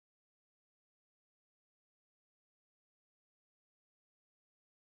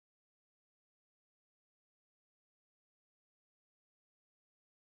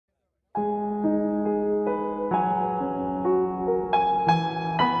Just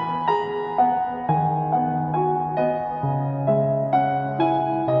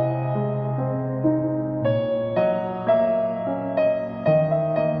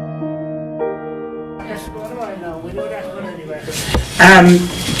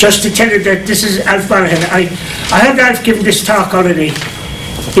to tell you that this is Alf Monaghan. I had Alf given this talk already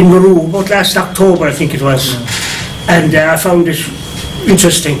in Maru about last October, I think it was, and I found it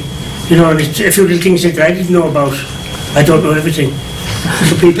interesting. You know, and a few little things that I didn't know about. I don't know everything.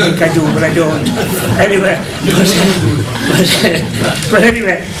 So people think I do, but I don't. Anyway, but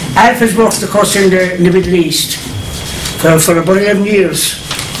anyway, Alf has worked, of course, in the Middle East for about 11 years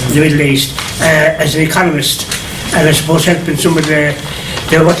in the Middle East as an economist, and I suppose helping some of the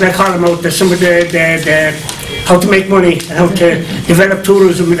what do I call them out, some of the how to make money and how to develop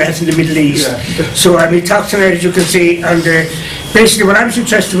tourism in the Middle East. Yeah. So he talked tonight, as you can see, and basically what I was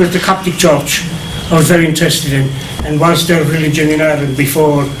interested in was the Coptic Church. I was very interested in, and was their religion in Ireland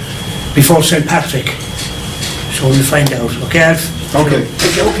before St. Patrick. So we'll find out. Okay, Alf?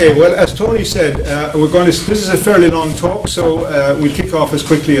 Okay. Well, as Tony said, we're going to. This is a fairly long talk, so we'll kick off as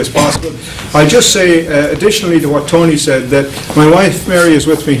quickly as possible. I'll just say, additionally to what Tony said, that my wife Mary is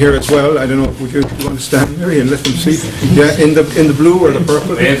with me here as well. I don't know. Would you want to stand, Mary, and let them see? Yeah, in the blue or the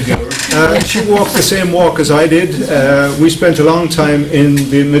purple. She walked the same walk as I did. We spent a long time in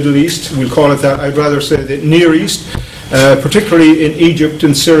the Middle East. We'll call it that. I'd rather say the Near East, particularly in Egypt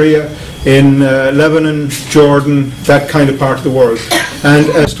and Syria, in Lebanon, Jordan, that kind of part of the world. And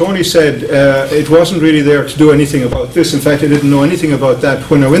as Tony said, it wasn't really there to do anything about this. In fact, I didn't know anything about that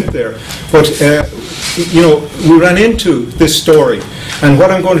when I went there. But, you know, we ran into this story. And what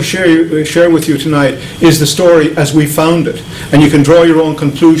I'm going to share with you tonight is the story as we found it. And you can draw your own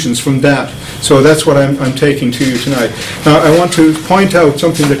conclusions from that. So that's what I'm taking to you tonight. Now, I want to point out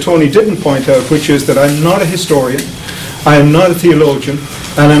something that Tony didn't point out, which is that I'm not a historian. I am not a theologian,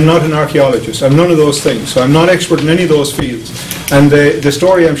 and I'm not an archaeologist. I'm none of those things. So I'm not expert in any of those fields. And the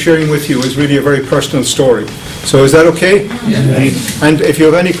story I'm sharing with you is really a very personal story. So is that okay? Yeah. And if you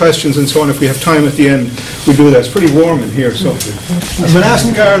have any questions and so on, if we have time at the end, we'll do that. It's pretty warm in here. So,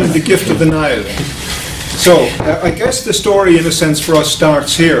 Monastic Ireland, the gift of the Nile. So I guess the story, in a sense, for us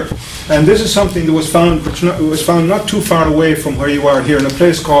starts here. And this is something that was found not too far away from where you are here, in a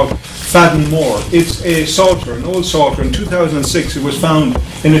place called Fadden Moor. It's a psalter, an old psalter. In 2006 it was found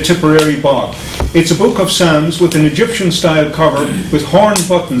in a Tipperary bog. It's a book of Psalms with an Egyptian-style cover with horn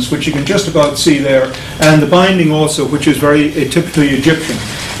buttons, which you can just about see there, and the binding also, which is very typically Egyptian.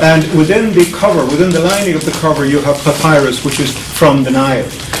 And within the cover, within the lining of the cover, you have papyrus, which is from the Nile.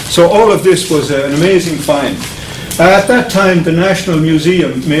 So all of this was an amazing find. At that time, the National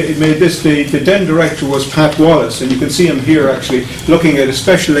Museum made this, the then director was Pat Wallace, and you can see him here actually looking at a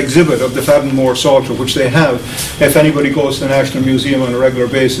special exhibit of the Fadden Moor Psalter, which they have. If anybody goes to the National Museum on a regular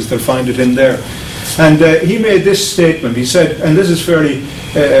basis, they'll find it in there. And he made this statement. He said, and this is fairly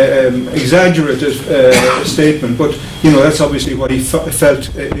exaggerated statement, but you know, that's obviously what he felt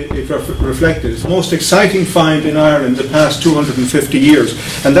it reflected. It's the most exciting find in Ireland the past 250 years,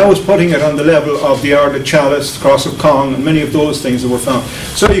 and that was putting it on the level of the Ardagh Chalice, the Cross of Cong, and many of those things that were found.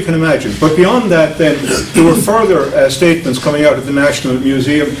 So you can imagine. But beyond that, then, there were further statements coming out of the National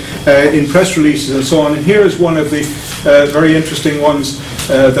Museum in press releases and so on. And here is one of the very interesting ones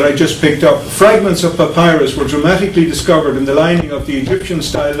that I just picked up. Fragments of papyrus were dramatically discovered in the lining of the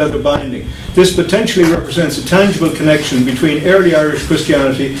Egyptian-style leather binding. This potentially represents a tangible connection between early Irish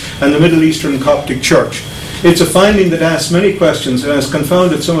Christianity and the Middle Eastern Coptic Church. It's a finding that asks many questions and has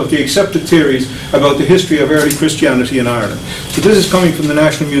confounded some of the accepted theories about the history of early Christianity in Ireland. So this is coming from the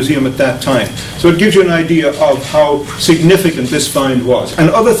National Museum at that time. So it gives you an idea of how significant this find was. And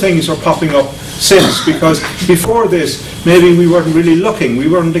other things are popping up since, because before this, maybe we weren't really looking. We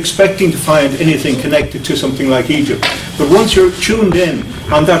weren't expecting to find anything connected to something like Egypt. But once you're tuned in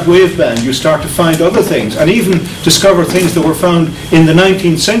on that waveband, you start to find other things, and even discover things that were found in the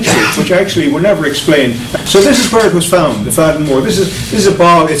 19th century, which actually were never explained. So this is where it was found, the Fadden Moor. This is a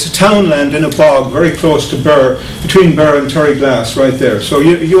bog. It's a townland in a bog very close to Birr, between Birr and Turriglass, right there. So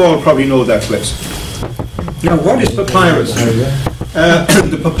you all probably know that place. Now, what is papyrus?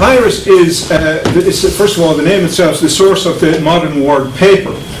 The papyrus is, first of all, the name itself is the source of the modern word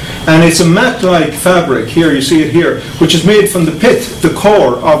paper. And it's a mat-like fabric, here you see it here, which is made from the pith, the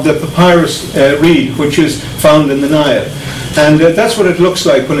core of the papyrus reed, which is found in the Nile. And that's what it looks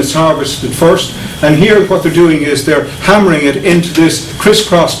like when it's harvested first. And here what they're doing is they're hammering it into this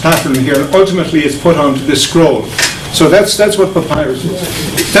crisscross pattern here, and ultimately it's put onto this scroll. So that's what papyrus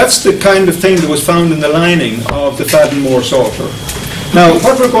is. That's the kind of thing that was found in the lining of the Fadden Moor Psalter. Now,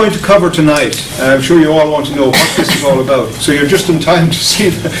 what we're going to cover tonight, I'm sure you all want to know what this is all about, so you're just in time to see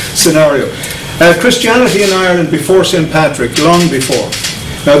the scenario. Christianity in Ireland before St. Patrick, long before.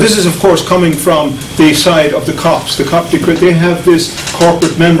 Now, this is, of course, coming from the side of the Copts. The Coptic, they have this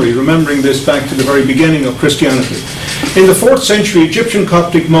corporate memory, remembering this back to the very beginning of Christianity. In the 4th century, Egyptian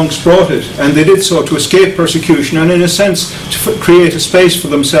Coptic monks brought it, and they did so to escape persecution and, in a sense, to create a space for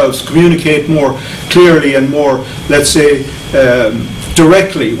themselves, to communicate more clearly and more, let's say,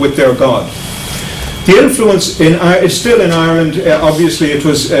 directly with their God. The influence is still in Ireland. Obviously, it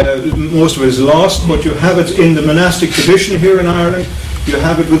was most of it is lost, but you have it in the monastic tradition here in Ireland. You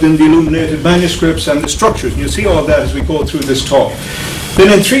have it within the illuminated manuscripts and the structures, and you'll see all that as we go through this talk.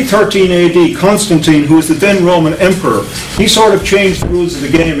 Then in 313 AD, Constantine, who was the then Roman emperor, he sort of changed the rules of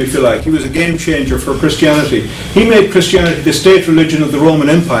the game, if you like. He was a game changer for Christianity. He made Christianity the state religion of the Roman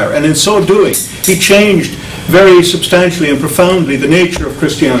Empire, and in so doing, he changed very substantially and profoundly the nature of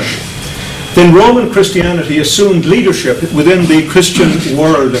Christianity. Then Roman Christianity assumed leadership within the Christian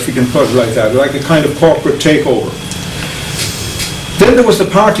world, if you can put it like that, like a kind of corporate takeover. Then there was the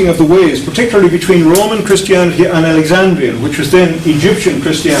parting of the ways, particularly between Roman Christianity and Alexandrian, which was then Egyptian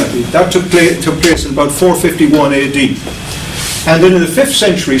Christianity. That took place in about 451 AD. And then in the 5th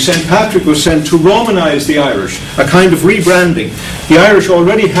century, St. Patrick was sent to Romanize the Irish, a kind of rebranding. The Irish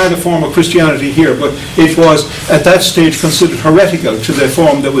already had a form of Christianity here, but it was at that stage considered heretical to the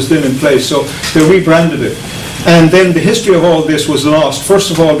form that was then in place, so they rebranded it. And then the history of all this was lost,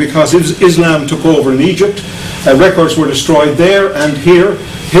 first of all because Islam took over in Egypt. Records were destroyed there and here.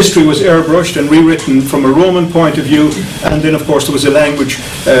 History was airbrushed and rewritten from a Roman point of view, and then of course there was a language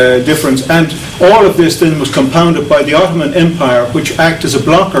difference. And all of this then was compounded by the Ottoman Empire, which acted as a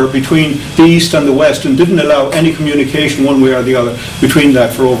blocker between the East and the West and didn't allow any communication one way or the other between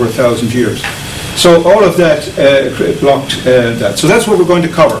that for over 1,000 years. So all of that blocked that. So that's what we're going to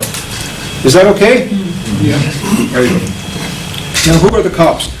cover. Is that okay? Yeah. Very good. Now, who are the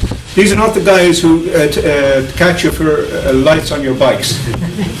Copts? These are not the guys who catch you for lights on your bikes.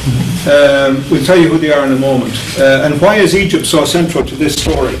 We'll tell you who they are in a moment. And why is Egypt so central to this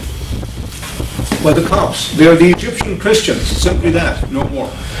story? Well, the Copts, they are the Egyptian Christians, simply that, no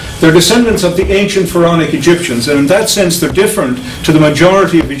more. They're descendants of the ancient pharaonic Egyptians, and in that sense they're different to the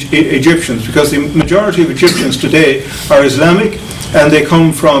majority of Egyptians, because the majority of Egyptians today are Islamic, and they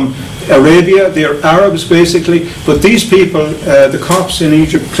come from Arabia. They're Arabs basically, but these people, the Copts in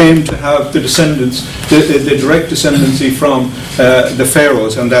Egypt, claim to have the descendants, the direct descendancy from the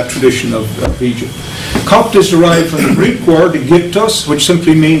pharaohs and that tradition of Egypt. Copt is derived from the Greek word Egyptos, which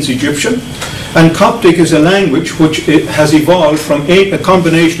simply means Egyptian, and Coptic is a language which has evolved from a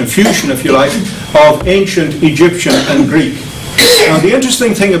combination, a fusion if you like, of ancient Egyptian and Greek. Now, the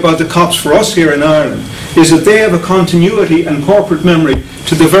interesting thing about the Copts for us here in Ireland is that they have a continuity and corporate memory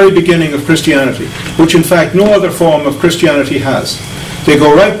to the very beginning of Christianity, which in fact no other form of Christianity has. They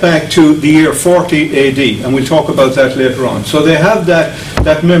go right back to the year 40 AD, and we'll talk about that later on. So they have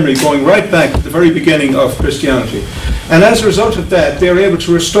that memory going right back to the very beginning of Christianity. And as a result of that, they're able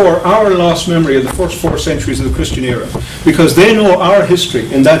to restore our lost memory of the first 4 centuries of the Christian era, because they know our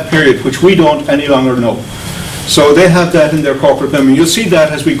history in that period, which we don't any longer know. So they have that in their corporate memory. You'll see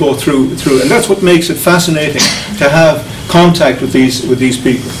that as we go through, and that's what makes it fascinating to have contact with these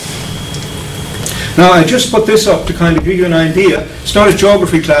people. Now, I just put this up to kind of give you an idea. It's not a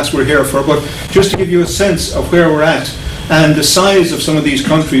geography class we're here for, but just to give you a sense of where we're at and the size of some of these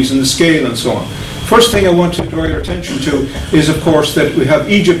countries and the scale and so on. First thing I want to draw your attention to is, of course, that we have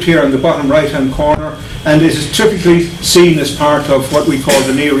Egypt here in the bottom right-hand corner, and it is typically seen as part of what we call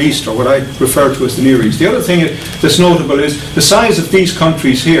the Near East, or what I refer to as the Near East. The other thing that's notable is the size of these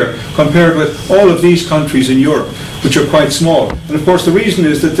countries here compared with all of these countries in Europe, which are quite small. And of course the reason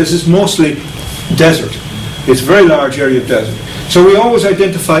is that this is mostly desert. It's a very large area of desert. So we always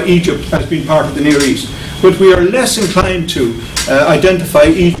identify Egypt as being part of the Near East, but we are less inclined to identify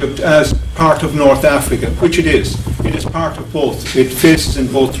Egypt as part of North Africa, which it is. It is part of both. It faces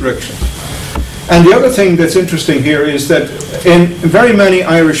in both directions. And the other thing that's interesting here is that in very many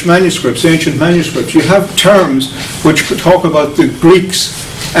Irish manuscripts, ancient manuscripts, you have terms which talk about the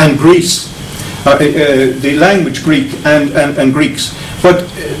Greeks and Greece, the language Greek and Greeks. But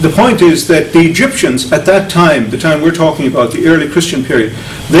the point is that the Egyptians at that time, the time we're talking about, the early Christian period,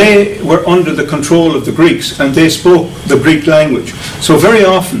 they were under the control of the Greeks, and they spoke the Greek language. So very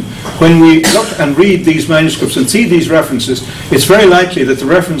often, when we look and read these manuscripts and see these references, it's very likely that the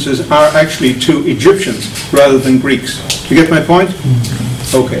references are actually to Egyptians rather than Greeks. Do you get my point?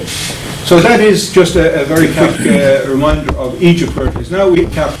 Okay. So that is just a very quick reminder of Egypt where it is. Now we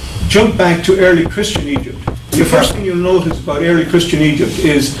jump back to early Christian Egypt. The first thing you'll notice about early Christian Egypt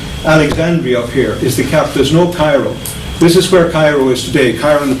is Alexandria up here is the capital. There's no Cairo. This is where Cairo is today,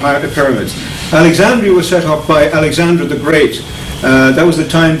 Cairo and the pyramids. Alexandria was set up by Alexander the Great. That was the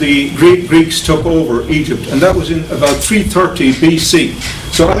time the Greeks took over Egypt, and that was in about 330 BC.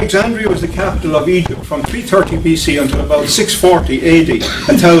 So Alexandria was the capital of Egypt from 330 BC until about 640 AD,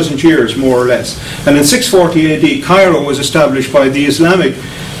 1,000 years more or less. And in 640 AD, Cairo was established by the Islamic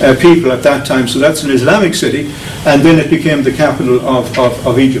people at that time, so that's an Islamic city, and then it became the capital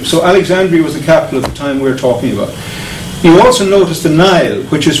of Egypt. So Alexandria was the capital at the time we're talking about. You also notice the Nile,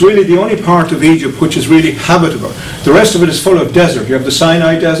 which is really the only part of Egypt which is really habitable. The rest of it is full of desert. You have the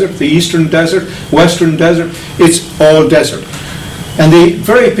Sinai Desert, the Eastern Desert, Western Desert. It's all desert. And the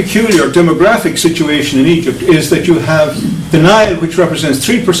very peculiar demographic situation in Egypt is that you have the Nile, which represents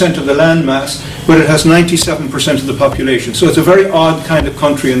 3% of the land mass, but it has 97% of the population. So it's a very odd kind of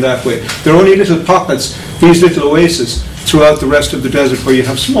country in that way. There are only little pockets, these little oases, throughout the rest of the desert where you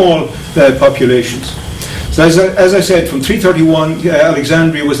have small populations. So as I said, from 331,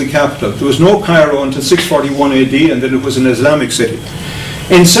 Alexandria was the capital. There was no Cairo until 641 AD, and then it was an Islamic city.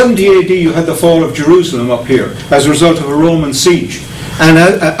 In 70 AD, you had the fall of Jerusalem up here as a result of a Roman siege. And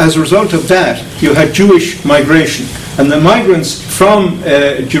as a result of that, you had Jewish migration. And the migrants from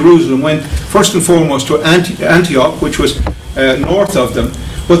Jerusalem went first and foremost to Antioch, which was north of them.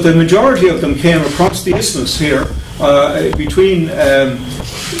 But the majority of them came across the isthmus here between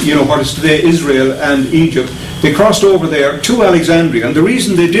what is today Israel and Egypt. They crossed over there to Alexandria, and the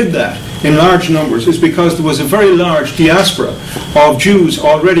reason they did that in large numbers is because there was a very large diaspora of Jews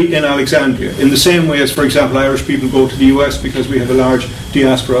already in Alexandria, in the same way as, for example, Irish people go to the US because we have a large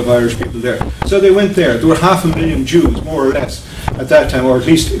diaspora of Irish people there. So they went there. There were 500,000 Jews, more or less, at that time, or at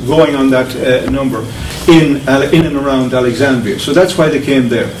least going on that number, in and around Alexandria. So that's why they came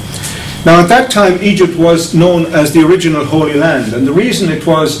there. Now, at that time, Egypt was known as the original Holy Land, and the reason it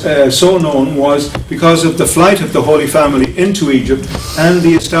was so known was because of the flight of the Holy Family into Egypt and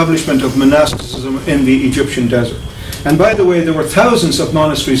the establishment of monasticism in the Egyptian desert. And by the way, there were thousands of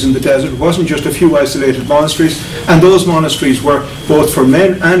monasteries in the desert. It wasn't just a few isolated monasteries, and those monasteries were both for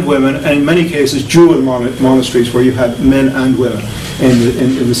men and women, and in many cases dual monasteries where you had men and women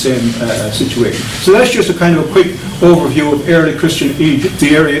in the same situation. So that's just a kind of a quick overview of early Christian Egypt,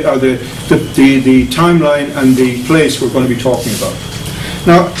 the area, or the timeline and the place we're going to be talking about.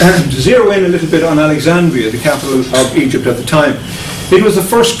 Now, to zero in a little bit on Alexandria, the capital of Egypt at the time, it was the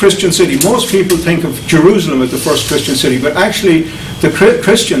first Christian city. Most people think of Jerusalem as the first Christian city, but actually the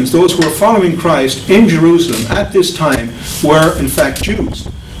Christians, those who were following Christ in Jerusalem at this time, were in fact Jews.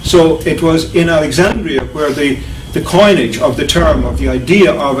 So it was in Alexandria where the coinage of the term, of the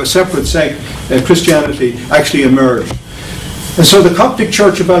idea of a separate sect, Christianity, actually emerged. And so the Coptic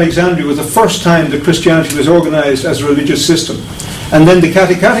Church of Alexandria was the first time that Christianity was organized as a religious system. And then the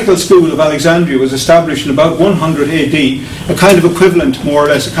Catechetical School of Alexandria was established in about 100 AD, a kind of equivalent, more or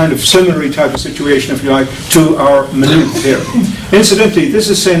less, a kind of similar type of situation, if you like, to our Maynooth here. Incidentally, this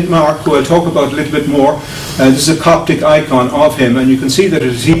is St. Mark, who I'll talk about a little bit more. This is a Coptic icon of him, and you can see that it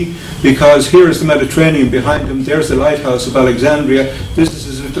is he, because here is the Mediterranean behind him. There's the lighthouse of Alexandria. This is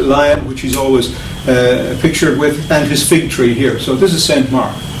his little lion, which he's always pictured with, and his fig tree here. So this is St.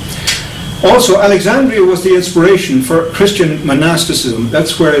 Mark. Also, Alexandria was the inspiration for Christian monasticism.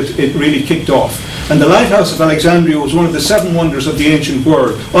 That's where it really kicked off. And the lighthouse of Alexandria was one of the 7 wonders of the ancient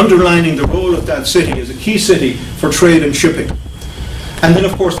world, underlining the role of that city as a key city for trade and shipping. And then,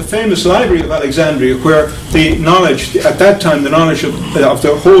 of course, the famous Library of Alexandria, where the knowledge, at that time, the knowledge of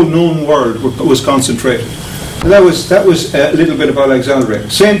the whole known world was concentrated. And that was a little bit about Alexandria.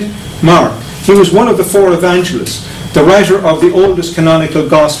 St. Mark, he was one of the 4 evangelists, the writer of the oldest canonical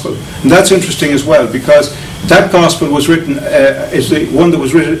gospel. And that's interesting as well, because that gospel was written, is the one that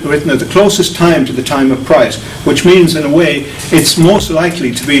was written at the closest time to the time of Christ, which means, in a way, it's most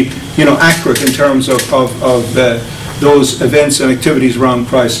likely to be, accurate in terms of those events and activities around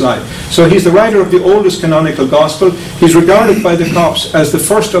Christ's life. So he's the writer of the oldest canonical gospel. He's regarded by the Copts as the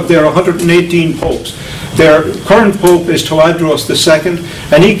first of their 118 popes. Their current pope is Tawadros II,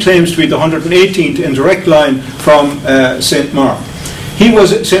 and he claims to be the 118th in direct line from St. Mark.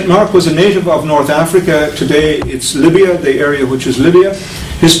 St. Mark was a native of North Africa. Today it's Libya, the area which is Libya.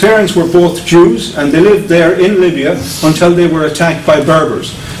 His parents were both Jews, and they lived there in Libya until they were attacked by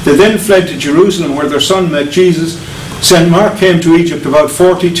Berbers. They then fled to Jerusalem, where their son met Jesus. St. Mark came to Egypt about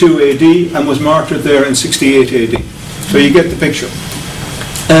 42 AD and was martyred there in 68 AD. So you get the picture.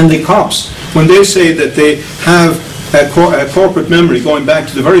 And the Copts, when they say that they have a corporate memory going back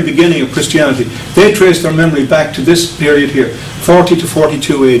to the very beginning of Christianity, they trace their memory back to this period here, 40 to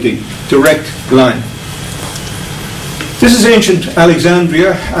 42 AD, direct line. This is ancient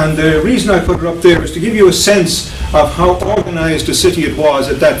Alexandria, and the reason I put it up there is to give you a sense of how organised a city it was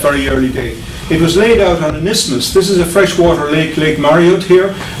at that very early day. It was laid out on an isthmus. This is a freshwater lake, Lake Mariot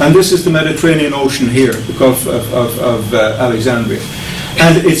here, and this is the Mediterranean Ocean here, the Gulf of Alexandria.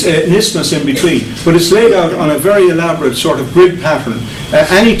 And it's an isthmus in between, but it's laid out on a very elaborate sort of grid pattern.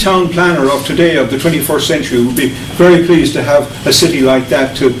 Any town planner of today, of the 21st century, would be very pleased to have a city like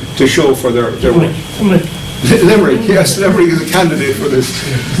that to show for their work. Limerick, yes, Limerick is a candidate for this.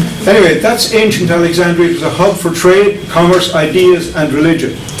 Anyway, that's ancient Alexandria. It was a hub for trade, commerce, ideas, and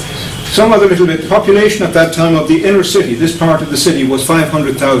religion. Some other little bit, population at that time of the inner city, this part of the city, was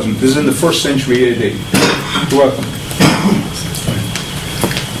 500,000. This is in the 1st century AD. You're welcome.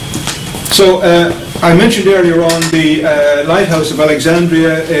 So, I mentioned earlier on the lighthouse of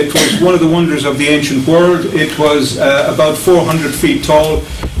Alexandria. It was one of the wonders of the ancient world. It was about 400 feet tall.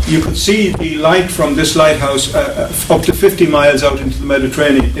 You could see the light from this lighthouse up to 50 miles out into the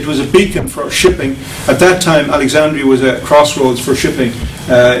Mediterranean. It was a beacon for shipping. At that time, Alexandria was a crossroads for shipping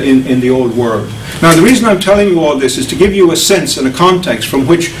in the old world. Now, the reason I'm telling you all this is to give you a sense and a context from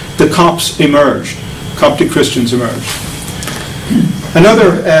which the Copts emerged, Coptic Christians emerged.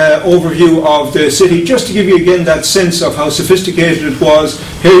 Another overview of the city, just to give you again that sense of how sophisticated it was.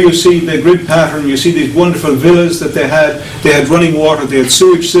 Here you see the grid pattern, you see these wonderful villas that they had. They had running water, they had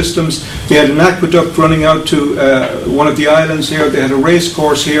sewage systems, they had an aqueduct running out to one of the islands here, they had a race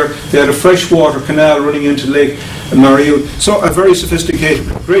course here, they had a freshwater canal running into Lake Mariot. So a very sophisticated,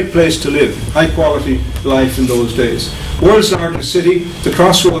 great place to live, high quality life in those days. World's largest city, the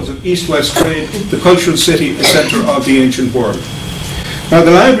crossroads of east-west trade, the cultural city, a centre of the ancient world. Now,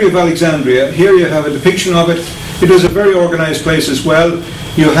 the Library of Alexandria, here you have a depiction of it. It was a very organised place as well.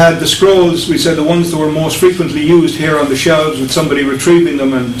 You had the scrolls, we said the ones that were most frequently used here on the shelves, with somebody retrieving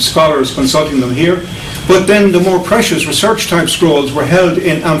them and scholars consulting them here. But then the more precious research-type scrolls were held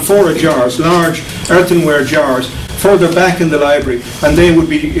in amphora jars, large earthenware jars, further back in the library, and they would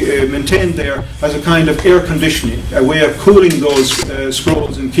be maintained there as a kind of air conditioning, a way of cooling those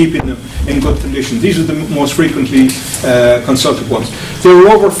scrolls and keeping them in good condition. These are the most frequently consulted ones. There were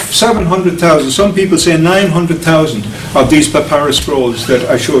over 700,000, some people say 900,000 of these papyrus scrolls that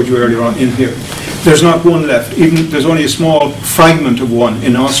I showed you earlier on in here. There's not one left. Even there's only a small fragment of one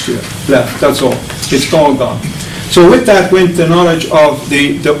in Austria left. That's all. It's all gone. So with that went the knowledge of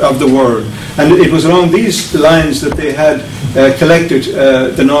the world. And it was along these lines that they had collected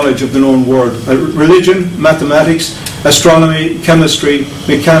the knowledge of the known world. Religion, mathematics, astronomy, chemistry,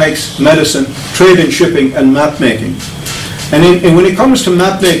 mechanics, medicine, trade and shipping, and map making. And when it comes to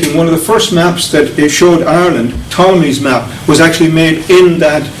map making, one of the first maps that showed Ireland, Ptolemy's map, was actually made in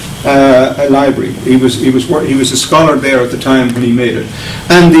that library. He was a scholar there at the time when he made it.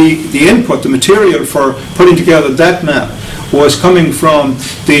 And the input, the material for putting together that map, was coming from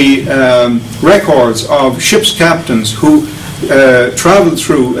the records of ship's captains who travelled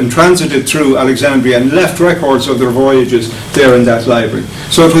through and transited through Alexandria and left records of their voyages there in that library.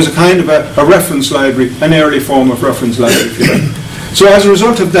 So it was a kind of a reference library, an early form of reference library, if you like. So as a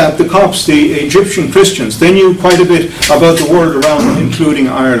result of that, the Copts, the Egyptian Christians, they knew quite a bit about the world around them, including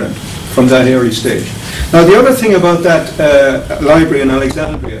Ireland, from that early stage. Now, the other thing about that library in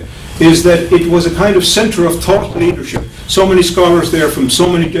Alexandria is that it was a kind of centre of thought leadership. So many scholars there from so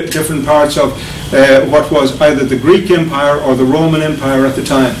many different parts of what was either the Greek Empire or the Roman Empire at the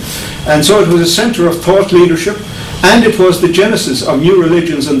time. And so it was a centre of thought leadership, and it was the genesis of new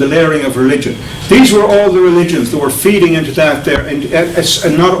religions and the layering of religion. These were all the religions that were feeding into that there,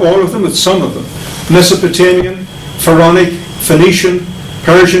 and not all of them, but some of them. Mesopotamian, Pharaonic, Phoenician,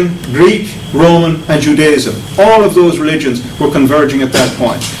 Persian, Greek, Roman, and Judaism. All of those religions were converging at that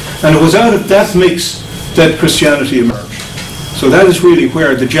point. And it was out of that mix that Christianity emerged. So that is really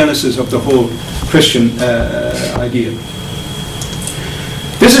where the genesis of the whole Christian idea.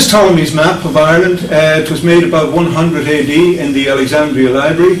 This is Ptolemy's map of Ireland. It was made about 100 AD in the Alexandria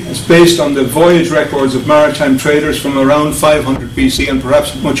Library. It's based on the voyage records of maritime traders from around 500 BC and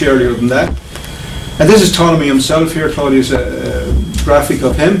perhaps much earlier than that. And this is Ptolemy himself here. Claudia's a graphic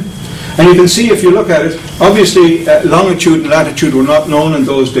of him. And you can see, if you look at it, obviously longitude and latitude were not known in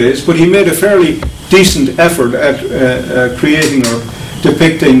those days, but he made a fairly decent effort at creating or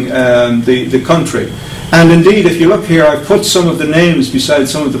depicting the country. And indeed, if you look here, I've put some of the names beside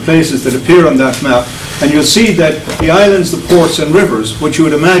some of the places that appear on that map, and you'll see that the islands, the ports and rivers, which you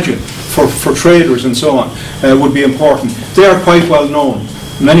would imagine for traders and so on, would be important. They are quite well known.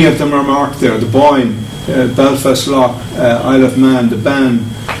 Many of them are marked there: the Boyne, Belfast Lough, Isle of Man, the Bann,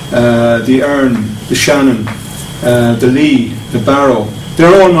 the Erne, the Shannon, the Lee, the Barrow.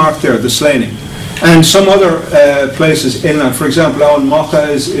 They're all marked there, the Slaney. And some other places inland, for example, Alf Monaghan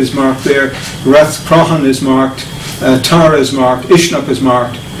is marked there, Rathcrohan is marked, Tara is marked, Ishnock is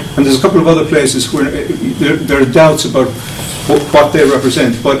marked, and there's a couple of other places where there are doubts about what they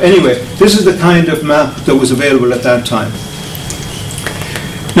represent. But anyway, this is the kind of map that was available at that time.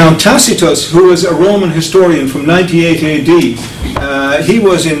 Now Tacitus, who was a Roman historian from 98 AD, he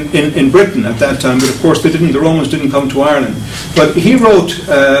was in Britain at that time, but of course the Romans didn't come to Ireland. But he wrote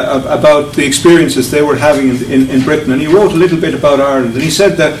about the experiences they were having in Britain, and he wrote a little bit about Ireland. And he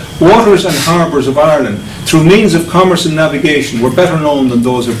said that waters and harbours of Ireland, through means of commerce and navigation, were better known than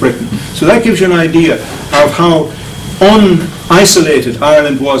those of Britain. So that gives you an idea of how unisolated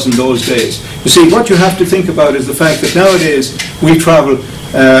Ireland was in those days. You see, what you have to think about is the fact that nowadays we travel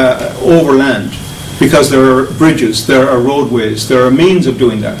overland because there are bridges, there are roadways, there are means of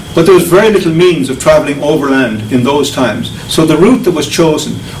doing that. But there was very little means of travelling overland in those times. So the route that was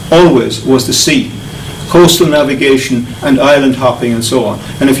chosen always was the sea, coastal navigation and island hopping and so on.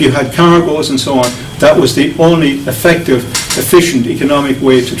 And if you had cargoes and so on, that was the only effective, efficient, economic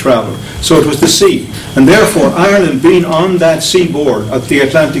way to travel. So it was the sea. And therefore, Ireland, being on that seaboard, at the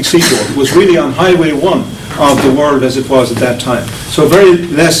Atlantic seaboard, was really on Highway 1 of the world as it was at that time. So very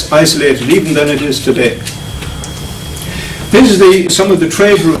less isolated even than it is today. This is some of the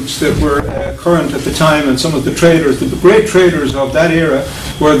trade routes that were current at the time, and some of the traders. The great traders of that era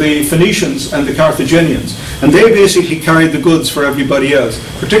were the Phoenicians and the Carthaginians. And they basically carried the goods for everybody else,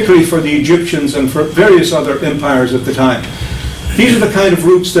 particularly for the Egyptians and for various other empires at the time. These are the kind of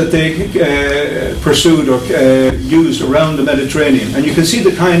routes that they pursued or used around the Mediterranean. And you can see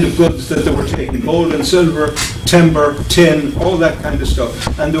the kind of goods that they were taking: gold and silver, timber, tin, all that kind of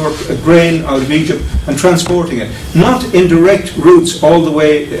stuff. And they were grain out of Egypt and transporting it. Not in direct routes all the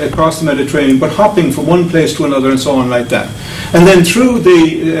way across the Mediterranean, but hopping from one place to another and so on like that. And then through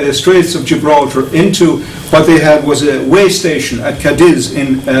the Straits of Gibraltar into what they had was a way station at Cadiz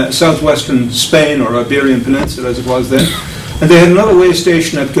in southwestern Spain, or Iberian Peninsula as it was then. And they had another way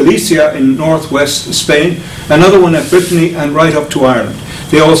station at Galicia in northwest Spain, another one at Brittany, and right up to Ireland.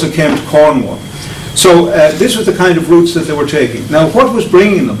 They also came to Cornwall. So this was the kind of routes that they were taking. Now, what was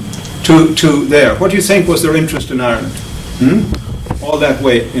bringing them to there? What do you think was their interest in Ireland? All that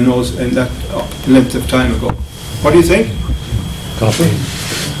way in that length of time ago. What do you think? Copper.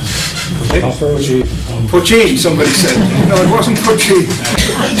 Poaching, somebody said. No, it wasn't poaching.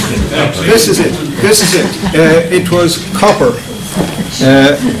 This is it. This is it. It was copper.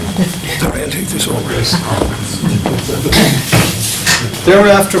 Sorry, I'll take this over. They were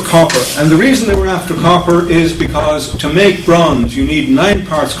after copper, and the reason they were after copper is because to make bronze you need 9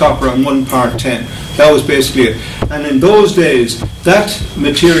 parts copper and 1 part tin. That was basically it. And in those days, that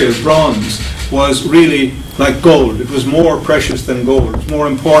material, bronze, was really like gold. It was more precious than gold. It was more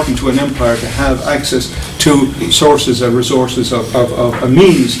important to an empire to have access to sources and resources of a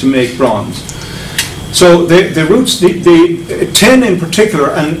means to make bronze. So the roots, the tin in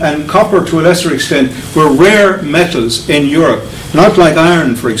particular, and copper to a lesser extent, were rare metals in Europe. Not like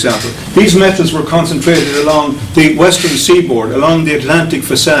iron, for example. These metals were concentrated along the western seaboard, along the Atlantic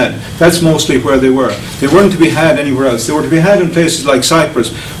facade. That's mostly where they were. They weren't to be had anywhere else. They were to be had in places like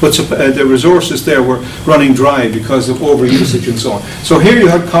Cyprus, but the resources there were running dry because of overusage and so on. So here you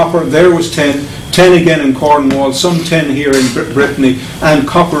had copper, there was tin, tin again in Cornwall, some tin here in Brittany, and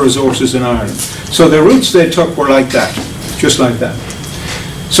copper resources in Ireland. So the routes they took were like that, just like that.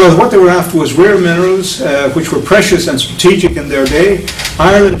 So what they were after was rare minerals, which were precious and strategic in their day.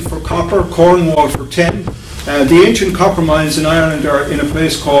 Ireland for copper, Cornwall for tin. The ancient copper mines in Ireland are in a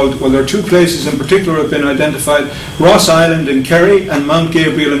place called, well, there are 2 places in particular have been identified: Ross Island in Kerry and Mount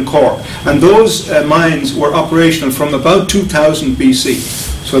Gabriel in Cork. And those mines were operational from about 2000 BC.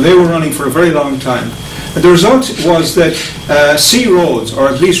 So they were running for a very long time. And the result was that sea roads, or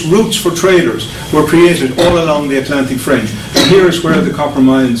at least routes for traders, were created all along the Atlantic fringe. And here is where the copper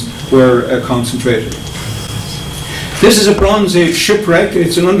mines were concentrated. This is a Bronze Age shipwreck.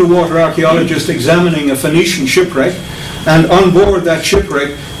 It's an underwater archaeologist examining a Phoenician shipwreck. And on board that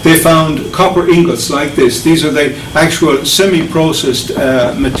shipwreck, they found copper ingots like this. These are the actual semi-processed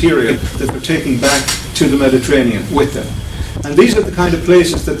material that they're taking back to the Mediterranean with them. And these are the kind of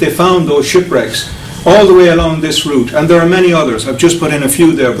places that they found those shipwrecks, all the way along this route. And there are many others. I've just put in a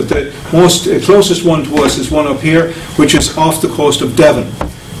few there, but the most closest one to us is one up here, which is off the coast of Devon.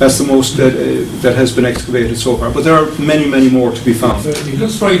 That's the most that has been excavated so far. But there are many, many more to be found. It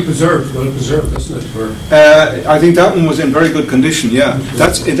looks very preserved, well preserved, doesn't it? I think that one was in very good condition, yeah.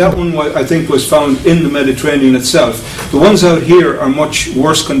 That one, I think, was found in the Mediterranean itself. The ones out here are much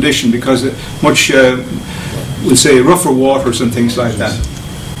worse condition because much, we'll say, rougher waters and things like that.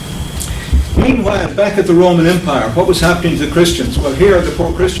 Meanwhile, back at the Roman Empire, what was happening to the Christians? Well, here are the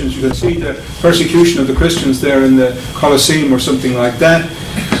poor Christians. You can see the persecution of the Christians there in the Colosseum or something like that.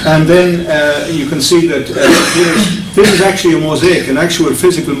 And then you can see that this is actually a mosaic, an actual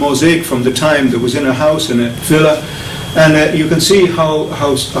physical mosaic from the time that was in a house, in a villa. And you can see how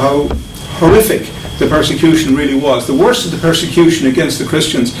horrific the persecution really was. The worst of the persecution against the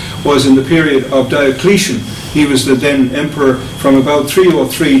Christians was in the period of Diocletian. He was the then emperor from about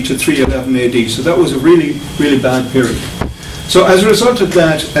 303 to 311 AD. So that was a really, really bad period. So as a result of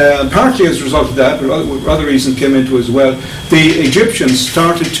that, partly as a result of that, but other reasons came into it as well, the Egyptians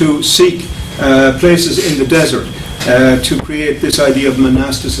started to seek places in the desert to create this idea of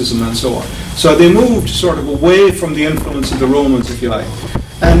monasticism and so on. So they moved sort of away from the influence of the Romans, if you like.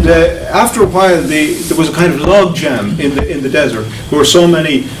 And after a while, there was a kind of log jam in the desert. There were so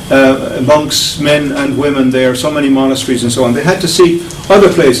many monks, men and women there, so many monasteries and so on. They had to seek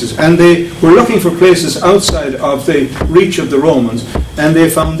other places, and they were looking for places outside of the reach of the Romans, and they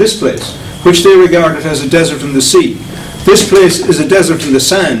found this place, which they regarded as a desert in the sea. This place is a desert in the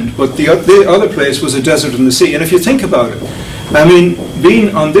sand, but the other place was a desert in the sea. And if you think about it, I mean,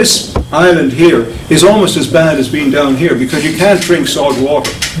 being on this island here is almost as bad as being down here, because you can't drink salt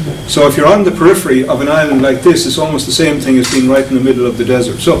water. So if you're on the periphery of an island like this, it's almost the same thing as being right in the middle of the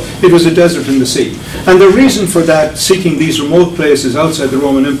desert. So it was a desert in the sea. And the reason for that, seeking these remote places outside the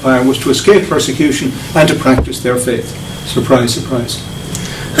Roman Empire, was to escape persecution and to practice their faith. Surprise, surprise.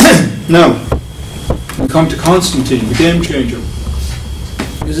 Now, we come to Constantine, the game changer.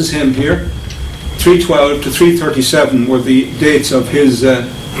 This is him here. 312 to 337 were the dates of his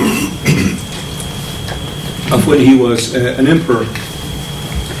of when he was an emperor,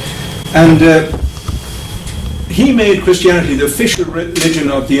 and he made Christianity the official religion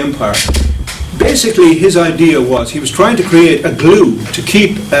of the empire. Basically, his idea was he was trying to create a glue to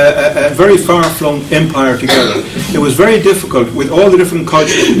keep a very far-flung empire together. It was very difficult with all the different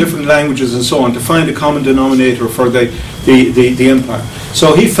cultures, different languages and so on, to find a common denominator for the empire.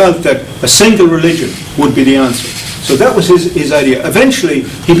 So he felt that a single religion would be the answer. So that was his idea. Eventually,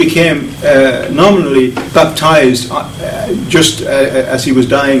 he became nominally baptized just as he was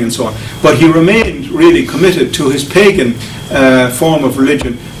dying and so on. But he remained really committed to his pagan form of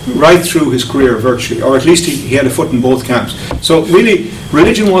religion right through his career, virtually, or at least he had a foot in both camps. So really,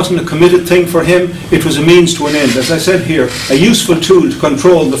 religion wasn't a committed thing for him, it was a means to an end. As I said here, a useful tool to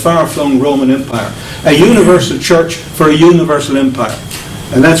control the far-flung Roman Empire, a universal church for a universal empire.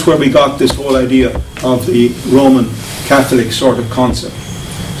 And that's where we got this whole idea of the Roman Catholic sort of concept.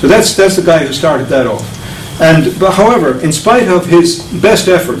 So that's the guy who started that off. But however, in spite of his best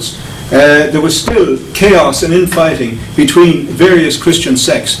efforts, there was still chaos and infighting between various Christian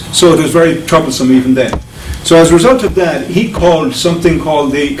sects, so it was very troublesome even then. So as a result of that, he called something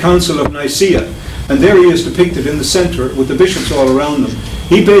called the Council of Nicaea, and there he is depicted in the centre with the bishops all around him.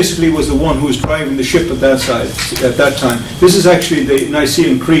 He basically was the one who was driving the ship at that time. This is actually the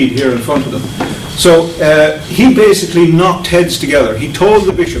Nicene Creed here in front of them. So he basically knocked heads together. He told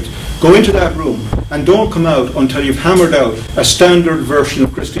the bishops, go into that room and don't come out until you've hammered out a standard version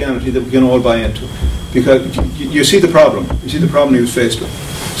of Christianity that we can all buy into. Because you see the problem. You see the problem he was faced with.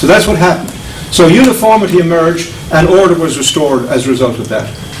 So that's what happened. So uniformity emerged and order was restored as a result of that.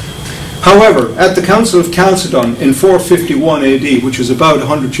 However, at the Council of Chalcedon in 451 AD, which was about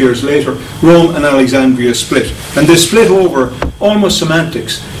 100 years later, Rome and Alexandria split. And they split over almost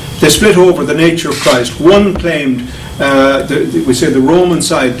semantics. They split over the nature of Christ. One claimed, we say the Roman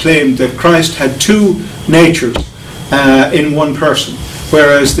side claimed that Christ had two natures in one person,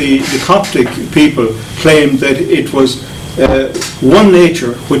 whereas the Coptic people claimed that it was one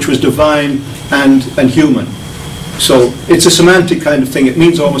nature which was divine and human. So it's a semantic kind of thing. It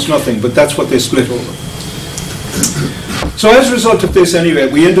means almost nothing, but that's what they split over. So as a result of this,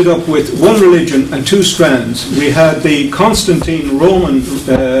 anyway, we ended up with one religion and two strands. We had the Constantine Roman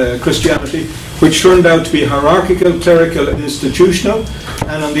Christianity, which turned out to be hierarchical, clerical, and institutional.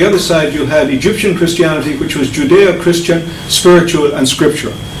 And on the other side, you had Egyptian Christianity, which was Judeo-Christian, spiritual, and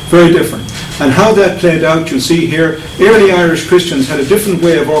scriptural. Very different. And how that played out, you'll see here, early Irish Christians had a different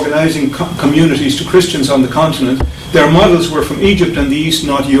way of organising communities to Christians on the continent. Their models were from Egypt and the East,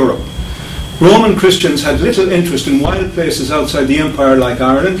 not Europe. Roman Christians had little interest in wild places outside the empire like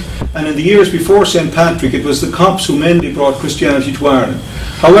Ireland, and in the years before St. Patrick it was the Copts who mainly brought Christianity to Ireland.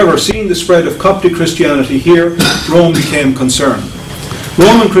 However, seeing the spread of Coptic Christianity here, Rome became concerned.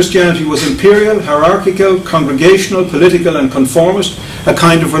 Roman Christianity was imperial, hierarchical, congregational, political and conformist, a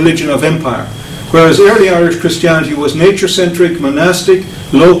kind of religion of empire, whereas early Irish Christianity was nature-centric, monastic,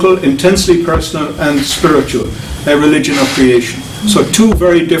 local, intensely personal and spiritual, a religion of creation. So two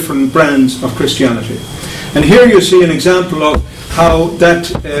very different brands of Christianity. And here you see an example of how that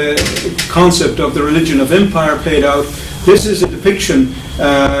concept of the religion of empire played out. This is a depiction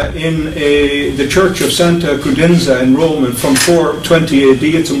in the church of Santa Crudenza in Rome from 420 AD.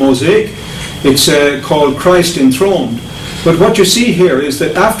 It's a mosaic. It's called Christ Enthroned. But what you see here is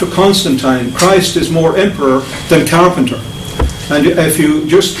that after Constantine, Christ is more emperor than carpenter. And if you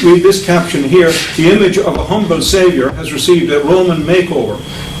just read this caption here, the image of a humble Saviour has received a Roman makeover.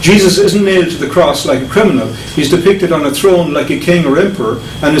 Jesus isn't nailed to the cross like a criminal. He's depicted on a throne like a king or emperor,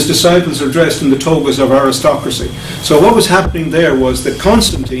 and his disciples are dressed in the togas of aristocracy. So what was happening there was that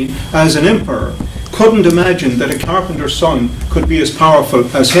Constantine, as an emperor, couldn't imagine that a carpenter's son could be as powerful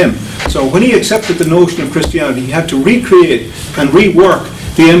as him. So when he accepted the notion of Christianity, he had to recreate and rework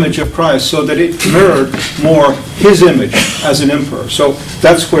the image of Christ so that it mirrored more his image as an emperor. So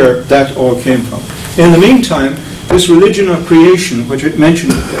that's where that all came from. In the meantime, this religion of creation, which I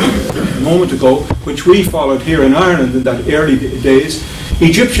mentioned a moment ago, which we followed here in Ireland in that early days,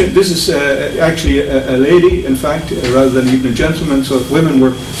 Egyptian, this is actually a lady, in fact, rather than even a gentleman, so women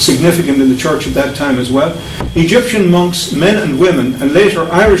were significant in the church at that time as well. Egyptian monks, men and women, and later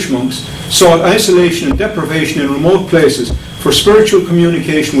Irish monks, sought isolation and deprivation in remote places for spiritual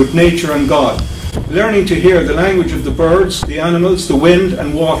communication with nature and God, learning to hear the language of the birds, the animals, the wind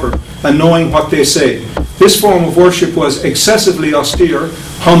and water, and knowing what they say. This form of worship was excessively austere,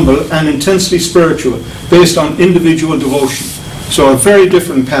 humble, and intensely spiritual, based on individual devotion. So a very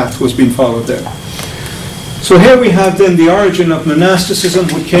different path was being followed there. So here we have then the origin of monasticism,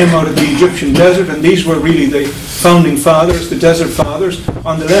 which came out of the Egyptian desert, and these were really the founding fathers, the desert fathers.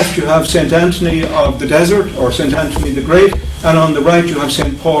 On the left you have St. Anthony of the Desert, or St. Anthony the Great, and on the right you have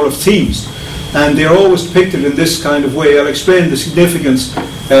St. Paul of Thebes. And they're always depicted in this kind of way. I'll explain the significance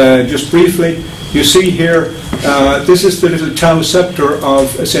just briefly. You see here, this is the little tau scepter of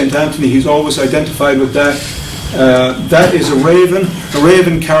St. Anthony. He's always identified with that. That is a raven. A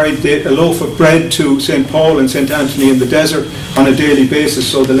raven carried a loaf of bread to St. Paul and St. Anthony in the desert on a daily basis,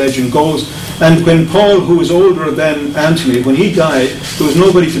 so the legend goes. And when Paul, who was older than Anthony, when he died, there was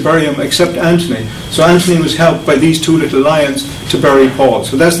nobody to bury him except Anthony. So Anthony was helped by these two little lions to bury Paul.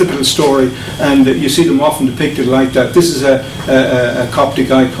 So that's the little story, and you see them often depicted like that. This is a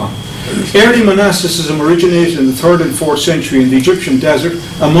Coptic icon. Early monasticism originated in the 3rd and 4th century in the Egyptian desert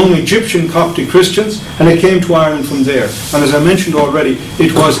among Egyptian Coptic Christians, and it came to Ireland from there. And as I mentioned already,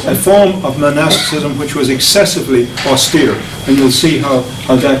 it was a form of monasticism which was excessively austere, and you'll see how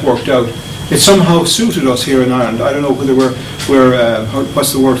that worked out. It somehow suited us here in Ireland. I don't know whether we're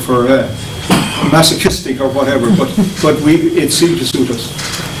what's the word for masochistic or whatever, but it seemed to suit us.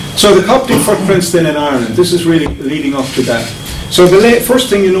 So the Coptic footprints then in Ireland, this is really leading up to that. So the first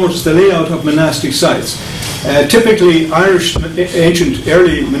thing you notice, the layout of monastic sites. Typically, Irish ancient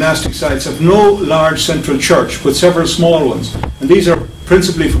early monastic sites have no large central church, but several small ones. And these are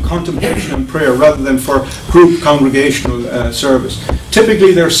principally for contemplation and prayer rather than for group congregational service.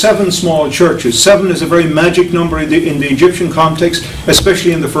 Typically, there are 7 small churches. 7 is a very magic number in the Egyptian context,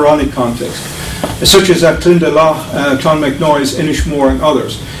 especially in the Pharaonic context, such as at Clondalloch, Clonmacnoise, Inishmore, and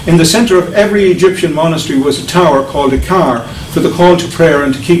others. In the centre of every Egyptian monastery was a tower called a car for the call to prayer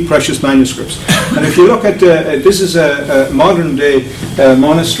and to keep precious manuscripts. And if you look at, this is a modern day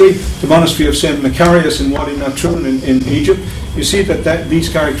monastery, the monastery of St. Macarius in Wadi Natrun in Egypt. You see that these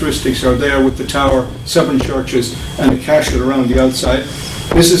characteristics are there with the tower, 7 churches, and a cashel around the outside.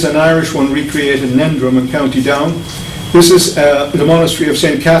 This is an Irish one recreated in Endrum in County Down. This is the monastery of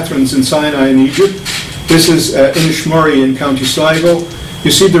St. Catherine's in Sinai in Egypt. This is Inishmurray in County Sligo. You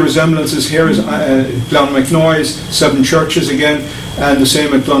see the resemblances here is Clonmacnoise, 7 churches again, and the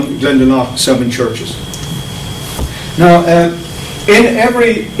same at Glendalough, 7 churches. Now, in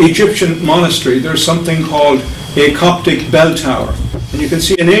every Egyptian monastery, there's something called a Coptic bell tower. And you can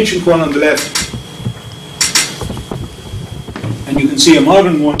see an ancient one on the left, and you can see a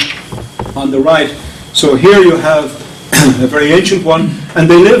modern one on the right. So here you have a very ancient one, and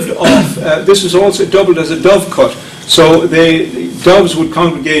they lived off, this was also doubled as a dovecote. So doves would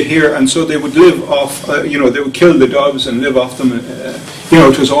congregate here, and so they would live off, they would kill the doves and live off them.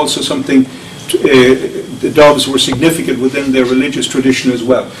 It was also something, the doves were significant within their religious tradition as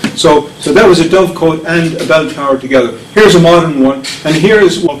well. So that was a dovecote and a bell tower together. Here's a modern one, and here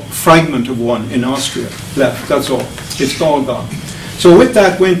is a fragment of one in Austria left, that's all. It's all gone. So with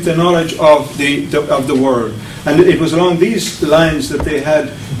that went the knowledge of the world. And it was along these lines that they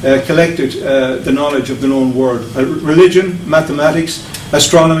had collected the knowledge of the known world. Religion, mathematics,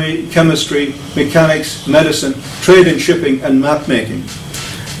 astronomy, chemistry, mechanics, medicine, trade and shipping, and map making.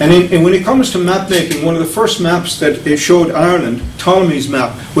 And when it comes to map making, one of the first maps that showed Ireland, Ptolemy's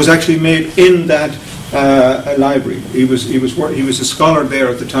map, was actually made in that library. He was a scholar there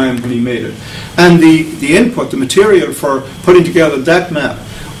at the time when he made it. And the input, the material for putting together that map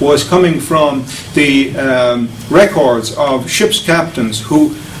was coming from the records of ship's captains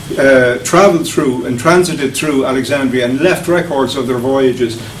who travelled through and transited through Alexandria and left records of their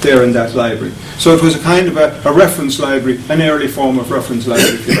voyages there in that library. So it was a kind of a reference library, an early form of reference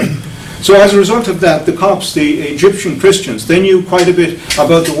library, if you like. So as a result of that, the Copts, the Egyptian Christians, they knew quite a bit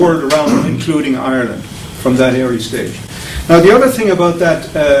about the world around them, including Ireland, from that early stage. Now the other thing about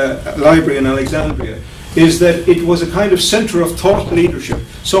that library in Alexandria is that it was a kind of centre of thought leadership.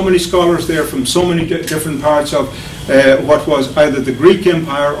 So many scholars there from so many different parts of what was either the Greek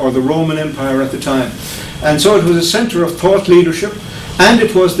Empire or the Roman Empire at the time. And so it was a centre of thought leadership, and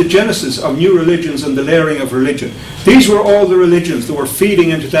it was the genesis of new religions and the layering of religion. These were all the religions that were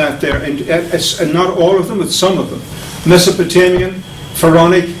feeding into that there, and not all of them, but some of them. Mesopotamian,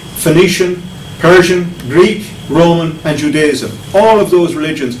 Pharaonic, Phoenician, Persian, Greek, Roman, and Judaism. All of those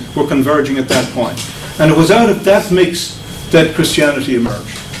religions were converging at that point. And it was out of that mix that Christianity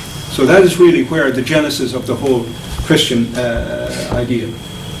emerged. So that is really where the genesis of the whole Christian idea.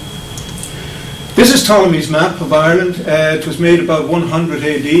 This is Ptolemy's map of Ireland. It was made about 100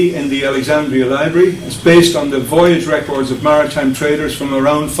 AD in the Alexandria Library. It's based on the voyage records of maritime traders from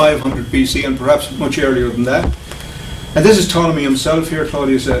around 500 BC and perhaps much earlier than that. And this is Ptolemy himself here.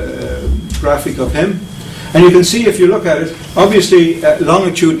 Claudius, a graphic of him. And you can see, if you look at it, obviously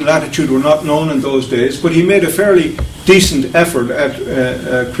longitude and latitude were not known in those days, but he made a fairly decent effort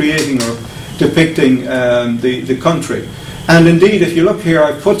at creating or depicting the country. And indeed, if you look here,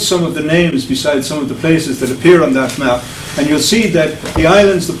 I've put some of the names beside some of the places that appear on that map, and you'll see that the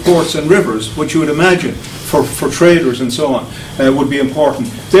islands, the ports and rivers, which you would imagine for traders and so on, would be important.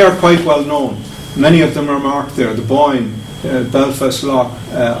 They are quite well known. Many of them are marked there: the Boyne, Belfast Lough,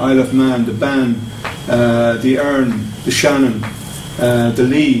 Isle of Man, the Bann, the Erne, the Shannon, the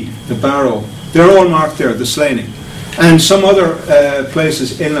Lee, the Barrow. They're all marked there, the Slaney. And some other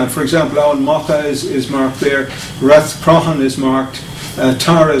places inland, for example, Owen Mocha is marked there, Rathcrohan is marked,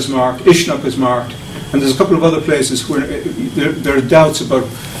 Tara is marked, Ishnock is marked, and there's a couple of other places where there are doubts about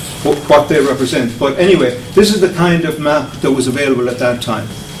what they represent. But anyway, this is the kind of map that was available at that time.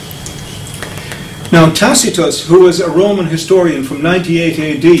 Now Tacitus, who was a Roman historian from 98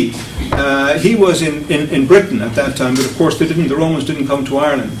 AD, he was in Britain at that time, but of course the Romans didn't come to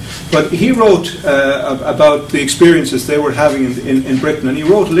Ireland. But he wrote about the experiences they were having in Britain, and he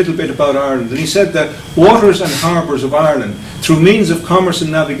wrote a little bit about Ireland. And he said that waters and harbours of Ireland, through means of commerce and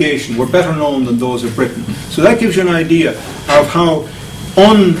navigation, were better known than those of Britain. So that gives you an idea of how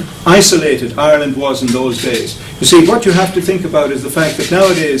unisolated Ireland was in those days. You see, what you have to think about is the fact that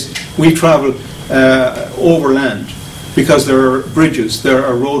nowadays we travel overland, because there are bridges, there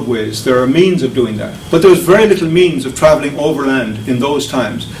are roadways, there are means of doing that. But there was very little means of travelling overland in those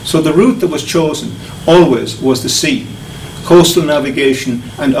times. So the route that was chosen always was the sea, coastal navigation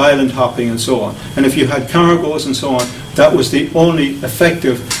and island hopping and so on. And if you had cargoes and so on, that was the only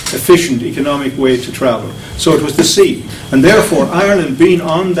effective, efficient economic way to travel. So it was the sea. And therefore Ireland, being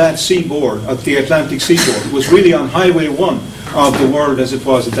on that seaboard, at the Atlantic seaboard, was really on Highway 1 of the world as it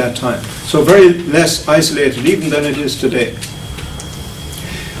was at that time. So very less isolated even than it is today.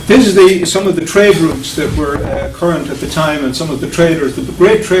 This is some of the trade routes that were current at the time, and some of the traders. The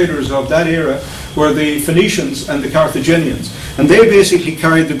great traders of that era were the Phoenicians and the Carthaginians. And they basically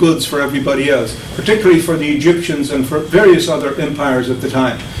carried the goods for everybody else, particularly for the Egyptians and for various other empires at the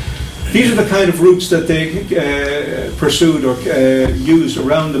time. These are the kind of routes that they pursued or used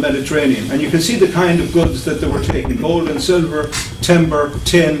around the Mediterranean. And you can see the kind of goods that they were taking: gold and silver, timber,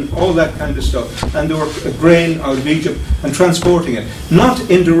 tin, all that kind of stuff. And they were grain out of Egypt and transporting it. Not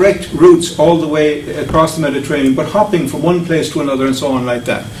in direct routes all the way across the Mediterranean, but hopping from one place to another and so on like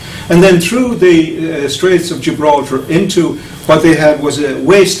that. And then through the Straits of Gibraltar into what they had was a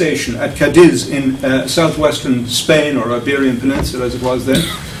way station at Cadiz in southwestern Spain, or Iberian Peninsula as it was then.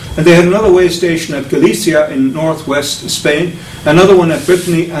 And they had another way station at Galicia in northwest Spain, another one at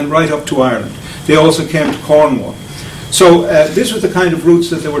Brittany, and right up to Ireland. They also came to Cornwall. So this was the kind of routes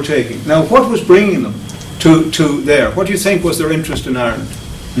that they were taking. Now, what was bringing them to there? What do you think was their interest in Ireland?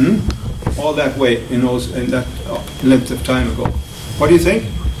 All that way in that length of time ago. What do you think?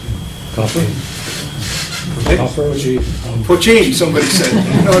 Copper. Poaching, somebody said.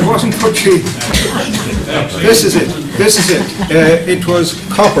 No, it wasn't poaching. This is it. This is it. It was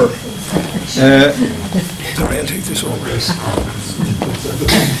copper. Sorry, I'll take this over.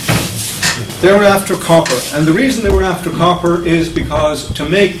 They were after copper, and the reason they were after copper is because to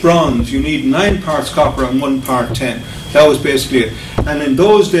make bronze you need 9 parts copper and 1 part tin. That was basically it. And in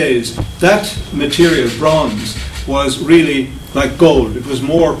those days, that material, bronze, was really like gold. It was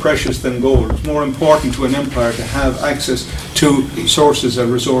more precious than gold. It was more important to an empire to have access to sources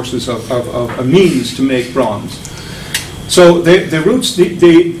and resources of a means to make bronze. So the roots,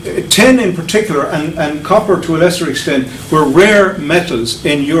 the tin in particular, and copper to a lesser extent, were rare metals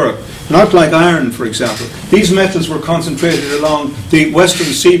in Europe. Not like iron, for example. These metals were concentrated along the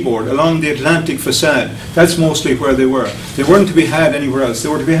western seaboard, along the Atlantic facade. That's mostly where they were. They weren't to be had anywhere else. They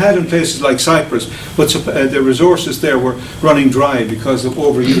were to be had in places like Cyprus, but the resources there were running dry because of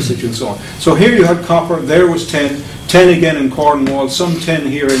overusage and so on. So here you had copper, there was tin, tin again in Cornwall, some tin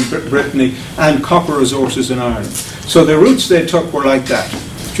here in Brittany, and copper resources in Ireland. So the routes they took were like that,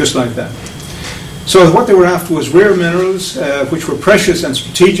 just like that. So what they were after was rare minerals, which were precious and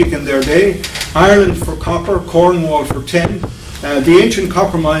strategic in their day. Ireland for copper, Cornwall for tin. The ancient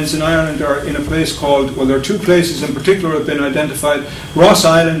copper mines in Ireland are in a place called, well, there are 2 places in particular have been identified, Ross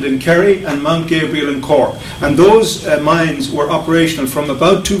Island in Kerry and Mount Gabriel in Cork. And those mines were operational from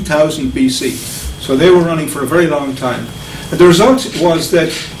about 2000 BC. So they were running for a very long time. The result was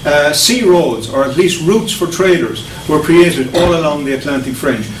that sea roads, or at least routes for traders, were created all along the Atlantic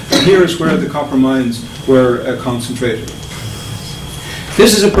fringe. And here is where the copper mines were concentrated.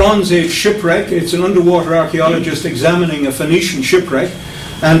 This is a Bronze Age shipwreck. It's an underwater archaeologist examining a Phoenician shipwreck.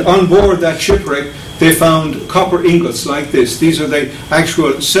 And on board that shipwreck, they found copper ingots like this. These are the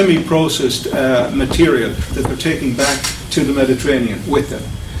actual semi-processed material that they're taking back to the Mediterranean with them.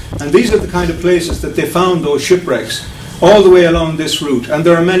 And these are the kind of places that they found those shipwrecks, all the way along this route, and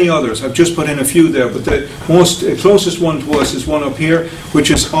there are many others. I've just put in a few there, but the most closest one to us is one up here, which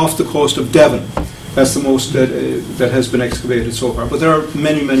is off the coast of Devon. That's the most that has been excavated so far, but there are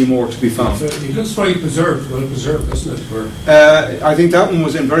many, many more to be found. It looks very preserved, well preserved, doesn't it? I think that one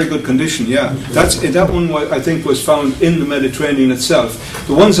was in very good condition, yeah. That one, I think, was found in the Mediterranean itself.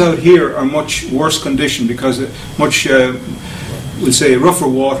 The ones out here are much worse condition because much, we'll say, rougher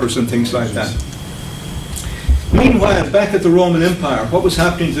waters and things like that. Meanwhile, back at the Roman Empire, what was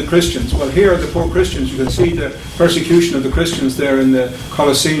happening to the Christians? Well, here are the poor Christians. You can see the persecution of the Christians there in the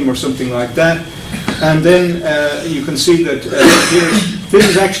Colosseum or something like that. And then you can see that this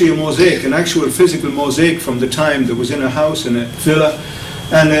is actually a mosaic, an actual physical mosaic from the time that was in a house, in a villa.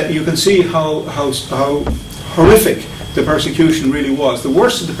 And you can see how horrific the persecution really was. The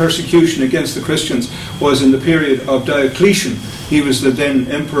worst of the persecution against the Christians was in the period of Diocletian. He was the then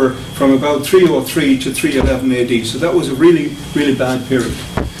emperor from about 303 to 311 AD. So that was a really, really bad period.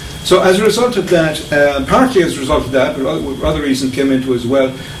 So as a result of that, partly as a result of that, but other reasons came into it as well,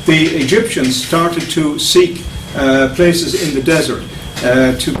 the Egyptians started to seek places in the desert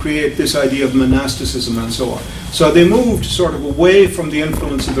to create this idea of monasticism and so on. So they moved sort of away from the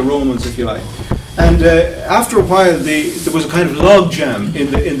influence of the Romans, if you like. And after a while, there was a kind of log jam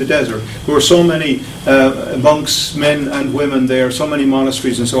in the desert. There were so many monks, men and women there, so many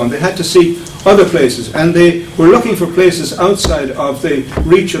monasteries and so on. They had to seek other places, and they were looking for places outside of the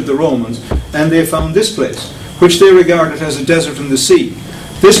reach of the Romans, and they found this place, which they regarded as a desert in the sea.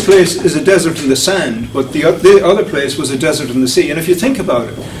 This place is a desert in the sand, but the other place was a desert in the sea. And if you think about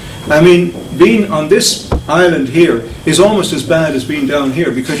it, I mean, being on this island here is almost as bad as being down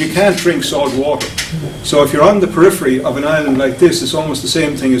here, because you can't drink salt water. So if you're on the periphery of an island like this, it's almost the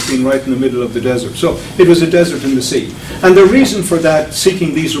same thing as being right in the middle of the desert. So it was a desert in the sea. And the reason for that,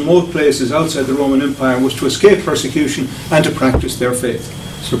 seeking these remote places outside the Roman Empire, was to escape persecution and to practice their faith.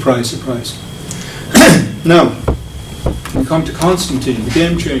 Surprise, surprise. Now, we come to Constantine, the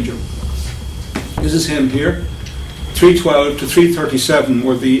game changer. This is him here. 312 to 337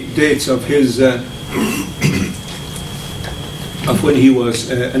 were the dates of his of when he was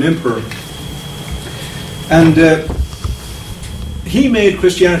an emperor, and he made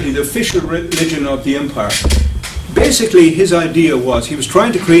Christianity the official religion of the empire. Basically, his idea was he was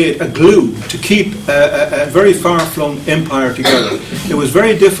trying to create a glue to keep a very far-flung empire together. It was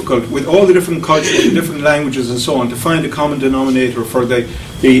very difficult with all the different cultures and different languages and so on to find a common denominator for the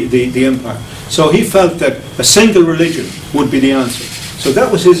empire. So he felt that a single religion would be the answer. So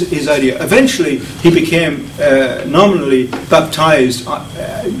that was his idea. Eventually, he became nominally baptized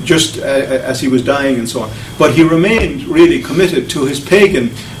just as he was dying and so on. But he remained really committed to his pagan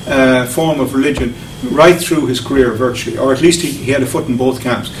form of religion right through his career virtually, or at least he had a foot in both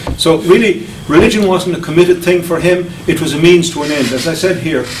camps. So really, religion wasn't a committed thing for him, it was a means to an end. As I said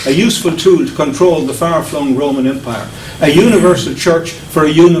here, a useful tool to control the far-flung Roman Empire. A universal church for a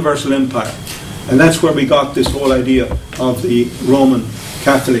universal empire. And that's where we got this whole idea of the Roman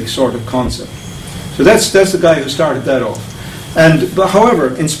Catholic sort of concept. So that's the guy who started that off. But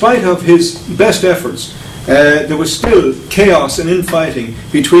however, in spite of his best efforts, there was still chaos and infighting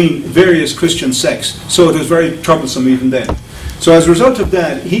between various Christian sects, so it was very troublesome even then. So as a result of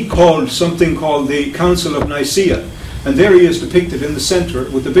that, he called something called the Council of Nicaea, and there he is depicted in the centre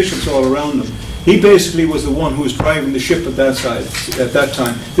with the bishops all around him. He basically was the one who was driving the ship at that side at that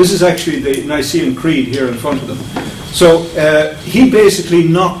time. This is actually the Nicene Creed here in front of them. So he basically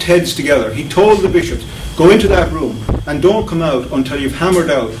knocked heads together. He told the bishops, go into that room and don't come out until you've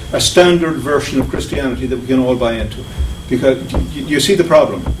hammered out a standard version of Christianity that we can all buy into. Because you see the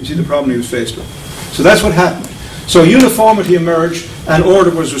problem. You see the problem he was faced with. So that's what happened. So uniformity emerged and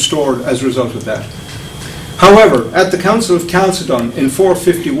order was restored as a result of that. However, at the Council of Chalcedon in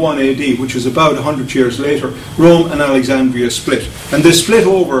 451 AD, which was about 100 years later, Rome and Alexandria split. And they split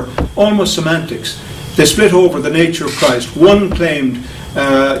over almost semantics. They split over the nature of Christ. One claimed,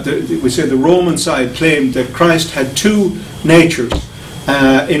 we say the Roman side claimed that Christ had two natures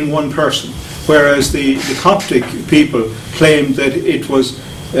in one person, whereas the Coptic people claimed that it was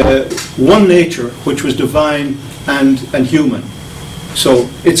one nature which was divine and human. So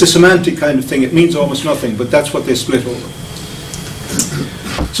it's a semantic kind of thing. It means almost nothing, but that's what they split over.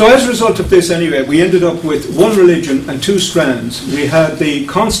 So as a result of this, anyway, we ended up with one religion and two strands. We had the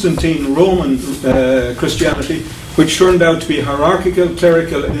Constantine Roman Christianity, which turned out to be hierarchical,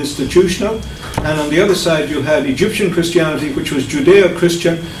 clerical, and institutional. And on the other side, you had Egyptian Christianity, which was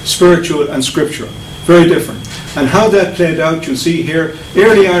Judeo-Christian, spiritual, and scriptural. Very different. And how that played out, you'll see here,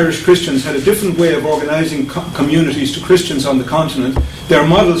 early Irish Christians had a different way of organising communities to Christians on the continent. Their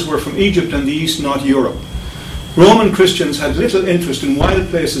models were from Egypt and the East, not Europe. Roman Christians had little interest in wild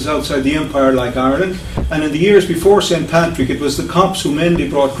places outside the empire like Ireland, and in the years before St. Patrick it was the Copts who mainly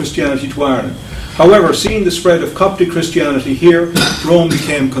brought Christianity to Ireland. However, seeing the spread of Coptic Christianity here, Rome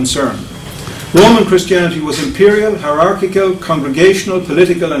became concerned. Roman Christianity was imperial, hierarchical, congregational,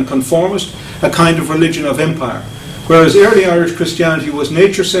 political and conformist, a kind of religion of empire, whereas early Irish Christianity was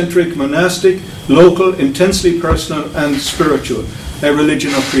nature-centric, monastic, local, intensely personal and spiritual, a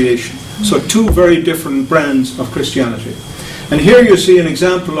religion of creation. So two very different brands of Christianity. And here you see an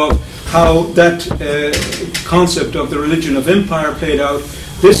example of how that concept of the religion of empire played out.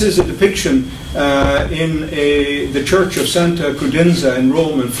 This is a depiction in the church of Santa Crudenza in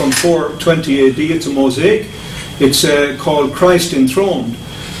Rome from 420 AD. It's a mosaic. It's called Christ Enthroned.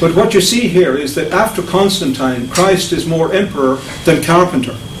 But what you see here is that after Constantine, Christ is more emperor than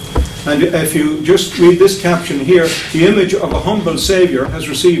carpenter. And if you just read this caption here, the image of a humble Saviour has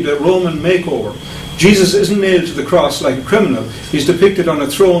received a Roman makeover. Jesus isn't nailed to the cross like a criminal. He's depicted on a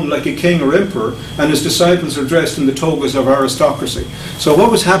throne like a king or emperor, and his disciples are dressed in the togas of aristocracy. So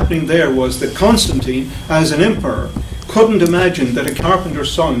what was happening there was that Constantine, as an emperor, couldn't imagine that a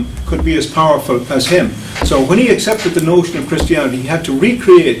carpenter's son could be as powerful as him. So when he accepted the notion of Christianity, he had to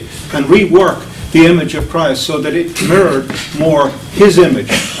recreate and rework the image of Christ so that it mirrored more his image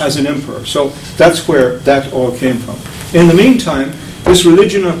as an emperor. So that's where that all came from. In the meantime, this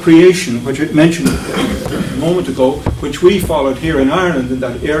religion of creation, which I mentioned a moment ago, which we followed here in Ireland in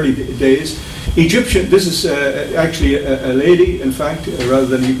that early days, Egyptian, this is actually a lady, in fact, rather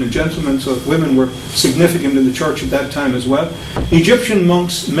than even a gentleman, so women were significant in the church at that time as well. Egyptian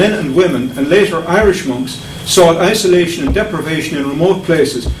monks, men and women, and later Irish monks, sought isolation and deprivation in remote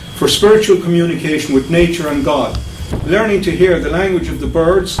places for spiritual communication with nature and God, learning to hear the language of the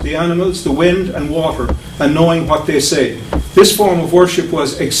birds, the animals, the wind and water, and knowing what they say. This form of worship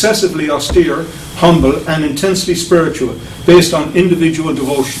was excessively austere, humble, and intensely spiritual, based on individual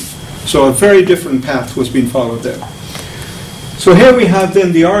devotion. So a very different path was being followed there. So here we have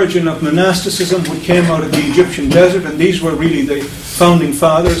then the origin of monasticism, which came out of the Egyptian desert, and these were really the founding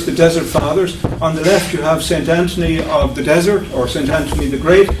fathers, the desert fathers. On the left you have St. Anthony of the Desert, or St. Anthony the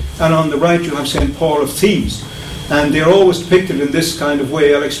Great, and on the right you have St. Paul of Thebes. And they're always depicted in this kind of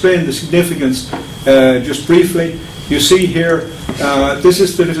way. I'll explain the significance just briefly. You see here, this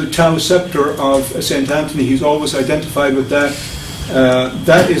is the little tau scepter of St. Anthony. He's always identified with that.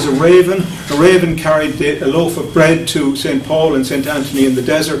 That is a raven. A raven carried a loaf of bread to St. Paul and St. Anthony in the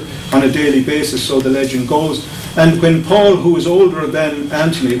desert on a daily basis, so the legend goes. And when Paul, who was older than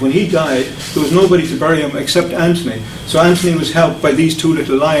Anthony, when he died, there was nobody to bury him except Anthony. So Anthony was helped by these two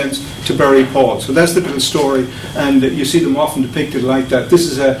little lions to bury Paul. So that's the little story, and you see them often depicted like that. This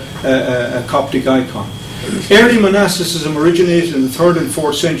is a Coptic icon. Early monasticism originated in the 3rd and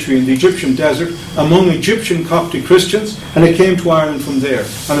 4th century in the Egyptian desert among Egyptian Coptic Christians, and it came to Ireland from there.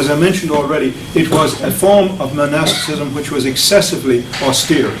 And as I mentioned already, it was a form of monasticism which was excessively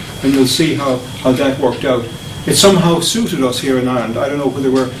austere, and you'll see how that worked out it somehow suited us here in Ireland. I don't know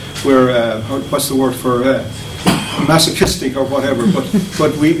whether we're what's the word for masochistic or whatever,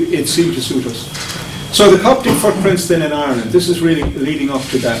 but it seemed to suit us. So the Coptic footprints then in Ireland, this is really leading up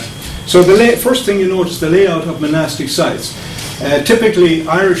to that. So the first thing you notice, the layout of monastic sites. Typically,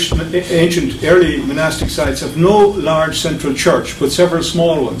 Irish ancient early monastic sites have no large central church, but several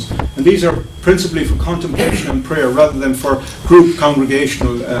small ones. And these are principally for contemplation and prayer rather than for group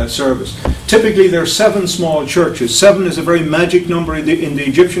congregational service. Typically, there are 7 small churches. 7 is a very magic number in the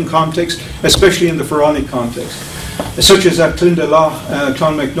Egyptian context, especially in the Pharaonic context, such as at Clondalloch,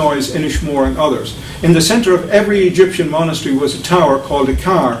 Clonmacnoise, Inishmore, and others. In the centre of every Egyptian monastery was a tower called a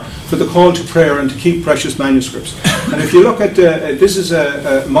car for the call to prayer and to keep precious manuscripts. And if you look at, this is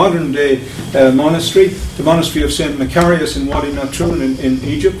a modern day monastery, the monastery of St. Macarius in Wadi Natrun in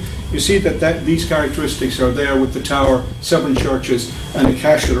Egypt. You see that these characteristics are there with the tower, 7 churches, and a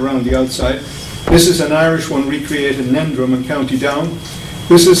cashel around the outside. This is an Irish one recreated in Nendrum in County Down.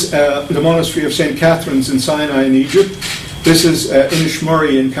 This is the monastery of St. Catherine's in Sinai in Egypt. This is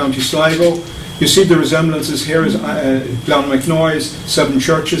Inishmurray in County Sligo. You see the resemblances here is Clonmacnoise, 7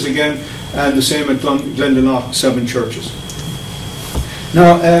 churches again, and the same at Glendalough, 7 churches.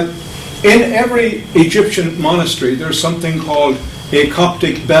 Now, in every Egyptian monastery, there's something called a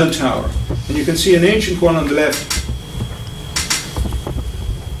Coptic bell tower. And you can see an ancient one on the left,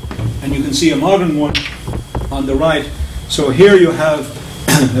 and you can see a modern one on the right. So here you have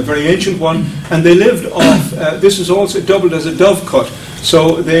a very ancient one, and they lived off, this is also doubled as a dovecote.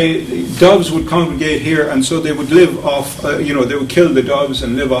 So the doves would congregate here, and so they would live off, they would kill the doves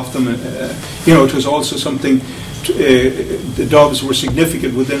and live off them. It was also something, the doves were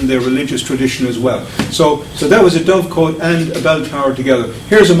significant within their religious tradition as well. So that was a dovecote and a bell tower together.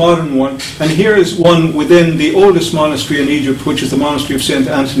 Here's a modern one, and here is one within the oldest monastery in Egypt, which is the monastery of St.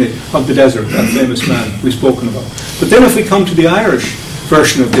 Anthony of the Desert, that famous man we've spoken about. But then if we come to the Irish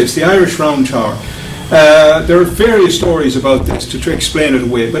version of this, the Irish round tower, there are various stories about this to explain it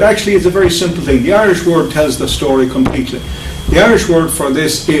away, but actually it's a very simple thing. The Irish word tells the story completely. The Irish word for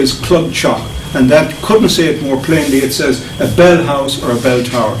this is club chop, and that couldn't say it more plainly. It says a bell house or a bell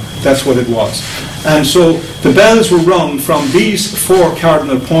tower. That's what it was. And so the bells were rung from these 4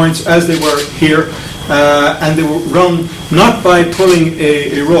 cardinal points as they were here, and they were rung not by pulling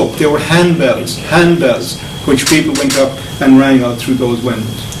a rope. They were handbells, which people went up and rang out through those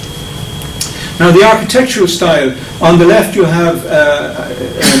windows. Now the architectural style, on the left you have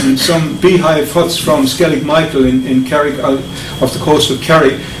some beehive huts from Skellig Michael in Carrick, off the coast of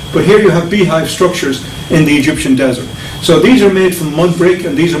Kerry, but here you have beehive structures in the Egyptian desert. So these are made from mud brick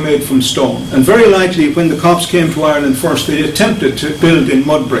and these are made from stone. And very likely when the Copts came to Ireland first, they attempted to build in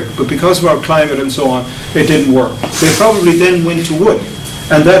mud brick, but because of our climate and so on, it didn't work. They probably then went to wood,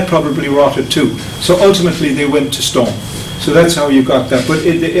 and that probably rotted too. So ultimately they went to stone. So that's how you got that. But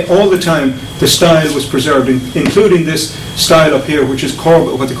all the time, the style was preserved, including this style up here, which is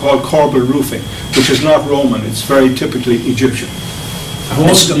what they call corbel roofing, which is not Roman. It's very typically Egyptian. How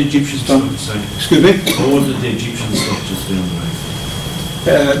old did the Egyptian structures? Excuse me? How old did the Egyptian structures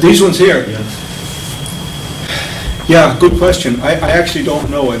do? These ones here? Yeah. Yeah, good question. I actually don't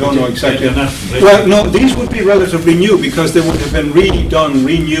know. I don't know exactly. Well, no, these would be relatively new because they would have been redone,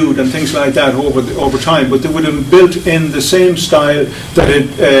 renewed, and things like that over time. But they would have been built in the same style that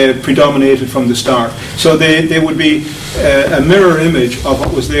had predominated from the start. So they would be a mirror image of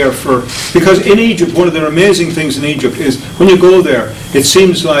what was there for. Because in Egypt, one of the amazing things in Egypt is when you go there, it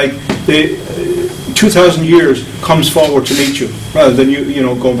seems like 2,000 years comes forward to meet you, rather than you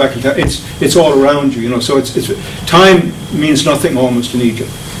going back in time. It's all around you, So it's time means nothing almost in Egypt.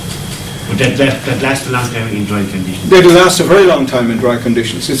 But that lasts a long time in dry conditions. It'll last a very long time in dry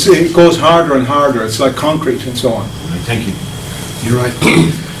conditions. It goes harder and harder. It's like concrete and so on. Right, thank you. You're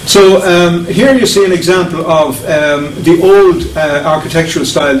right. So here you see an example of the old architectural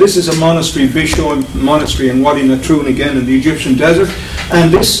style. This is a monastery, Bishoy Monastery in Wadi Natrun again in the Egyptian desert,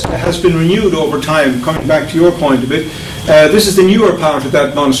 and this has been renewed over time. Coming back to your point a bit, this is the newer part of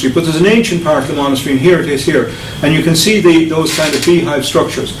that monastery, but there's an ancient part of the monastery, and here it is here, and you can see those kind of beehive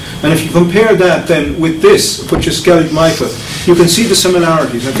structures. And if you compare that then with this, which is Skellig Michael, you can see the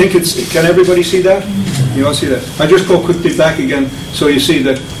similarities. I think can everybody see that? You all see that? I just go quickly back again so you see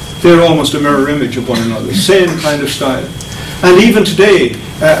that they're almost a mirror image of one another, same kind of style. And even today,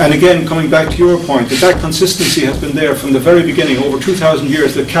 and again coming back to your point, that consistency has been there from the very beginning, over 2,000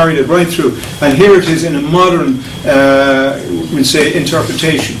 years that carried it right through. And here it is in a modern, we'll say,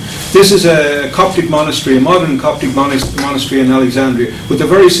 interpretation. This is a Coptic monastery, a modern Coptic monastery in Alexandria, with the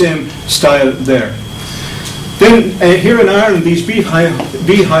very same style there. Then here in Ireland, these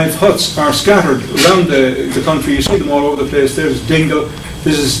beehive huts are scattered around the country. You see them all over the place. There's Dingle,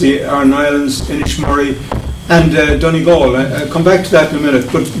 this is the Aran Islands, Inishmurray, and Donegal. I'll come back to that in a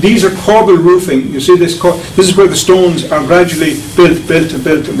minute. But these are corbel roofing. You see this? This is where the stones are gradually built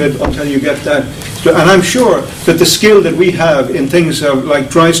until you get that. And I'm sure that the skill that we have in things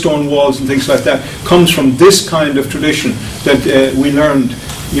like dry stone walls and things like that comes from this kind of tradition that we learned,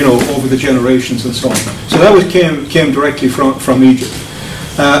 over the generations and so on. So that came directly from Egypt.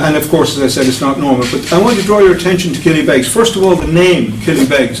 And of course, as I said, it's not normal. But I want to draw your attention to Killybegs. First of all, the name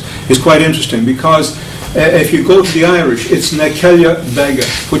Killybegs is quite interesting because if you go to the Irish, it's Nekelia Bega,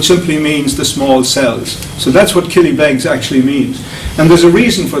 which simply means the small cells. So that's what Killybegs actually means. And there's a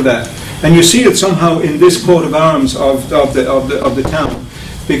reason for that. And you see it somehow in this coat of arms of the town.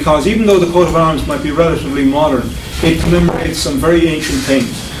 Because even though the coat of arms might be relatively modern, it commemorates some very ancient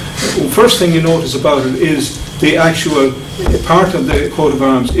things. The first thing you notice about it is the actual part of the coat of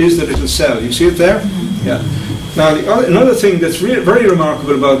arms is the little cell. You see it there? Yeah. Now, another thing that's very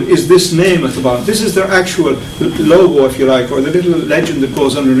remarkable about it is this name at the bottom. This is their actual logo, if you like, or the little legend that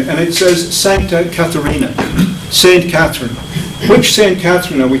goes under it, and it says Sancta Caterina, Saint Catherine. Which Saint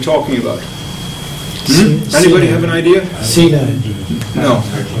Catherine are we talking about? Anybody have an idea? No.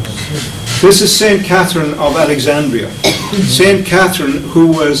 This is Saint Catherine of Alexandria. Saint Catherine who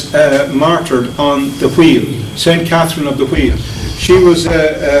was martyred on the wheel. Saint Catherine of the Wheel. She was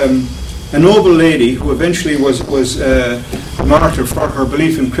a noble lady who eventually was martyred for her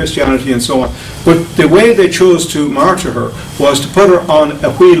belief in Christianity and so on. But the way they chose to martyr her was to put her on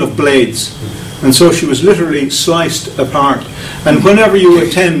a wheel of blades. And so she was literally sliced apart. And whenever you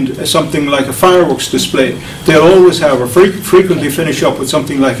attend something like a fireworks display, they'll always have, or frequently finish up with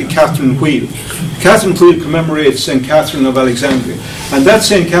something like a Catherine wheel. The Catherine wheel commemorates St. Catherine of Alexandria. And that's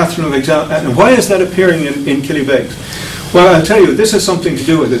St. Catherine of Alexandria. And why is that appearing in Killybegs? Well, I'll tell you, this has something to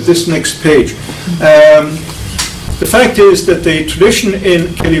do with it, this next page. The fact is that the tradition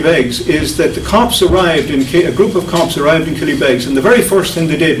in Killybegs is that the Copts arrived a group of Copts arrived in Killybegs, and the very first thing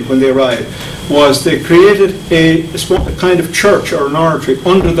they did when they arrived was they created a kind of church or an oratory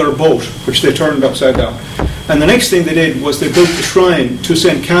under their boat, which they turned upside down. And the next thing they did was they built a shrine to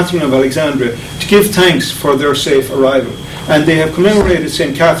St. Catherine of Alexandria to give thanks for their safe arrival. And they have commemorated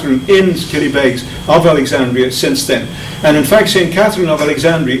St. Catherine in Killybegs of Alexandria since then. And in fact, St. Catherine of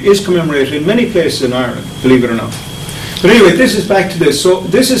Alexandria is commemorated in many places in Ireland, believe it or not. But anyway, this is back to this. So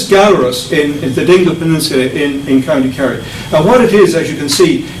this is Gallerus in the Dingle Peninsula in County Kerry. And what it is, as you can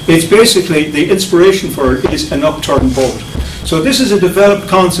see, it's basically, the inspiration for it is an upturned boat. So this is a developed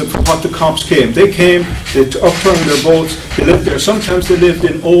concept for what the Copts came. They came, they upturned their boats, they lived there. Sometimes they lived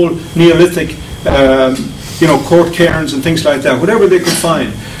in old Neolithic court cairns and things like that, whatever they could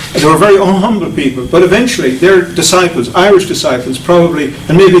find. They were very humble people, but eventually their disciples, Irish disciples probably,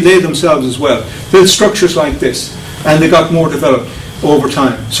 and maybe they themselves as well, built structures like this, and they got more developed over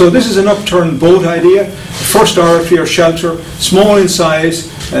time. So this is an upturned boat idea, first oratory or shelter, small in size,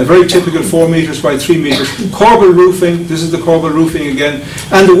 very typical 4 meters by 3 meters, corbel roofing, this is the corbel roofing again,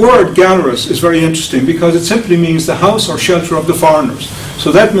 and the word Gallerus is very interesting because it simply means the house or shelter of the foreigners.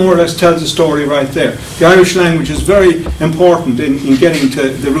 So that more or less tells the story right there. The Irish language is very important in getting to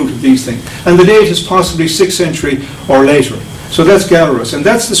the root of these things. And the date is possibly 6th century or later. So that's Gallerus, and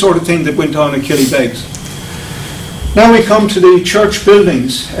that's the sort of thing that went on at Killybegs. Now we come to the church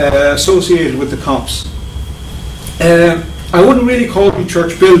buildings associated with the Copts. I wouldn't really call them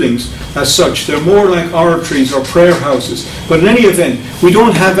church buildings as such. They're more like oratories or prayer houses. But in any event, we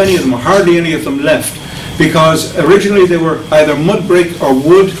don't have any of them, or hardly any of them left, because originally they were either mud brick or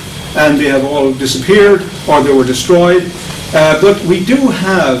wood, and they have all disappeared or they were destroyed. But we do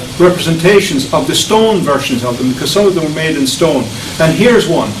have representations of the stone versions of them, because some of them were made in stone. And here's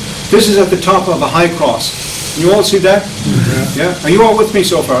one. This is at the top of a high cross. You all see that? Yeah? Are you all with me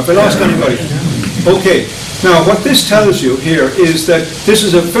so far? Have I lost anybody? Okay. Now, what this tells you here is that this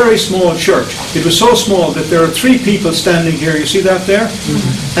is a very small church. It was so small that there are 3 people standing here. You see that there?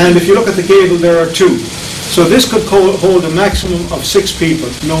 And if you look at the gable, there are 2. So this could hold a maximum of 6 people,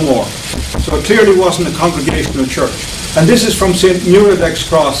 no more. So it clearly wasn't a congregational church. And this is from St. Muradec's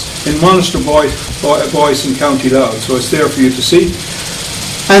Cross in Monaster Boyce in County Louth. So it's there for you to see.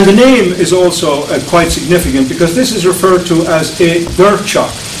 And the name is also quite significant because this is referred to as a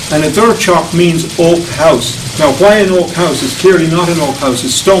Durchach. And a Durchach means oak house. Now, why an oak house? It's clearly not an oak house,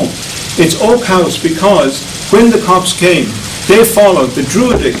 it's stone. It's oak house because when the Copts came, they followed the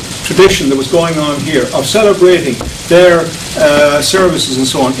Druidic tradition that was going on here of celebrating their services and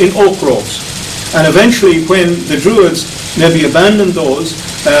so on in oak groves. And eventually, when the Druids maybe abandoned those.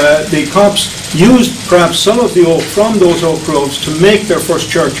 The Copts used perhaps some of the oak from those oak groves to make their first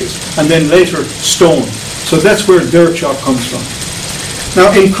churches, and then later stone. So that's where their chop comes from.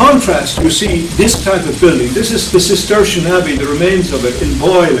 Now, in contrast, you see this type of building. This is the Cistercian Abbey, the remains of it, in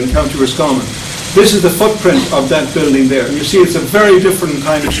Boyle in County Roscommon. This is the footprint of that building there. And you see it's a very different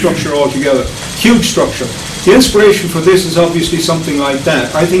kind of structure altogether. Huge structure. The inspiration for this is obviously something like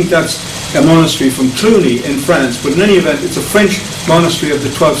that. I think that's a monastery from Cluny in France, but in any event, it's a French monastery of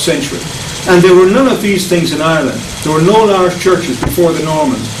the 12th century. And there were none of these things in Ireland. There were no large churches before the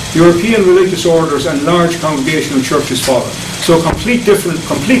Normans. European religious orders and large congregational churches followed. So a complete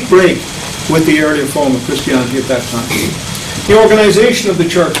break with the earlier form of Christianity at that time. The organisation of the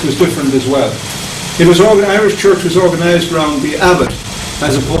church was different as well. Irish church was organised around the abbot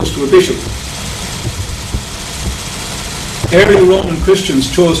as opposed to a bishop. Early Roman Christians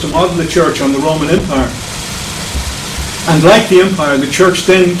chose to model the church on the Roman Empire. And like the empire, the church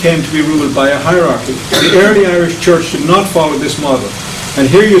then came to be ruled by a hierarchy. The early Irish church did not follow this model. And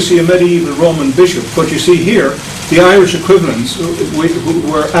here you see a medieval Roman bishop, but you see here the Irish equivalents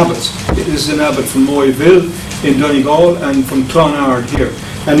who were abbots. It is an abbot from Moyville in Donegal and from Clonard here.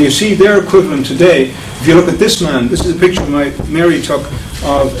 And you see their equivalent today. If you look at this man, this is a picture Mary took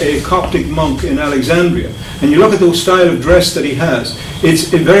of a Coptic monk in Alexandria. And you look at the style of dress that he has, it's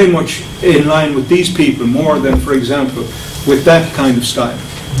very much in line with these people more than, for example, with that kind of style.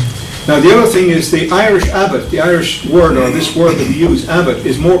 Now the other thing is the Irish abbot, the Irish word, or this word that we use, abbot,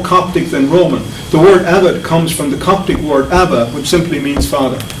 is more Coptic than Roman. The word abbot comes from the Coptic word abba, which simply means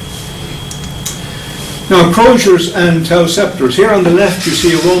father. Now, croziers and tau sceptres. Here on the left you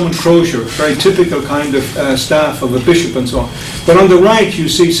see a Roman crozier, very typical kind of staff of a bishop and so on. But on the right you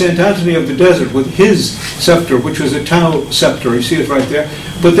see St. Anthony of the Desert with his sceptre, which was a tau sceptre. You see it right there.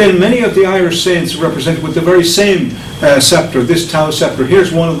 But then many of the Irish saints are represented with the very same sceptre, this tau sceptre.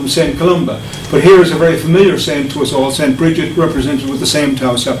 Here's one of them, St. Columba. But here is a very familiar saint to us all, St. Bridget, represented with the same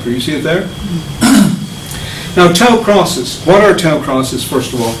tau sceptre. You see it there? Now, tau crosses. What are tau crosses,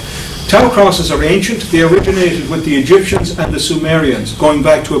 first of all? Tau crosses are ancient. They originated with the Egyptians and the Sumerians, going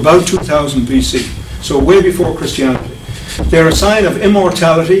back to about 2000 BC, so way before Christianity. They're a sign of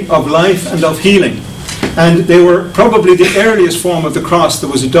immortality, of life, and of healing. And they were probably the earliest form of the cross that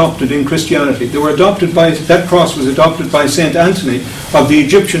was adopted in Christianity. That cross was adopted by St. Anthony of the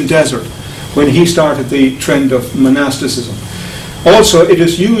Egyptian desert when he started the trend of monasticism. Also, it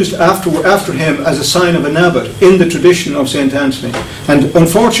is used after him as a sign of an abbot in the tradition of St. Anthony. And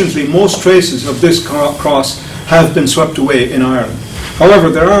unfortunately, most traces of this cross have been swept away in Ireland.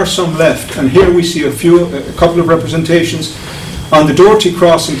 However, there are some left, and here we see a couple of representations. On the Doherty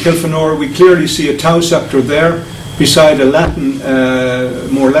cross in Kilfenora, we clearly see a tau sceptre there, beside a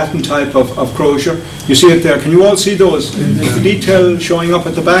more Latin type of crozier. You see it there. Can you all see those? Is the detail showing up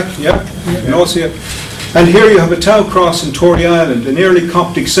at the back? Yeah? You can all see it. And here you have a tau cross in Tory Island, an early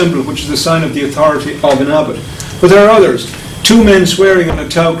Coptic symbol which is a sign of the authority of an abbot. But there are others. Two men swearing on a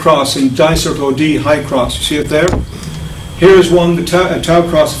tau cross in Dysart O'D High Cross. You see it there? Here is one, a tau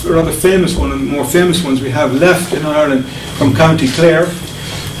cross, a rather famous one, and the more famous ones we have left in Ireland from County Clare.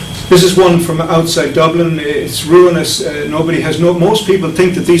 This is one from outside Dublin. It's ruinous. Most people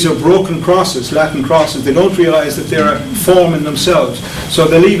think that these are broken crosses, Latin crosses. They don't realise that they're a form in themselves. So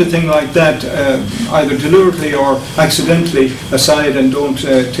they leave a thing like that either deliberately or accidentally aside and don't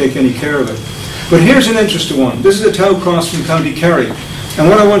take any care of it. But here's an interesting one. This is a tau cross from County Kerry. And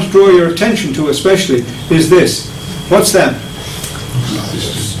what I want to draw your attention to especially is this. What's that?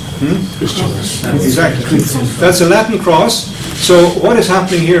 Exactly. That's a Latin cross. So what is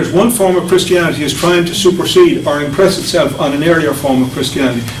happening here is one form of Christianity is trying to supersede or impress itself on an earlier form of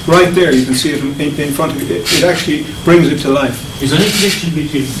Christianity. Right there, you can see it in front of you. It actually brings it to life. Is there any connection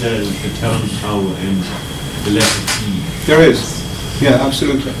between the term tau and the letter T? There is. Yeah,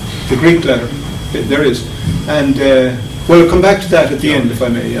 absolutely. The Greek letter. There is. And we'll come back to that at the end, if I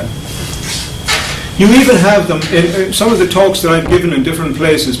may. Yeah. You even have them in some of the talks that I've given in different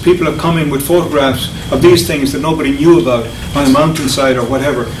places. People have come in with photographs of these things that nobody knew about on a mountainside or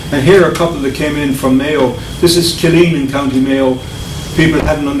whatever. And here are a couple that came in from Mayo. This is Killeen in County Mayo. People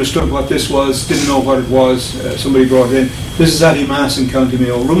hadn't understood what this was, didn't know what it was. Somebody brought it in. This is Addie-Mass in County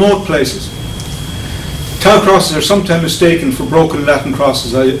Mayo. Remote places. Tau crosses are sometimes mistaken for broken Latin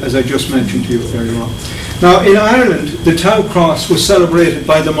crosses, as I just mentioned to you earlier on. Now, in Ireland, the tau cross was celebrated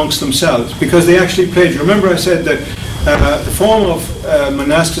by the monks themselves because they actually played. Remember I said that the form of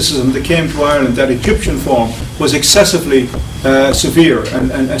monasticism that came to Ireland, that Egyptian form, was excessively severe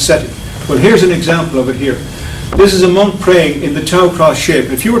and ascetic. Well, here's an example of it here. This is a monk praying in the Tau cross shape.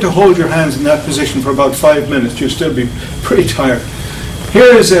 If you were to hold your hands in that position for about 5 minutes, you'd still be pretty tired.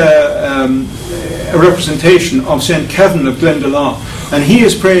 Here is a representation of St. Kevin of Glendalough, and he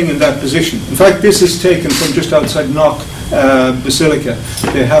is praying in that position. In fact, this is taken from just outside Knock Basilica.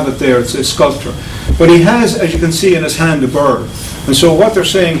 They have it there, it's a sculpture. But he has, as you can see in his hand, a bird. And so what they're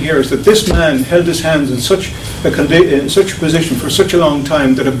saying here is that this man held his hands in such a position for such a long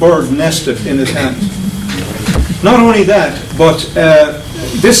time that a bird nested in his hands. Not only that, but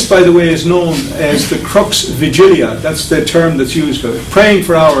this, by the way, is known as the crux vigilia. That's the term that's used for it. Praying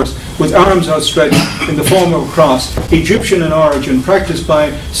for hours with arms outstretched in the form of a cross, Egyptian in origin, practiced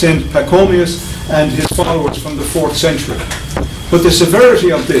by St. Pachomius and his followers from the 4th century. But the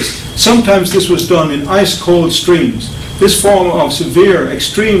severity of this, sometimes this was done in ice-cold streams. This form of severe,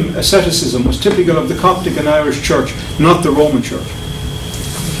 extreme asceticism was typical of the Coptic and Irish Church, not the Roman Church.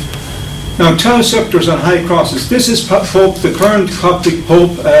 Now, Tau scepters on high crosses. This is Pope, the current Coptic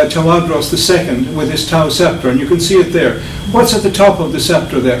Pope, Tawadros II, with his Tau scepter, and you can see it there. What's at the top of the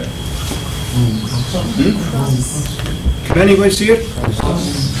scepter there? Can anybody see it?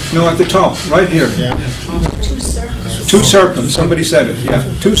 No, at the top, right here. Yeah. Two serpents, somebody said it, yeah.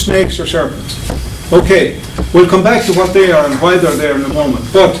 2 snakes or serpents. Okay, we'll come back to what they are and why they're there in a moment.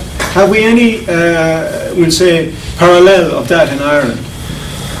 But have we any, we'll say, parallel of that in Ireland?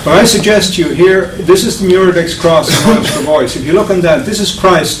 Well, I suggest to you here, this is the Muredex cross in Ulster Voice. If you look on that, this is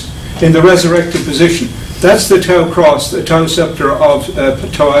Christ in the resurrected position. That's the Tau cross, the Tau scepter of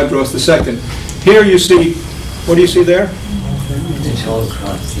Tawadros II. Here you see, what do you see there? The Tau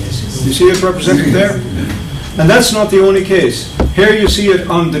cross, yes. You see it represented there? And that's not the only case. Here you see it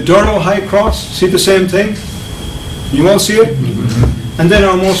on the Durlow High Cross. See the same thing? You all see it? And then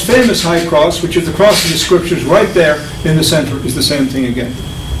our most famous High Cross, which is the cross of the Scriptures right there in the center, is the same thing again.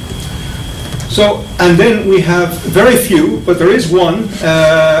 So, and then we have very few, but there is one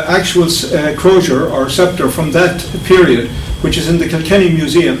actual crozier or scepter from that period, which is in the Kilkenny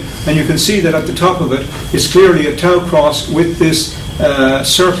Museum, and you can see that at the top of it is clearly a Tau cross with this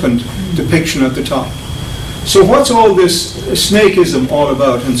serpent depiction at the top. So what's all this snakeism all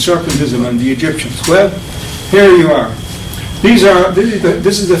about, and serpentism and the Egyptians? Well, here you are. This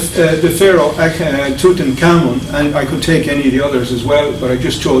is the Pharaoh Tutankhamun, and I could take any of the others as well, but I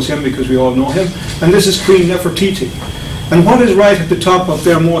just chose him because we all know him. And this is Queen Nefertiti. And what is right at the top of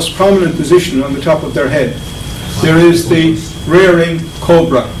their most prominent position on the top of their head? There is the rearing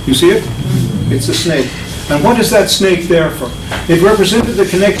cobra. You see it? It's a snake. And what is that snake there for? It represented the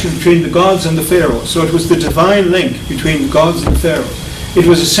connection between the gods and the pharaohs. So it was the divine link between the gods and the pharaohs. It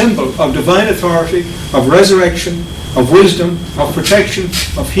was a symbol of divine authority, of resurrection, of wisdom, of protection,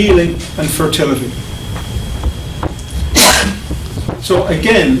 of healing, and fertility. So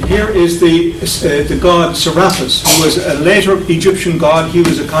again, here is the god Serapis, who was a later Egyptian god. He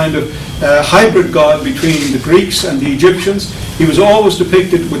was a kind of hybrid god between the Greeks and the Egyptians. He was always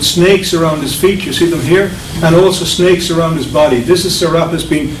depicted with snakes around his feet, you see them here, and also snakes around his body. This is Serapis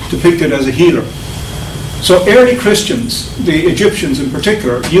being depicted as a healer. So early Christians, the Egyptians in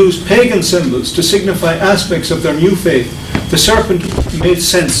particular, used pagan symbols to signify aspects of their new faith. The serpent made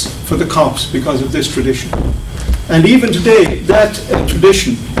sense for the Copts because of this tradition. And even today, that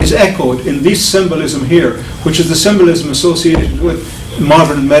tradition is echoed in this symbolism here, which is the symbolism associated with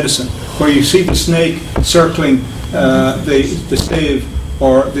modern medicine, where you see the snake circling the stave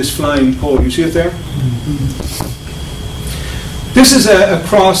or this flying pole. You see it there? This is a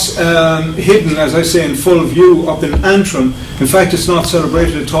cross hidden, as I say, in full view up in Antrim. In fact, it's not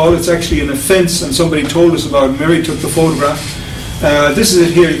celebrated at all. It's actually in a fence, and somebody told us about it. Mary took the photograph. This is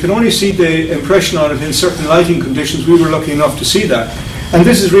it here. You can only see the impression on it in certain lighting conditions. We were lucky enough to see that. And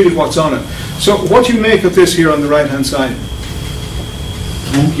this is really what's on it. So what do you make of this here on the right-hand side?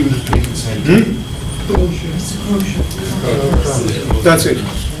 That's it.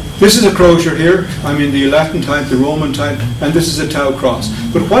 This is a crozier here. I mean the Latin type, the Roman type, and this is a Tau cross.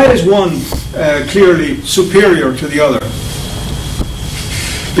 But why is one clearly superior to the other?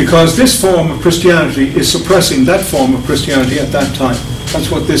 Because this form of Christianity is suppressing that form of Christianity at that time. That's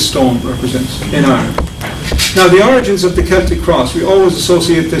what this stone represents in Ireland. Now, the origins of the Celtic cross, we always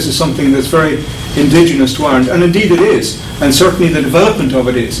associate this as something that's very indigenous to Ireland, and indeed it is, and certainly the development of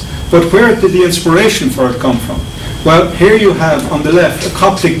it is. But where did the inspiration for it come from? Well, here you have on the left a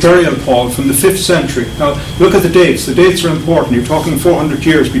Coptic burial pall from the 5th century. Now, look at the dates. The dates are important. You're talking 400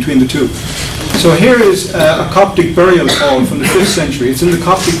 years between the two. So here is a Coptic burial pall from the 5th century. It's in the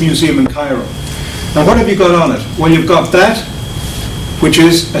Coptic Museum in Cairo. Now, what have you got on it? Well, you've got that, which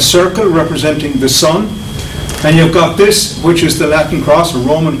is a circle representing the sun. And you've got this, which is the Latin cross or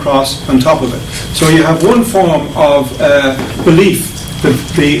Roman cross on top of it. So you have one form of belief,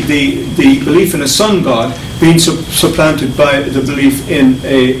 the belief in a sun god, being supplanted by the belief in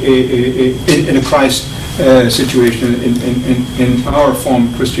a Christ situation in our form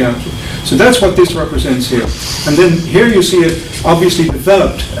of Christianity. So that's what this represents here. And then here you see it obviously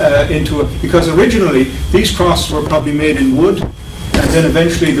developed into a, because originally these crosses were probably made in wood, and then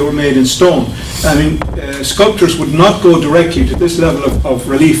eventually they were made in stone. I mean, sculptors would not go directly to this level of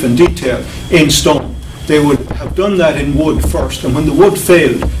relief and detail in stone. They would have done that in wood first, and when the wood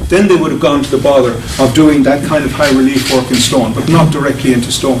failed, then they would have gone to the bother of doing that kind of high relief work in stone, but not directly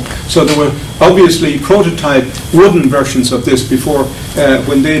into stone. So there were obviously prototype wooden versions of this before,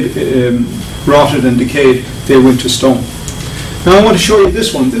 when they'd rotted and decayed, they went to stone. Now I want to show you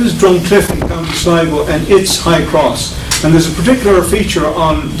this one. This is Drumcliff in County Sligo and its high cross. And there's a particular feature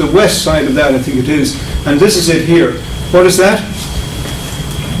on the west side of that, I think it is, and this is it here. What is that?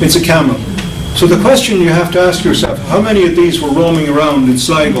 It's a camel. So the question you have to ask yourself, how many of these were roaming around in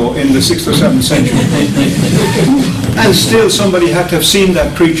Sligo in the 6th or 7th century? And still somebody had to have seen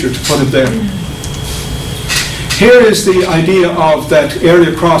that creature to put it there. Here is the idea of that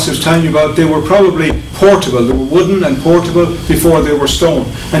earlier cross I was telling you about. They were probably portable. They were wooden and portable before they were stone.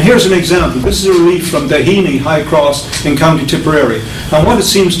 And here's an example. This is a relief from Daheny High Cross in County Tipperary. And what it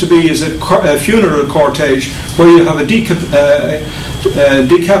seems to be is a funeral cortege where you have a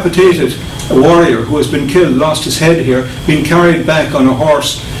decapitated warrior who has been killed, lost his head here, being carried back on a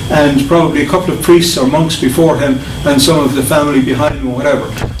horse, and probably a couple of priests or monks before him and some of the family behind him or whatever.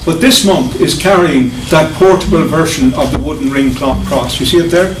 But this monk is carrying that portable version of the wooden ring cross. You see it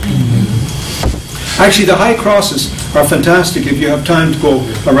there? Actually, the high crosses are fantastic if you have time to go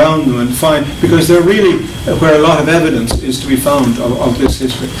around them and find, because they're really where a lot of evidence is to be found of this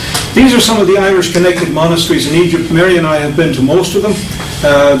history. These are some of the Irish connected monasteries in Egypt. Mary and I have been to most of them.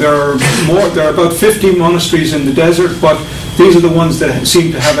 There are about 50 monasteries in the desert, but these are the ones that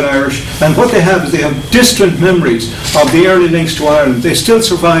seem to have an Irish. And what they have is they have distant memories of the early links to Ireland. They still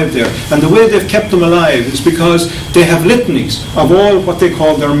survive there. And the way they've kept them alive is because they have litanies of all what they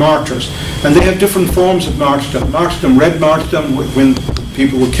call their martyrs. And they have different forms of martyrdom. Martyrdom, red martyrdom when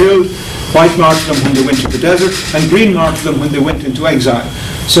people were killed, white martyrdom when they went to the desert, and green martyrdom when they went into exile.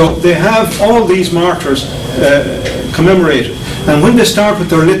 So they have all these martyrs commemorated. And when they start with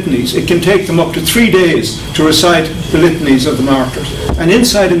their litanies, it can take them up to 3 days to recite the litanies of the martyrs. And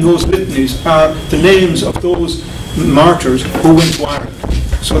inside in those litanies are the names of those martyrs who went to Ireland.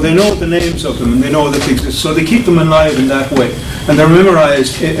 So they know the names of them and they know that they exist. So they keep them alive in that way. And they're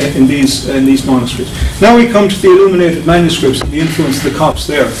memorized in these monasteries. Now we come to the illuminated manuscripts and the influence of the Copts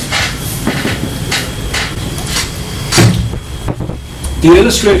there. The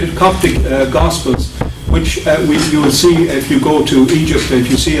illustrated Coptic Gospels, which you will see if you go to Egypt, if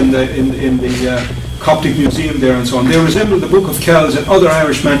you see in the Coptic Museum there and so on. They resemble the Book of Kells and other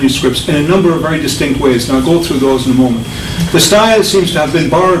Irish manuscripts in a number of very distinct ways, and I'll go through those in a moment. The style seems to have been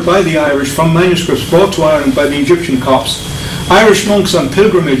borrowed by the Irish from manuscripts brought to Ireland by the Egyptian Copts. Irish monks on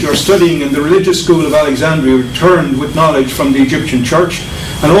pilgrimage or studying in the religious school of Alexandria returned with knowledge from the Egyptian church,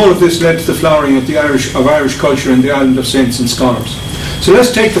 and all of this led to the flowering of Irish culture in the island of saints and scholars. So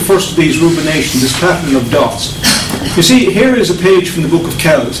let's take the first of these ruminations, this pattern of dots. You see, here is a page from the Book of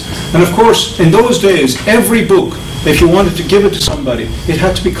Kells. And of course, in those days, every book, if you wanted to give it to somebody, it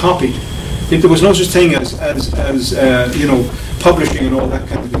had to be copied. There was no such thing as publishing and all that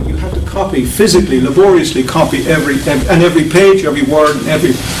kind of thing. You had to copy, physically, laboriously copy every page, every word, and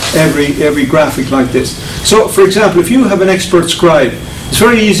every graphic like this. So, for example, if you have an expert scribe, it's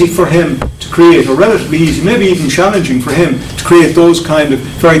very easy for him to create, or relatively easy, maybe even challenging for him to create those kind of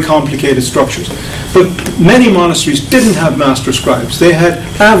very complicated structures. But many monasteries didn't have master scribes. They had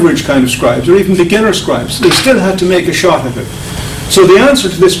average kind of scribes, or even beginner scribes. They still had to make a shot at it. So the answer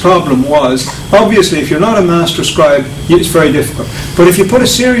to this problem was, obviously, if you're not a master scribe, it's very difficult. But if you put a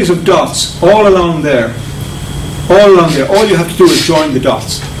series of dots all along there, all you have to do is join the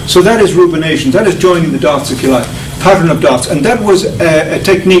dots. So that is rumination. That is joining the dots, if you like. Pattern of dots. And that was a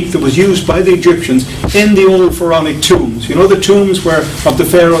technique that was used by the Egyptians in the old pharaonic tombs. You know the tombs of the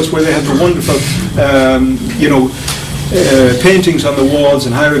pharaohs where they had the wonderful, paintings on the walls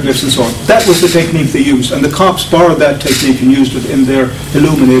and hieroglyphs and so on. That was the technique they used. And the Copts borrowed that technique and used it in their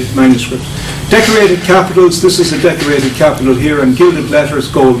illuminated manuscripts. Decorated capitals. This is a decorated capital here, and gilded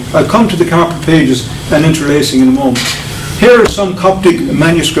letters, gold. I'll come to the carpet pages and interlacing in a moment. Here are some Coptic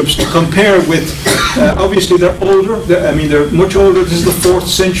manuscripts to compare with. Obviously, they're older. They're much older. This is the 4th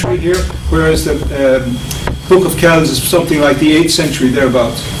century here, whereas the Book of Kells is something like the 8th century,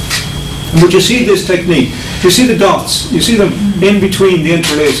 thereabouts. But you see this technique. You see the dots. You see them in between the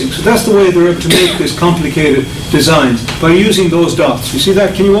interlacing. So that's the way they're able to make this complicated designs, by using those dots. You see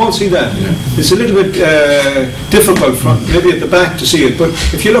that? Can you all see that? Yeah. It's a little bit difficult from maybe at the back to see it, but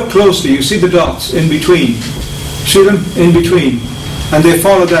if you look closely, you see the dots in between. See them? In between. And they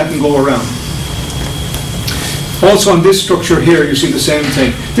follow that and go around. Also on this structure here, you see the same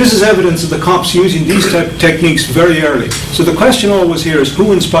thing. This is evidence of the Copts using these type of techniques very early. So the question always here is,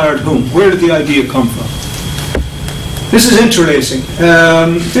 who inspired whom? Where did the idea come from? This is interlacing.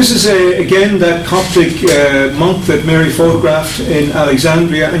 This is, again, that Coptic monk that Mary photographed in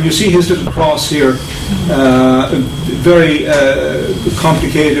Alexandria, and you see his little cross here, very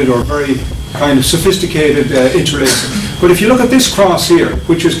complicated or very kind of sophisticated interlacing. But if you look at this cross here,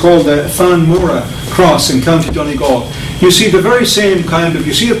 which is called the Fan Mora cross in County Donegal, you see the very same kind of,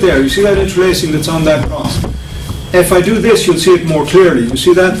 you see it there, you see that interlacing that's on that cross. If I do this, you'll see it more clearly. You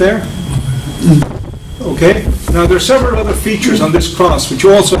see that there? Okay? Now there are several other features on this cross which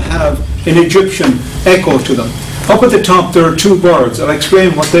also have an Egyptian echo to them. Up at the top there are two birds. I'll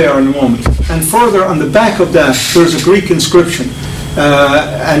explain what they are in a moment. And further on the back of that there's a Greek inscription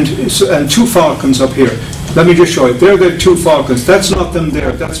and two falcons up here. Let me just show you. They're the two falcons. That's not them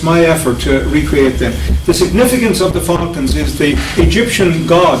there. That's my effort to recreate them. The significance of the falcons is the Egyptian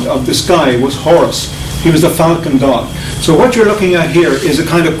god of the sky was Horus. He was the falcon god. So what you're looking at here is a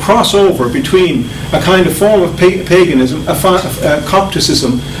kind of crossover between a kind of form of paganism, a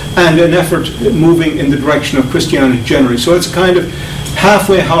Copticism, and an effort moving in the direction of Christianity generally. So it's a kind of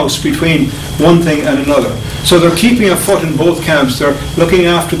halfway house between one thing and another. So they're keeping a foot in both camps. They're looking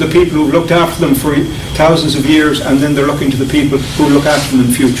after the people who've looked after them for thousands of years, and then they're looking to the people who look after them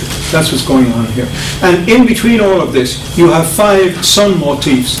in the future. That's what's going on here. And in between all of this, you have 5 sun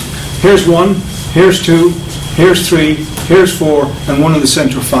motifs. Here's 1, here's 2, here's 3, here's 4, and one in the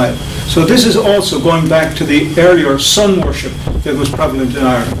centre 5. So this is also going back to the earlier sun worship that was prevalent in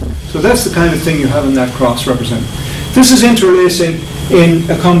Ireland. So that's the kind of thing you have in that cross represented. This is interlacing in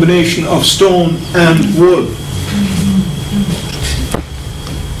a combination of stone and wool.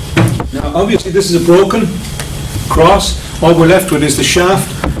 Now obviously this is a broken cross. All we're left with is the shaft.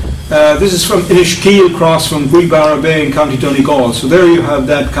 This is from Inishkeel cross from Guibara Bay in County Donegal. So there you have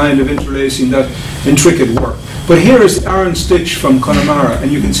that kind of interlacing, that intricate work. But here is the iron stitch from Connemara,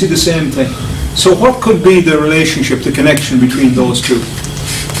 and you can see the same thing. So what could be the relationship, the connection between those two?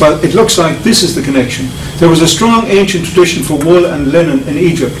 Well, it looks like this is the connection. There was a strong ancient tradition for wool and linen in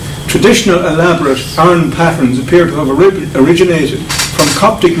Egypt. Traditional elaborate iron patterns appear to have originated from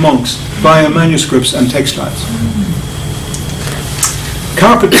Coptic monks via manuscripts and textiles.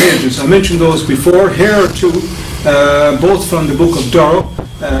 Carpet pages, I mentioned those before. Here are two, both from the book of Durrow.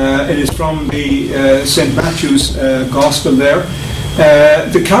 It is from the St. Matthew's Gospel there.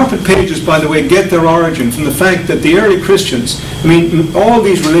 The carpet pages, by the way, get their origin from the fact that the early Christians, I mean, all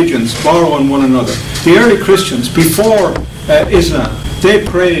these religions borrow on one another. The early Christians, before Islam, they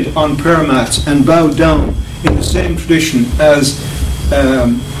prayed on prayer mats and bowed down in the same tradition as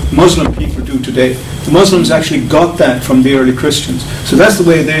Muslim people do today. The Muslims actually got that from the early Christians. So that's the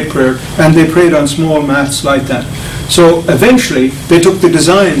way they prayed, and they prayed on small mats like that. So eventually they took the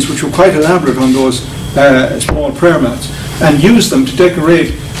designs, which were quite elaborate on those small prayer mats, and used them to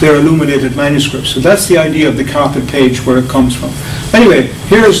decorate their illuminated manuscripts. So that's the idea of the carpet page, where it comes from. Anyway,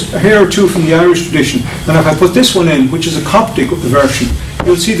 here are two from the Irish tradition, and if I put this one in, which is a Coptic version,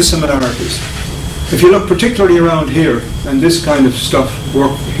 you'll see the similarities. If you look particularly around here, and this kind of stuff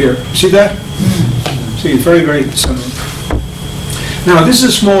work here, see that? See, very, very similar. Now, this is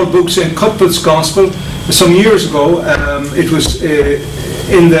a small book, St. Cuthbert's Gospel. Some years ago, it was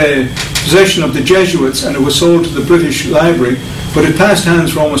in the possession of the Jesuits, and it was sold to the British Library, but it passed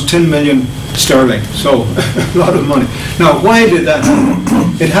hands for almost 10 million sterling, so a lot of money. Now, why did that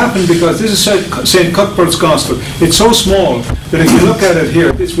happen? It happened because this is St. Cuthbert's Gospel. It's so small that if you look at it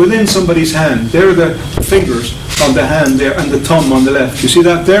here, it's within somebody's hand. There are the fingers of the hand there, and the thumb on the left. You see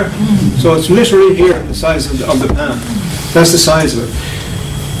that there? So it's literally here, the size of the palm. That's the size of it.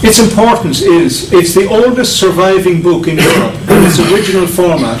 Its importance is, it's the oldest surviving book in Europe in its original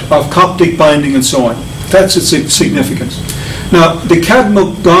format of Coptic binding and so on. That's its significance. Now, the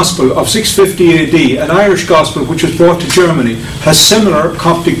Cadmuk Gospel of 650 AD, an Irish Gospel which was brought to Germany, has similar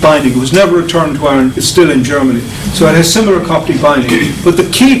Coptic binding. It was never returned to Ireland, it's still in Germany. So it has similar Coptic binding. But the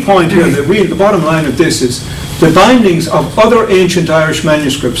key point here, the bottom line of this is, the bindings of other ancient Irish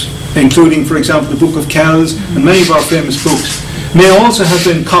manuscripts, including, for example, the Book of Kells and many of our famous books, may also have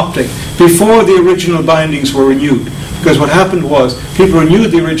been Coptic before the original bindings were renewed. Because what happened was, people renewed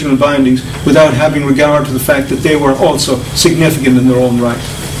the original bindings without having regard to the fact that they were also significant in their own right.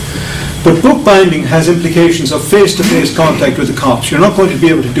 But bookbinding has implications of face-to-face contact with the Copts. You're not going to be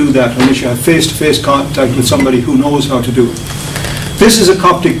able to do that unless you have face-to-face contact with somebody who knows how to do it. This is a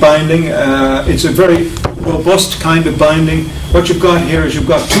Coptic binding. It's a very robust kind of binding. What you've got here is you've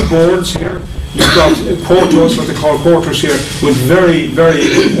got two boards here. You've got quartos, what they call quarters here, with very, very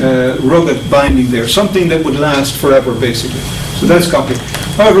rugged binding there. Something that would last forever, basically. So that's Coptic.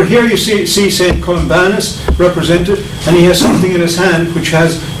 However, here you see St. Columbanus represented, and he has something in his hand which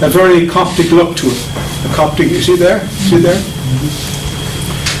has a very Coptic look to it. A Coptic, you see there? See there?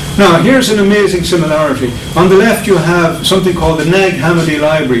 Now, here's an amazing similarity. On the left you have something called the Nag Hammadi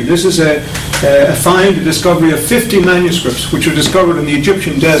Library. This is a discovery of 50 manuscripts which were discovered in the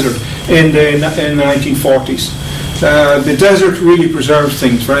Egyptian desert in the 1940s. The desert really preserves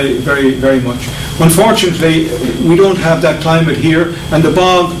things very, very, very much. Unfortunately, we don't have that climate here, and the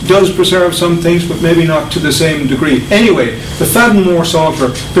bog does preserve some things, but maybe not to the same degree. Anyway, the Fadenmore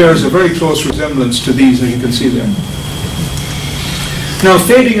Psalter bears a very close resemblance to these, as you can see there. Now,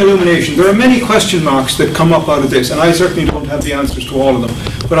 fading illumination. There are many question marks that come up out of this, and I certainly don't have the answers to all of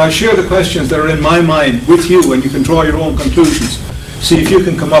them. But I'll share the questions that are in my mind with you, and you can draw your own conclusions. See if you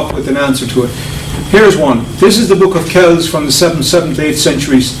can come up with an answer to it. Here's one. This is the Book of Kells from the 7th, 8th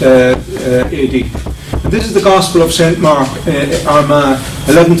centuries AD. And this is the Gospel of St. Mark, Armagh,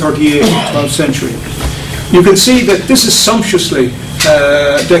 1138, 12th century. You can see that this is sumptuously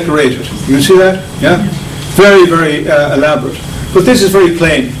decorated. You can see that? Yeah? Very, very elaborate. But this is very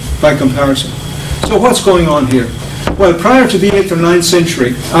plain by comparison. So what's going on here? Well, prior to the 8th or 9th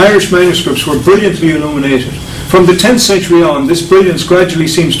century, Irish manuscripts were brilliantly illuminated. From the 10th century on, this brilliance gradually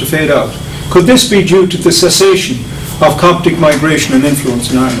seems to fade out. Could this be due to the cessation of Coptic migration and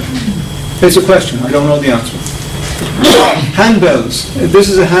influence in Ireland? It's a question. I don't know the answer. Handbells. This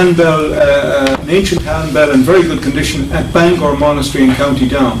is a handbell, an ancient handbell in very good condition at Bangor Monastery in County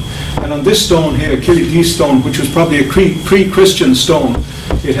Down. And on this stone here, Killy stone, which was probably a pre-Christian stone,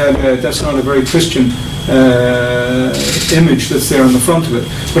 it had that's not a very Christian image that's there on the front of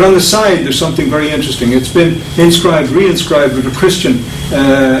it. But on the side, there's something very interesting. It's been re-inscribed with a Christian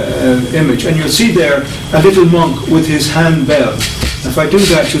image. And you'll see there a little monk with his handbell. If I do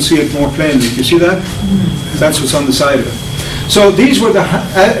that, you'll see it more plainly. You see that? That's what's on the side of it. So these were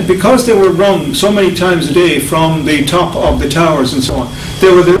because they were rung so many times a day from the top of the towers and so on,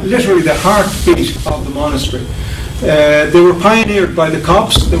 they were literally the heartbeat of the monastery. They were pioneered by the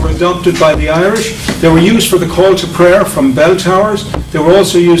Copts, they were adopted by the Irish, they were used for the call to prayer from bell towers, they were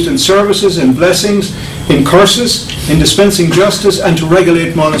also used in services, in blessings, in curses, in dispensing justice, and to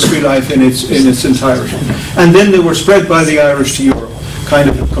regulate monastery life in its entirety. And then they were spread by the Irish to Europe, kind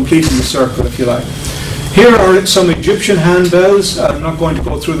of completing the circle, if you like. Here are some Egyptian handbells. I'm not going to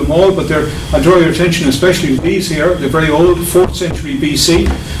go through them all, but I'll draw your attention especially to these here. They're very old, 4th century BC.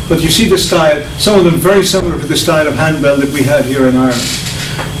 But you see the style, some of them very similar to the style of handbell that we had here in Ireland.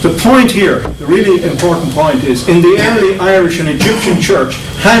 The point here, the really important point is, in the early Irish and Egyptian church,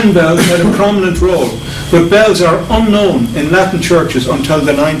 handbells had a prominent role, but bells are unknown in Latin churches until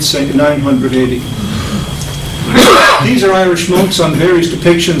the 900 AD. These are Irish monks on various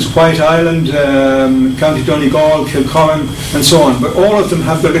depictions, White Island, County Donegal, Kilcullen, and so on. But all of them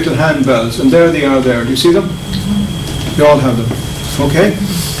have their little handbells, and there they are there. Do you see them? You all have them. Okay?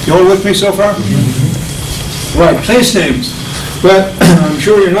 You all with me so far? Right, place names. Well, I'm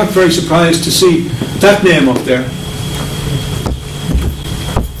sure you're not very surprised to see that name up there.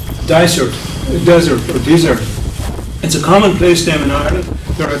 Desert, or desert. It's a common place name in Ireland.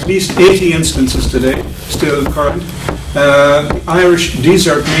 There are at least 80 instances today, still current. Irish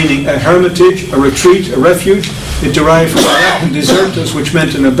desert meaning a hermitage, a retreat, a refuge. It derived from the Latin desertus, which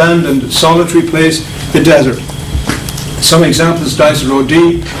meant an abandoned, solitary place, the desert. Some examples: Desert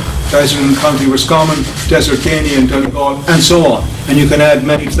O'D, Desert in County Roscommon, Desert Ganey in Donegal, and so on. And you can add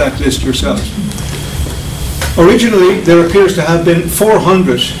many to that list yourselves. Originally, there appears to have been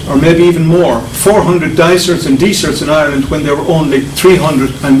 400, or maybe even more, 400 dicerts and deserts in Ireland when there were only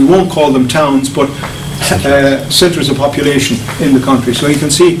 300, and we won't call them towns, but centres of population in the country. So you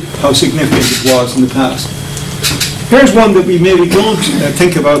can see how significant it was in the past. Here's one that we maybe don't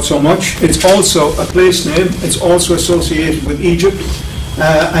think about so much. It's also a place name. It's also associated with Egypt.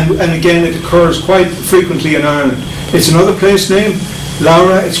 And again, it occurs quite frequently in Ireland. It's another place name,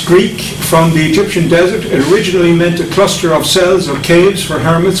 Laura. It's Greek from the Egyptian desert. It originally meant a cluster of cells or caves for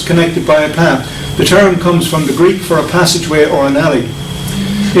hermits connected by a path. The term comes from the Greek for a passageway or an alley.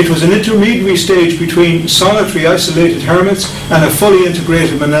 It was an intermediary stage between solitary isolated hermits and a fully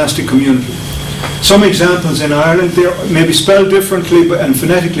integrated monastic community. Some examples in Ireland, they're maybe spelled differently and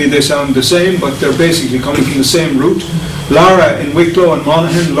phonetically they sound the same, but they're basically coming from the same root. Laura in Wicklow and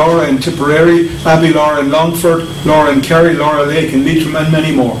Monaghan, Laura in Tipperary, Abbey Laura in Longford, Laura in Kerry, Laura Lake in Leitrim, and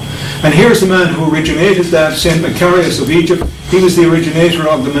many more. And here's the man who originated that, St. Macarius of Egypt. He was the originator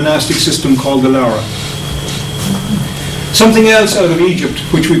of the monastic system called the Laura. Something else out of Egypt,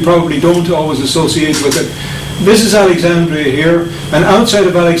 which we probably don't always associate with it. This is Alexandria here, and outside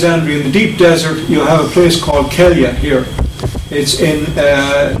of Alexandria, in the deep desert, you have a place called Kelia here. It's in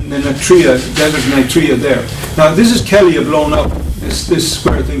Nitria, desert Nitria there. Now this is Kelia blown up, this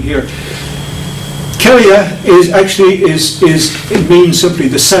square thing here. Kelia it means simply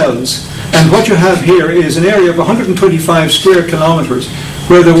the cells. And what you have here is an area of 125 square kilometres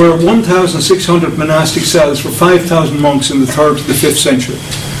where there were 1,600 monastic cells for 5,000 monks in the 3rd to the 5th century.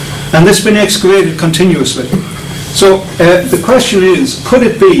 And this has been excavated continuously. So the question is, could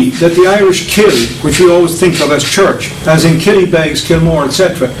it be that the Irish kill, which we always think of as church, as in Killybegs, Kilmore,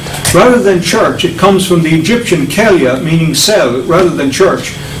 etc., rather than church, it comes from the Egyptian kelia, meaning cell, rather than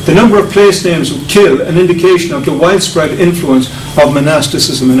church. The number of place names would kill an indication of the widespread influence of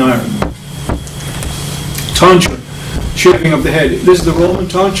monasticism in Ireland. Tonsure, shaving of the head. This is the Roman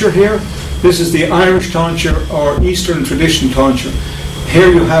tonsure here. This is the Irish tonsure or Eastern tradition tonsure. Here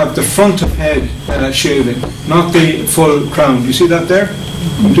you have the front of head shaving, not the full crown. You see that there?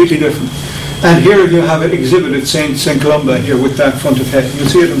 Completely different. And here you have it exhibited, St. Columba here with that front of head. You'll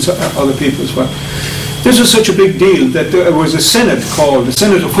see it in other people as well. This was such a big deal that there was a synod called the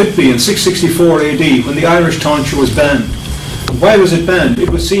Synod of Whitby in 664 AD when the Irish tonsure was banned. Why was it banned? It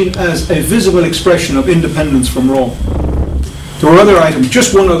was seen as a visible expression of independence from Rome. There were other items,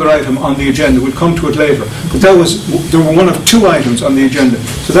 just one other item on the agenda. We'll come to it later. But there were one of two items on the agenda.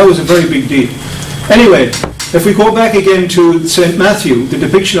 So that was a very big deal. Anyway, if we go back again to St. Matthew, the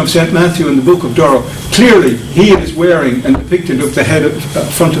depiction of St. Matthew in the Book of Durrow, clearly he is wearing and depicted with the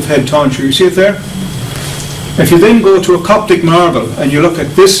front of head tonsure. You see it there? If you then go to a Coptic marble and you look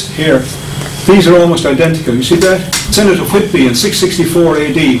at this here, these are almost identical. You see that? Synod of Whitby in 664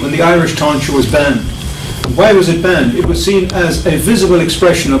 AD when the Irish tonsure was banned. Why was it banned? It was seen as a visible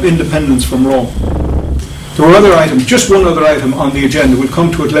expression of independence from Rome. There were other items, just one other item on the agenda. We'll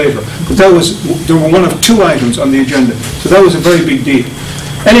come to it later. But there were one of two items on the agenda. So that was a very big deal.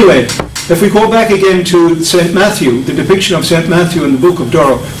 Anyway, if we go back again to St. Matthew, the depiction of St. Matthew in the Book of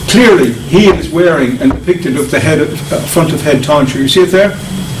Durrow, clearly he is wearing and depicted with the front of head tonsure. You see it there?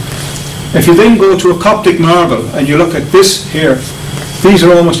 If you then go to a Coptic marble and you look at this here, these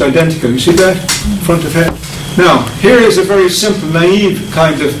are almost identical. You see that? Front of head. Now, here is a very simple, naive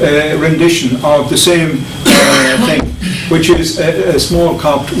kind of rendition of the same thing, which is a small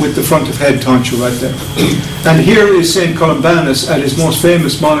copt with the front of head tonsure right there. And here is St. Columbanus at his most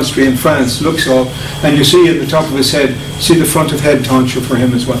famous monastery in France, Luxor, and you see at the top of his head, see the front of head tonsure for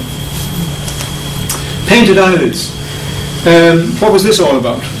him as well. Painted eyelids. What was this all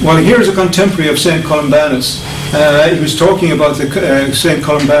about? Well, here's a contemporary of St. Columbanus. He was talking about St.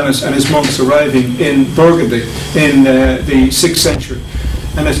 Columbanus and his monks arriving in Burgundy in the 6th century.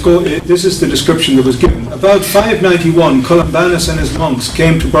 And this is the description that was given. About 591, Columbanus and his monks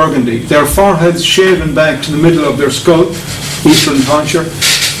came to Burgundy, their foreheads shaven back to the middle of their skull, Eastern tonsure,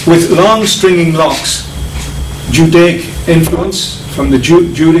 with long stringing locks, Judaic influence from the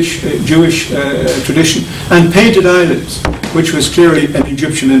Jewish tradition, and painted eyelids, which was clearly an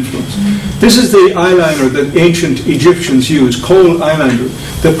Egyptian influence. This is the eyeliner that ancient Egyptians used, coal eyeliner.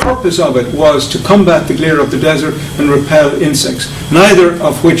 The purpose of it was to combat the glare of the desert and repel insects, neither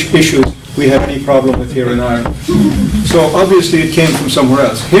of which issues we have any problem with here in Ireland. So obviously it came from somewhere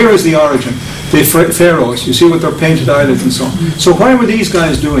else. Here is the origin. The pharaohs, you see with their painted eyelids and so on. So why were these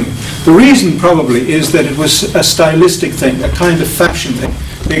guys doing it? The reason probably is that it was a stylistic thing, a kind of fashion thing.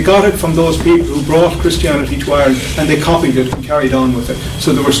 They got it from those people who brought Christianity to Ireland and they copied it and carried on with it.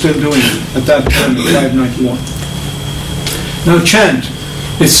 So they were still doing it at that time in 591. Now chant.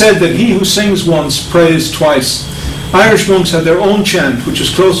 It's said that he who sings once prays twice. Irish monks had their own chant, which was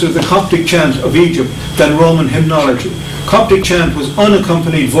closer to the Coptic chant of Egypt than Roman hymnology. Coptic chant was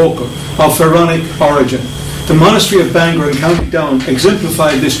unaccompanied vocal, of pharaonic origin. The monastery of Bangor in County Down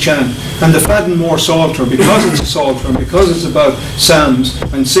exemplified this chant, and the Faddenmore Psalter, because it's a psalter and because it's about psalms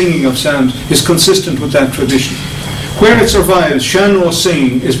and singing of psalms, is consistent with that tradition. Where it survives, Shanro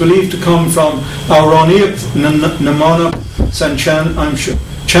singing is believed to come from Auroniac Namona Sanchan Amsha,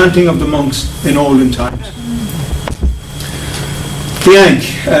 chanting of the monks in olden times. The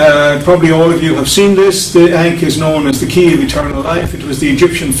Ankh, probably all of you have seen this. The Ankh is known as the key of eternal life. It was the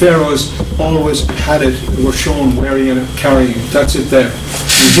Egyptian pharaohs always had it, were shown wearing it, carrying it. That's it there.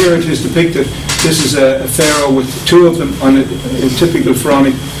 And here it is depicted This is a pharaoh with two of them on a typical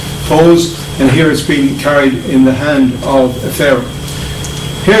pharaonic pose, and here it's being carried in the hand of a pharaoh.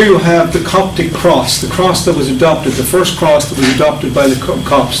 Here you have the Coptic cross, the cross that was adopted, the first cross that was adopted by the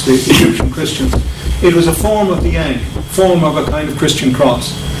Copts, the Egyptian Christians. It was a form of the yang, form of a kind of Christian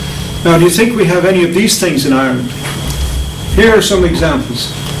cross. Now, do you think we have any of these things in Ireland? Here are some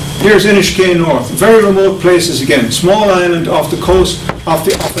examples. Here's Inishkay North, very remote places again, small island off the coast, off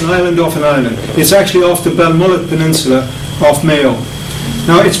an island. It's actually off the Balmullet Peninsula off Mayo.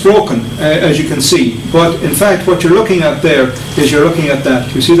 Now it's broken, as you can see, but in fact what you're looking at there is you're looking at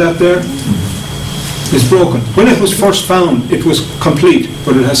that. You see that there? It's broken. When it was first found, it was complete,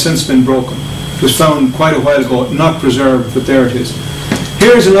 but it has since been broken. It was found quite a while ago, not preserved, but there it is.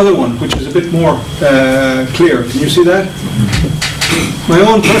 Here's another one, which is a bit more clear. Can you see that? My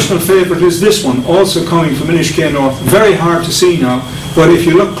own personal favourite is this one, also coming from Inishkay North. Very hard to see now, but if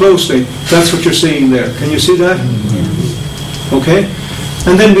you look closely, that's what you're seeing there. Can you see that? Okay?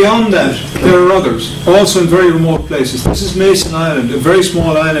 And then beyond that, there are others, also in very remote places. This is Mason Island, a very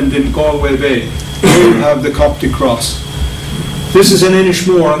small island in Galway Bay. Here you have the Coptic cross. This is in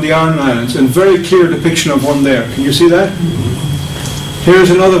Inishmore on the Aran Islands, and very clear depiction of one there. Can you see that?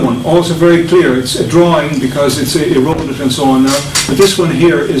 Here's another one, also very clear. It's a drawing because it's eroded and so on now. But this one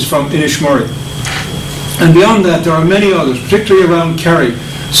here is from Inishmurray. And beyond that, there are many others, particularly around Kerry.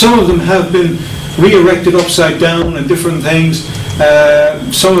 Some of them have been re-erected upside down and different things.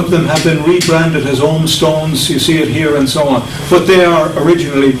 Some of them have been rebranded as Ohm stones. You see it here and so on. But they are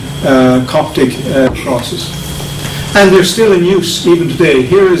originally Coptic crosses. And they're still in use even today.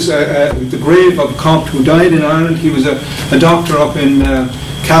 Here is the grave of a Copt who died in Ireland. He was a doctor up in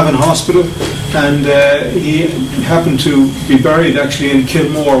Cavan Hospital, and he happened to be buried actually in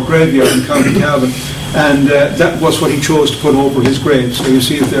Kilmore graveyard in County Cavan, and that was what he chose to put over his grave. So you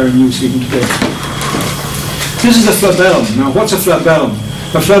see it there in use even today. This is a flabellum. Now, what's a flabellum?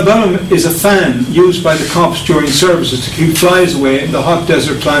 A flabellum is a fan used by the Copts during services to keep flies away in the hot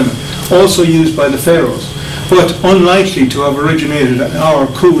desert climate, also used by the pharaohs, but unlikely to have originated in our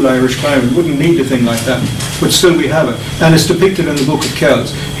cool Irish climate. We wouldn't need a thing like that, but still we have it. And it's depicted in the Book of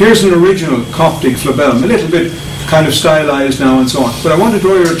Kells. Here's an original Coptic flabellum, a little bit kind of stylized now and so on. But I want to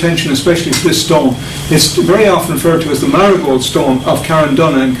draw your attention especially to this stone. It's very often referred to as the Marigold stone of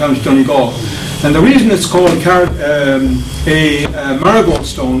Carrick-on-Shannon in County Donegal. And the reason it's called a marigold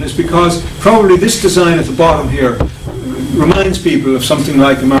stone is because probably this design at the bottom here reminds people of something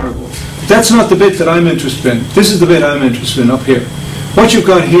like a marigold. That's not the bit that I'm interested in. This is the bit I'm interested in up here. What you've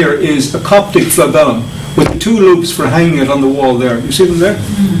got here is a Coptic flabellum with the two loops for hanging it on the wall there. You see them there?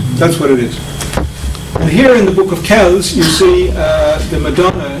 That's what it is. And here in the Book of Kells you see the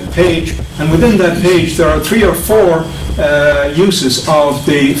Madonna page, and within that page there are 3 or 4 uses of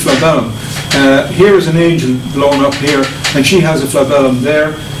the flabellum. Here is an angel blown up here, and she has a flabellum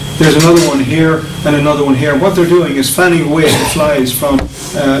there. There's another one here and another one here. What they're doing is fanning away the flies from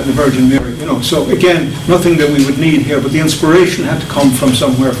the Virgin Mary. You know, so again, nothing that we would need here, but the inspiration had to come from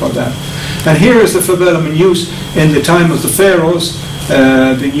somewhere for that. And here is the flabellum in use in the time of the pharaohs,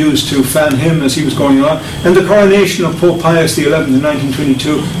 being used to fan him as he was going on. And the coronation of Pope Pius XI in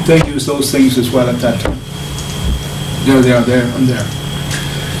 1922, they used those things as well at that time. There they are, there and there.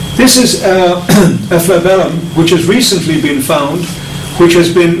 This is a flabellum which has recently been found, which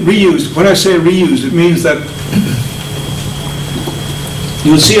has been reused. When I say reused, it means that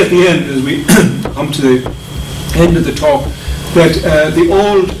you'll see at the end, as we come to the end of the talk, that the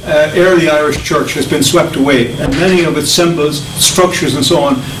old early Irish church has been swept away, and many of its symbols, structures and so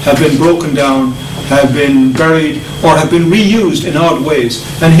on have been broken down, have been buried, or have been reused in odd ways.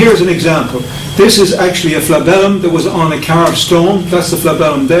 And here's an example. This is actually a flabellum that was on a carved stone. That's the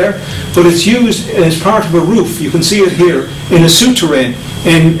flabellum there. But it's used as part of a roof. You can see it here in a souterrain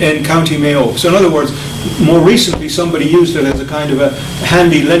in County Mayo. So in other words, more recently somebody used it as a kind of a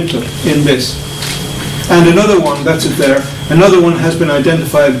handy lintel in this. And another one, that's it there, another one has been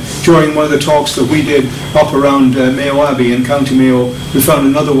identified during one of the talks that we did up around Mayo Abbey in County Mayo. We found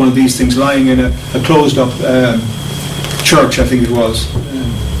another one of these things lying in a closed up church, I think it was.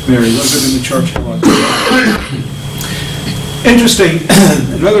 Mary, was it in the church? It was. Interesting,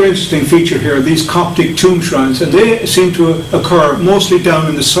 another interesting feature here are these Coptic tomb shrines, and they seem to occur mostly down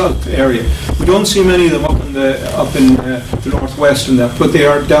in the south area. We don't see many of them up in the northwest and that, but they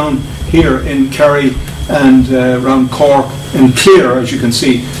are down here in Kerry and around Cork and Clare, as you can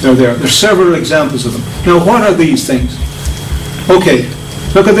see. They're there. There's several examples of them. Now, what are these things? Okay,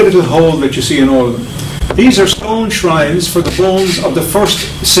 look at the little hole that you see in all of them. These are stone shrines for the bones of the first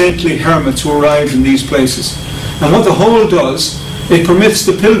saintly hermits who arrived in these places. And what the hole does it permits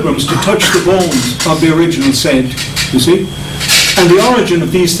the pilgrims to touch the bones of the original saint, you see. And the origin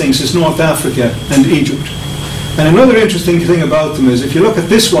of these things is North Africa and Egypt. And another interesting thing about them is, if you look at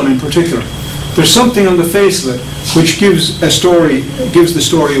this one in particular, there's something on the face of it which gives the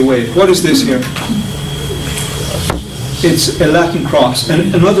story away. What is this here? It's a Latin cross,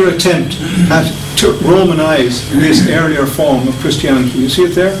 and another attempt to Romanize this earlier form of Christianity. You see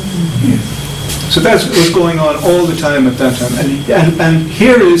it there? So that's what was going on all the time at that time. And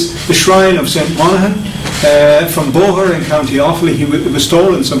here is the shrine of St. Monaghan from Boher in County Offaly. It was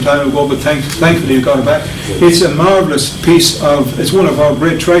stolen some time ago, but thankfully he got it back. It's a marvellous piece it's one of our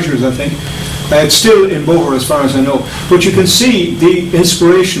great treasures, I think. It's still in Boher as far as I know. But you can see the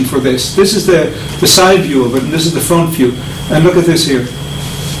inspiration for this. This is the side view of it, and this is the front view. And look at this here.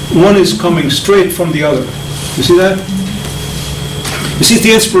 One is coming straight from the other. You see that? You see,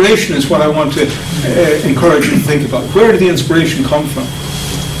 the inspiration is what I want to encourage you to think about. Where did the inspiration come from?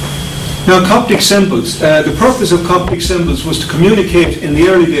 Now, Coptic symbols. The purpose of Coptic symbols was to communicate in the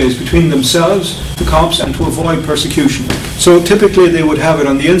early days between themselves, the Copts, and to avoid persecution. So typically they would have it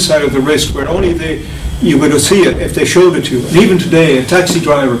on the inside of the wrist, where only you would see it if they showed it to you. And even today, a taxi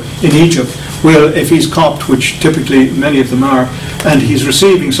driver in Egypt will, if he's Copt, which typically many of them are, and he's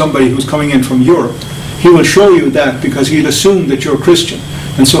receiving somebody who's coming in from Europe, he will show you that because he'll assume that you're Christian.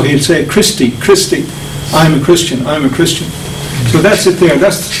 And so he'll say, Christi, I'm a Christian, I'm a Christian. So that's it there.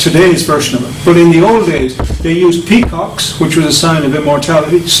 That's today's version of it. But in the old days, they used peacocks, which was a sign of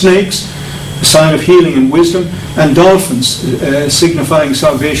immortality, snakes, a sign of healing and wisdom, and dolphins, signifying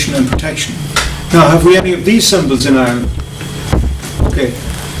salvation and protection. Now, have we any of these symbols in Ireland? Okay.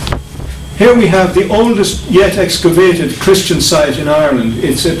 Here we have the oldest yet excavated Christian site in Ireland.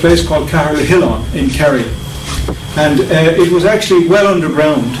 It's a place called Carrick-on-Shannon in Kerry. And it was actually well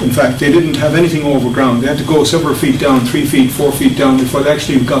underground. In fact, they didn't have anything overground. They had to go several feet down, 3 feet, 4 feet down, before they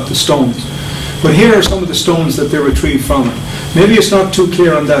actually got the stones. But here are some of the stones that they retrieved from it. Maybe it's not too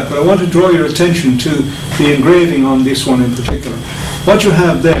clear on that, but I want to draw your attention to the engraving on this one in particular. What you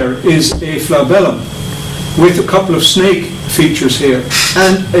have there is a flabellum with a couple of snake features here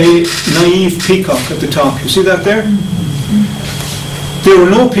and a naive peacock at the top. You see that there? There were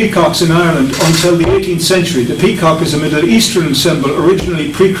no peacocks in Ireland until the 18th century. The peacock is a Middle Eastern symbol,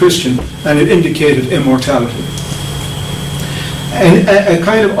 originally pre-Christian, and it indicated immortality. And a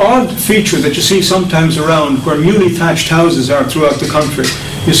kind of odd feature that you see sometimes around where newly thatched houses are throughout the country.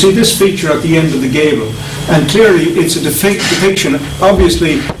 You see this feature at the end of the gable, and clearly it's a depiction,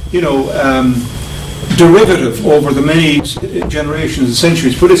 obviously, derivative over the many generations and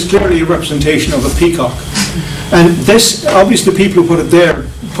centuries, but it's clearly a representation of a peacock. And this, obviously, people who put it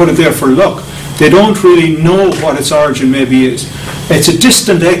there for luck. They don't really know what its origin maybe is. It's a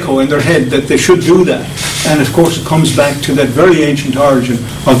distant echo in their head that they should do that. And of course it comes back to that very ancient origin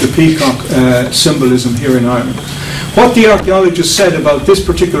of the peacock symbolism here in Ireland. What the archaeologists said about this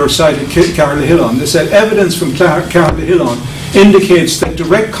particular site at Carrick-on-Shannon, they said evidence from Carrick-on-Shannon indicates that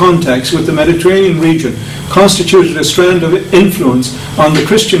direct contacts with the Mediterranean region constituted a strand of influence on the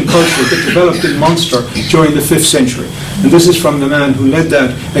Christian culture that developed in Munster during the 5th century. And this is from the man who led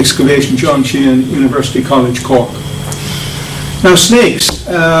that excavation, John Sheehan, University College, Cork. Now snakes,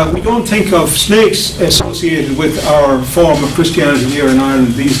 we don't think of snakes associated with our form of Christianity here in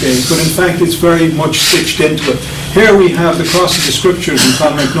Ireland these days, but in fact it's very much stitched into it. Here we have the cross of the scriptures in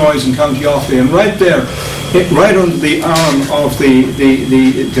Clonmacnoise in County Offaly, and right there, right under the arm of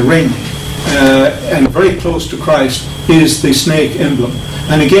the ring, and very close to Christ, is the snake emblem.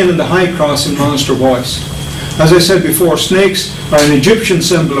 And again in the high cross in Munster Boyce. As I said before, snakes are an Egyptian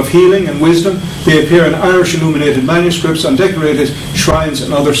symbol of healing and wisdom. They appear in Irish illuminated manuscripts, on decorated shrines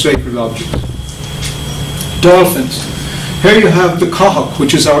and other sacred objects. Dolphins. Here you have the Cohach,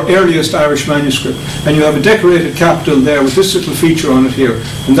 which is our earliest Irish manuscript, and you have a decorated capital there with this little feature on it here,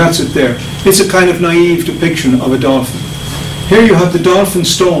 and that's it there. It's a kind of naive depiction of a dolphin. Here you have the dolphin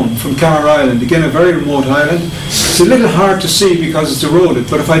stone from Carr Island, again a very remote island. It's a little hard to see because it's eroded,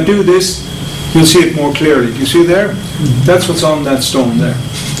 but if I do this, you'll see it more clearly. Do you see there? That's what's on that stone there.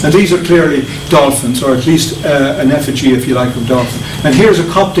 And these are clearly dolphins, or at least an effigy, if you like, of dolphin. And here's a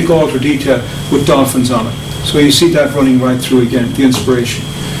Coptic altar detail with dolphins on it. So you see that running right through again, the inspiration.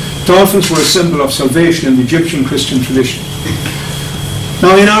 Dolphins were a symbol of salvation in the Egyptian Christian tradition.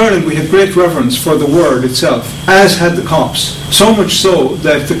 Now in Ireland we have great reverence for the word itself, as had the Copts. So much so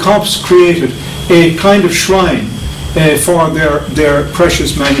that the Copts created a kind of shrine for their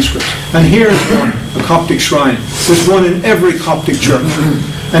precious manuscripts. And here's one, a Coptic shrine. There's one in every Coptic church.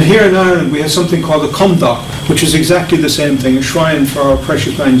 And here in Ireland we have something called a cumdach, which is exactly the same thing, a shrine for our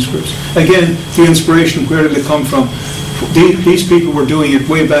precious manuscripts. Again, the inspiration, where did it come from? These people were doing it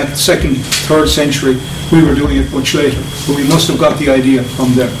way back 2nd, 3rd century. We were doing it much later, but we must have got the idea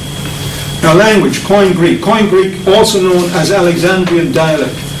from there. Now language, Koine Greek. Koine Greek, also known as Alexandrian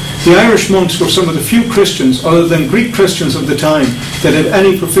dialect. The Irish monks were some of the few Christians, other than Greek Christians of the time, that had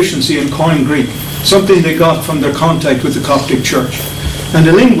any proficiency in Koine Greek, something they got from their contact with the Coptic Church. And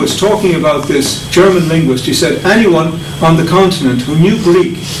a linguist talking about this, German linguist, he said, anyone on the continent who knew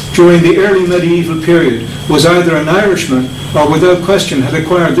Greek during the early medieval period was either an Irishman or without question had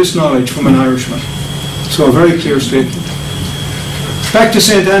acquired this knowledge from an Irishman. So a very clear statement. Back to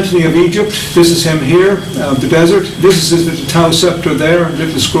St. Anthony of Egypt. This is him here, the desert. This is the Tau scepter there,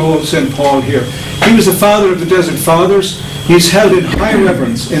 little scroll, St. Paul here. He was the father of the Desert Fathers. He's held in high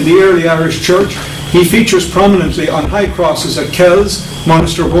reverence in the early Irish Church. He features prominently on high crosses at Kells,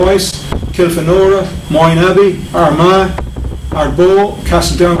 Monaster Boyce, Kilfenora, Moyne Abbey, Armagh, Ardbow,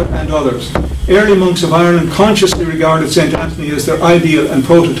 Castledermot and others. Early monks of Ireland consciously regarded St. Anthony as their ideal and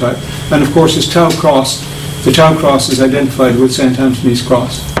prototype, and of course his Tau cross. The Tau cross is identified with St. Anthony's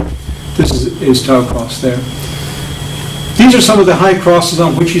cross. This is his Tau cross there. These are some of the high crosses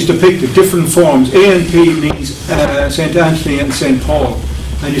on which he's depicted, different forms. A and P means St. Anthony and St. Paul.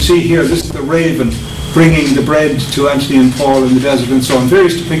 And you see here, this is the raven bringing the bread to Anthony and Paul in the desert and so on.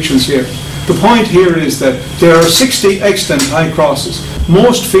 Various depictions here. The point here is that there are 60 extant high crosses.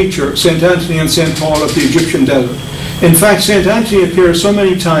 Most feature St. Anthony and St. Paul of the Egyptian desert. In fact, St. Anthony appears so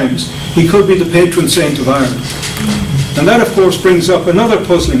many times, he could be the patron saint of Ireland. And that, of course, brings up another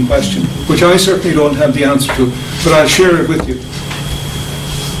puzzling question, which I certainly don't have the answer to, but I'll share it with you.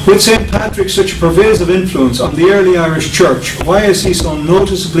 With St. Patrick such a pervasive influence on the early Irish Church, why is he so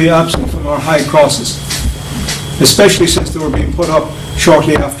noticeably absent from our high crosses, especially since they were being put up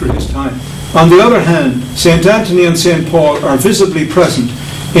shortly after his time? On the other hand, St. Anthony and St. Paul are visibly present,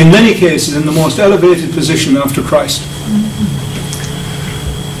 in many cases in the most elevated position after Christ.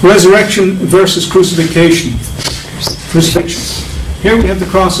 Resurrection versus crucifixion. Here we have the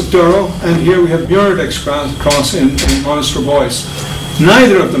cross of Durrow, and here we have Muiredach's cross in Monaster Boyce.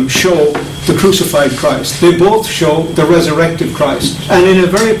 Neither of them show the crucified Christ. They both show the resurrected Christ, and in a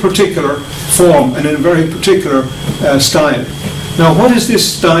very particular form and in a very particular style. Now, what is this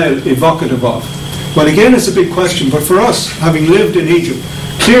style evocative of? Well, again, it's a big question, but for us, having lived in Egypt,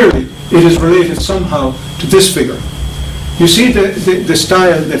 clearly it is related somehow to this figure. You see the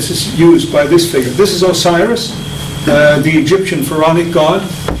style that is used by this figure. This is Osiris, the Egyptian pharaonic god.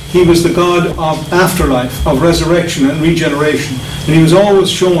 He was the god of afterlife, of resurrection and regeneration. And he was always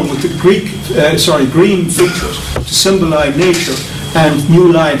shown with the green features to symbolize nature and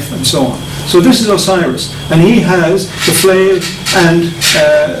new life and so on. So this is Osiris, and he has the flail and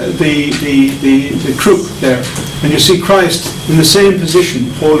the crook there. And you see Christ in the same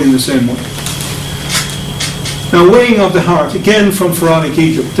position, holding the same one. Now, weighing of the heart, again from pharaonic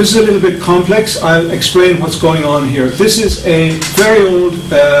Egypt. This is a little bit complex. I'll explain what's going on here. This is a very old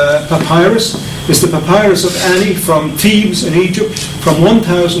papyrus. It's the papyrus of Ani from Thebes in Egypt from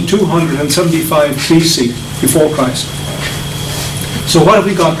 1275 BC, before Christ. So what have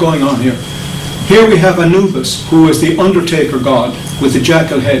we got going on here? Here we have Anubis, who is the undertaker god with the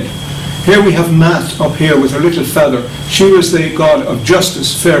jackal head. Here we have Mat up here with her little feather. She was the god of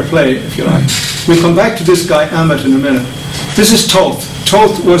justice, fair play, if you like. We'll come back to this guy, Ammit, in a minute. This is Thoth.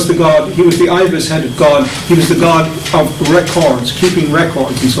 Thoth was the god, he was the ibis-headed god. He was the god of records, keeping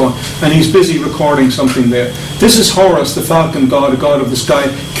records and so on. And he's busy recording something there. This is Horus, the falcon god, a god of the sky,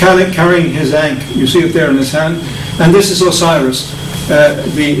 carrying his ankh. You see it there in his hand. And this is Osiris,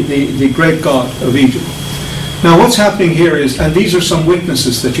 the great god of Egypt. Now what's happening here is, and these are some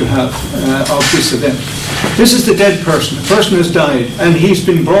witnesses that you have of this event. This is the dead person. The person has died, and he's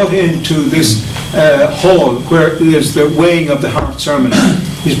been brought into this hall where there's the weighing of the heart ceremony.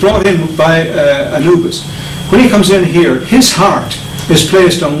 He's brought in by Anubis. When he comes in here, his heart is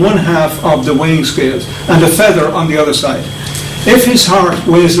placed on one half of the weighing scales and a feather on the other side. If his heart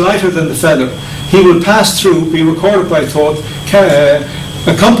weighs lighter than the feather, he will pass through, be recorded by Thoth,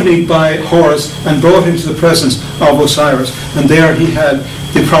 accompanied by Horus, and brought into the presence of Osiris. And there he had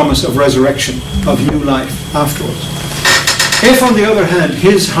the promise of resurrection, of new life afterwards. If, on the other hand,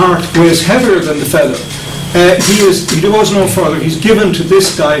 his heart weighs heavier than the feather, he goes no further. He's given to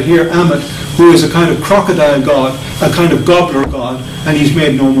this guy here, Ammit, who is a kind of crocodile god, a kind of gobbler god, and he's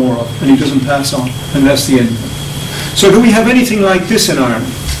made no more of, and he doesn't pass on, and that's the end of it. So do we have anything like this in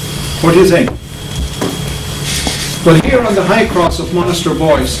Ireland? What do you think? But here on the high cross of Monaster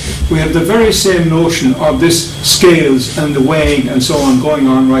Boyce, we have the very same notion of this scales and the weighing and so on going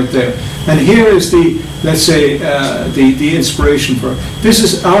on right there. And here is the, let's say, the inspiration for it. This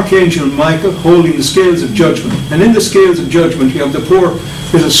is Archangel Michael holding the scales of judgment. And in the scales of judgment, you have the poor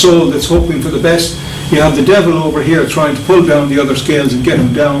little soul that's hoping for the best. You have the devil over here trying to pull down the other scales and get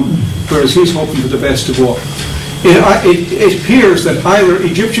him down, whereas he's hoping for the best to go up. It appears that either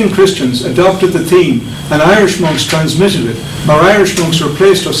Egyptian Christians adopted the theme and Irish monks transmitted it, or Irish monks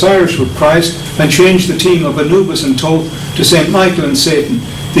replaced Osiris with Christ and changed the theme of Anubis and Thoth to St. Michael and Satan.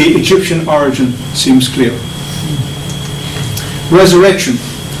 The Egyptian origin seems clear. Resurrection.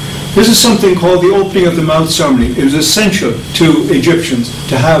 This is something called the opening of the mouth ceremony. It was essential to Egyptians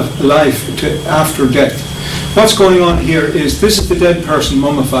to have life after death. What's going on here is this is the dead person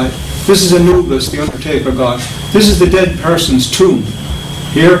mummified. This is Anubis, the undertaker god. This is the dead person's tomb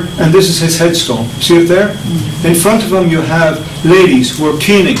here, and this is his headstone. See it there? In front of him you have ladies who are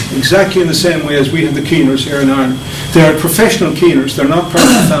keening, exactly in the same way as we have the keeners here in Ireland. They are professional keeners, they're not part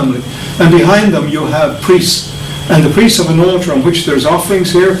of the family. And behind them you have priests. And the priests have an altar on which there's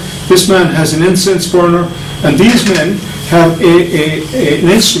offerings here. This man has an incense burner, and these men have an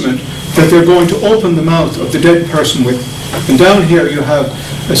instrument that they're going to open the mouth of the dead person with. And down here you have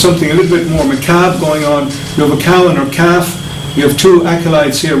something a little bit more macabre going on. You have a cow and her calf. You have two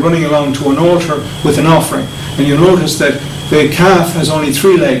acolytes here running along to an altar with an offering. And you notice that the calf has only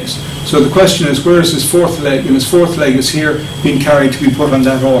 3 legs. So the question is, where is his 4th leg? And his 4th leg is here being carried to be put on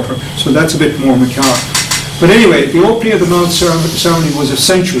that altar. So that's a bit more macabre. But anyway, the opening of the mouth ceremony was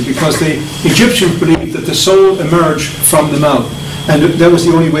essential because the Egyptians believed that the soul emerged from the mouth. And that was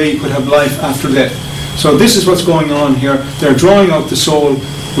the only way you could have life after death. So this is what's going on here. They're drawing out the soul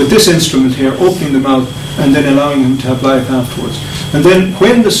with this instrument here, opening the mouth, and then allowing him to have life afterwards. And then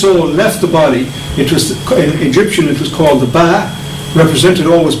when the soul left the body, it was, in Egyptian it was called the Ba, represented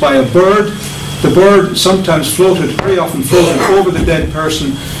always by a bird. The bird sometimes floated, very often floated over the dead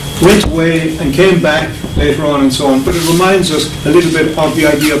person, went away and came back later on and so on. But it reminds us a little bit of the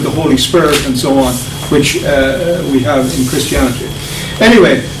idea of the Holy Spirit and so on, which we have in Christianity.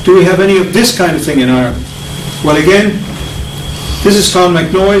 Anyway, do we have any of this kind of thing in Ireland? Well, again, this is Tom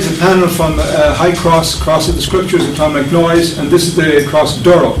McNoy's, a panel from High Cross of the Scriptures of Tom McNoy's, and this is the Cross of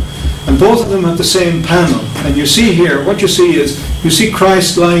Durrow. And both of them have the same panel. And you see here, what you see is, you see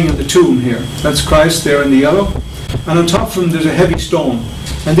Christ lying in the tomb here. That's Christ there in the yellow. And on top of him there's a heavy stone.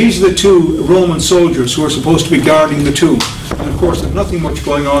 And these are the 2 Roman soldiers who are supposed to be guarding the tomb. And of course there's nothing much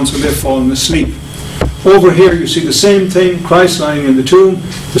going on, so they've fallen asleep. Over here you see the same thing, Christ lying in the tomb,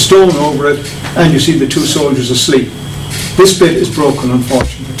 the stone over it, and you see the 2 soldiers asleep. This bit is broken,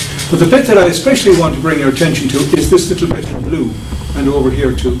 unfortunately. But the bit that I especially want to bring your attention to is this little bit in blue, and over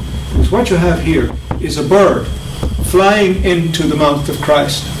here too. Because what you have here is a bird flying into the mouth of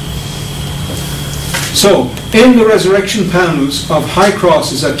Christ. So, in the resurrection panels of high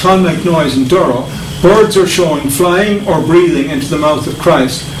crosses at Tom McNoy's in Durrow, birds are showing flying or breathing into the mouth of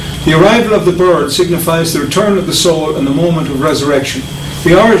Christ. The arrival of the bird signifies the return of the soul and the moment of resurrection.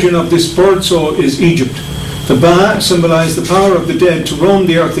 The origin of this bird soul is Egypt. The Ba symbolized the power of the dead to roam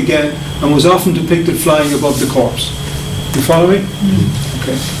the earth again and was often depicted flying above the corpse. You follow me?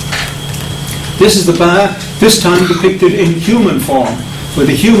 Okay. This is the Ba, this time depicted in human form, with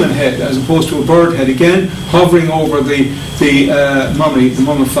a human head as opposed to a bird head, again hovering over the mummy, the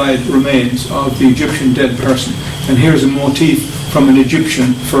mummified remains of the Egyptian dead person. And here's a motif from an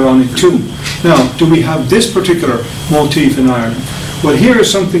Egyptian pharaonic tomb. Now, do we have this particular motif in Ireland? Well, here is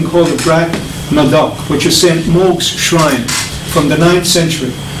something called the Brak Madoc, which is St. Mog's shrine from the 9th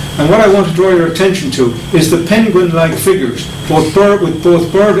century. And what I want to draw your attention to is the penguin-like figures, with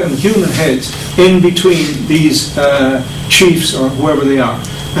both bird and human heads, in between these chiefs or whoever they are.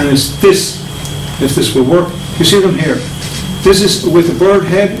 And it's this, if this will work, you see them here. This is with the bird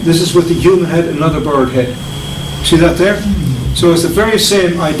head, this is with the human head, another bird head. See that there? So it's the very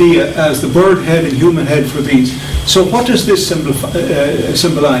same idea as the bird head and human head for these. So what does this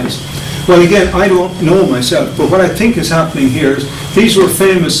symbolize? Well, again, I don't know myself, but what I think is happening here is these were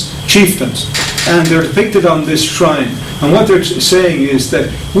famous chieftains, and they're depicted on this shrine. And what they're saying is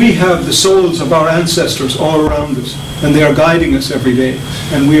that we have the souls of our ancestors all around us, and they are guiding us every day,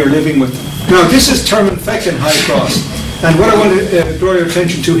 and we are living with them. Now, this is Termin Feckin High Cross, and what I want to draw your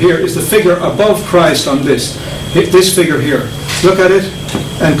attention to here is the figure above Christ on this figure here. Look at it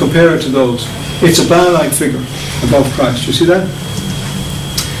and compare it to those. It's a Ba-like figure above Christ. You see that?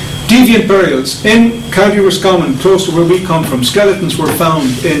 Deviant burials. In County Roscommon, close to where we come from, skeletons were found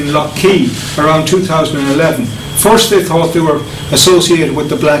in Lough around 2011. First they thought they were associated with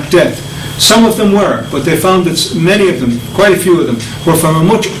the Black Death. Some of them were, but they found that many of them, quite a few of them, were from a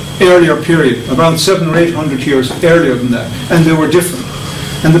much earlier period, around 700 or 800 years earlier than that, and they were different.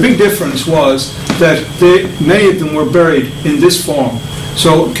 And the big difference was that many of them were buried in this form.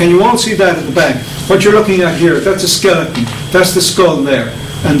 So can you all see that at the back? What you're looking at here, that's a skeleton, that's the skull there,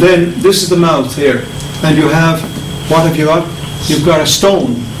 and then this is the mouth here, and you have, what have you got? You've got a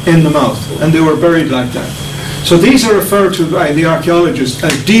stone in the mouth, and they were buried like that. So these are referred to by the archaeologists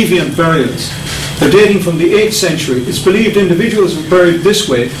as deviant burials. They're dating from the 8th century. It's believed individuals were buried this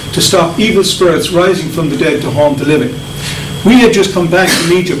way to stop evil spirits rising from the dead to haunt the living. We had just come back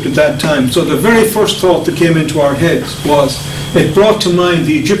from Egypt at that time, so the very first thought that came into our heads was, it brought to mind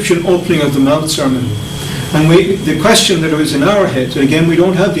the Egyptian opening of the Mount sermon. And the question that was in our heads, and again we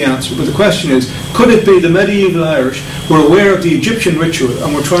don't have the answer, but the question is, could it be the medieval Irish were aware of the Egyptian ritual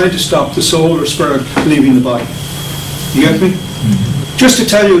and were trying to stop the soul or spirit leaving the body? You get me? Just to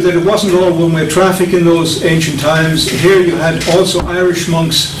tell you that it wasn't all one-way traffic in those ancient times. Here you had also Irish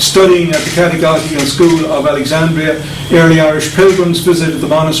monks studying at the Carrick-on-Shannon School of Alexandria. Early Irish pilgrims visited the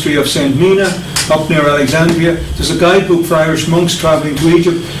monastery of St. Mina up near Alexandria. There's a guidebook for Irish monks travelling to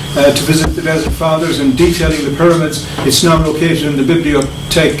Egypt to visit the Desert Fathers and detailing the pyramids. It's now located in the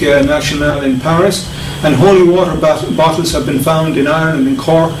Bibliothèque Nationale in Paris. And holy water bottles have been found in Ireland and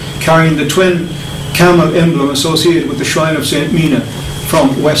Cork carrying the twin camel emblem associated with the shrine of St. Mina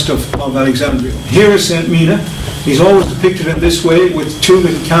from west of Alexandria. Here is St. Mina. He's always depicted in this way with two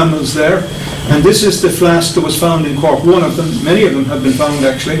little camels there. And this is the flask that was found in Cork. One of them, many of them have been found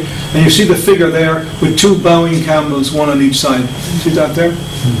actually. And you see the figure there with two bowing camels, one on each side. See that there?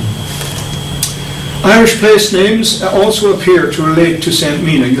 Irish place names also appear to relate to St.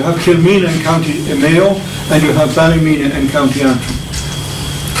 Mina. You have Kilmena in County Mayo, and you have Ballymena in County Antrim.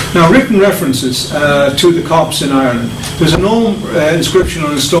 Now, written references to the Copts in Ireland. There's a gnome inscription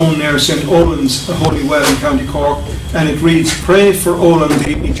on a stone near St. Olan's Holy Well in County Cork, and it reads, "Pray for Olan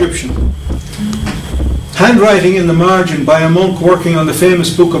the Egyptian." Handwriting in the margin by a monk working on the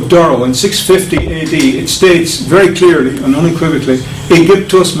famous Book of Durrow in 650 AD, it states very clearly and unequivocally,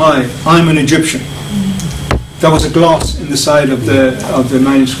 "Egyptus mai, I'm an Egyptian." That was a gloss in the side of the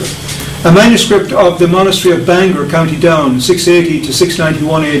manuscript. A manuscript of the monastery of Bangor, County Down, 680 to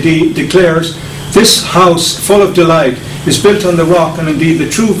 691 AD, declares, "This house, full of delight, is built on the rock and indeed the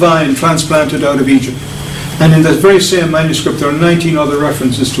true vine transplanted out of Egypt." And in that very same manuscript there are 19 other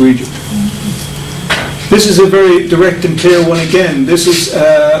references to Egypt. This is a very direct and clear one again. This is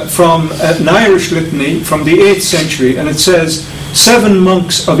from an Irish litany from the 8th century, and it says, "7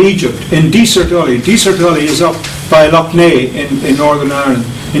 monks of Egypt in Desertully." Desertully is up by Lough Neagh in Northern Ireland.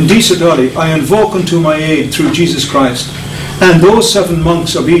 "In Desertully, I invoke unto my aid through Jesus Christ." And those 7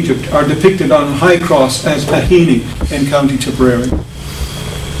 monks of Egypt are depicted on a high cross as Ahini in County Tipperary.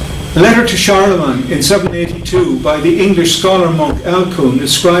 A letter to Charlemagne in 782 by the English scholar monk Alcuin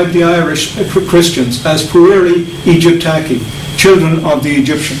described the Irish Christians as pueri Egyptaci, children of the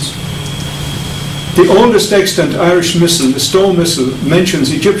Egyptians. The oldest extant Irish missal, the Stowe Missal,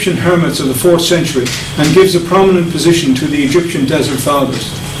 mentions Egyptian hermits of the 4th century and gives a prominent position to the Egyptian Desert Fathers.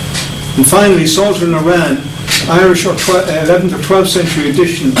 And finally, Psalter in Iran, Irish 11th or 12th century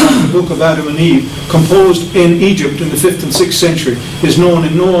edition of the Book of Adam and Eve, composed in Egypt in the 5th and 6th century, is known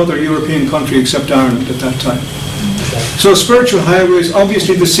in no other European country except Ireland at that time. So spiritual highways,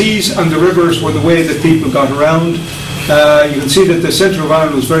 obviously the seas and the rivers were the way that people got around. You can see that the centre of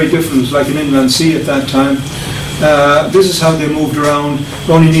Ireland was very different. It was like an inland sea at that time. This is how they moved around.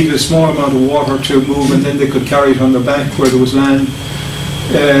 They only needed a small amount of water to move, and then they could carry it on their back where there was land.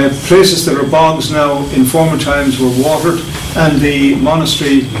 Places that are bogs now in former times were watered, and the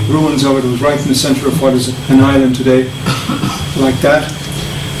monastery ruins of it was right in the centre of what is an island today, like that.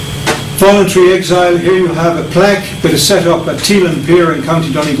 Voluntary exile. Here you have a plaque that is set up at Teelan Pier in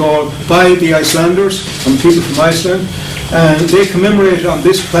County Donegal by the Icelanders and people from Iceland, and they commemorate on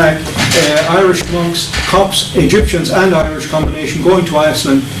this plaque Irish monks, Copts, Egyptians and Irish combination going to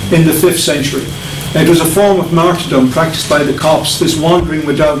Iceland in the 5th century. It was a form of martyrdom practiced by the Copts, this wandering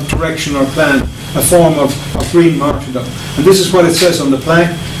without direction or plan, a form of green martyrdom. And this is what it says on the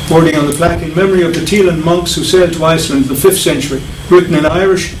plaque, wording on the plaque, "In memory of the Teelan monks who sailed to Iceland in the 5th century, written in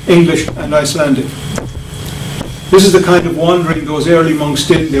Irish, English and Icelandic." This is the kind of wandering those early monks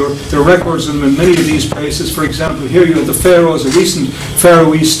did. There are records of them in many of these places. For example, here you have the Faroes, a recent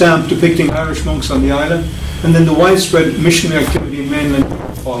Faroese stamp depicting Irish monks on the island, and then the widespread missionary activity in mainland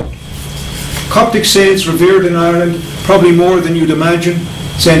Europe followed. Coptic saints revered in Ireland, probably more than you'd imagine.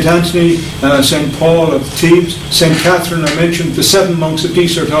 St. Anthony, St. Paul of Thebes, St. Catherine, I mentioned, the 7 monks of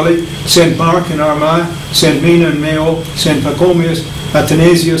Desertully, St. Mark in Armagh, St. Mina in Mayo, St. Pachomius,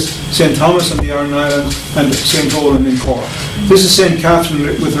 Athanasius, St. Thomas on the Iron Islands, and St. Olin in Cork. This is St. Catherine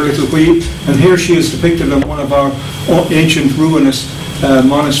with her little wheel, and here she is depicted on one of our ancient ruinous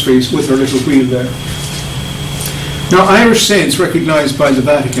monasteries with her little wheel there. Now, Irish saints recognised by the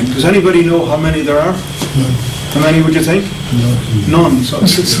Vatican. Does anybody know how many there are? None. How many would you think? None. So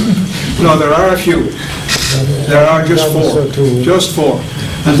no, there are a few. There are just four. Just four.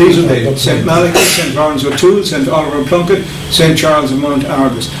 And these are they: St. Malachy, St. Lawrence O'Toole, St. Oliver Plunkett, St. Charles of Mount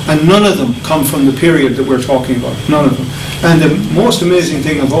Argus. And none of them come from the period that we're talking about. None of them. And the most amazing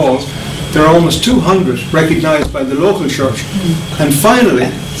thing of all, there are almost 200 recognised by the local church. And finally,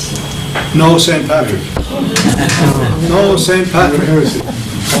 no St. Patrick. No St. Patrick.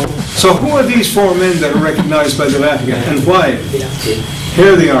 So who are these four men that are recognised by the Vatican, and why?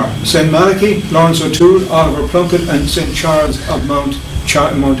 Here they are: St. Malachy, Lawrence O'Toole, Oliver Plunkett, and St. Charles of Mount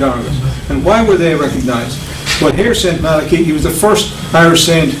Argus. And why were they recognised? Well, here St. Malachy, he was the first Irish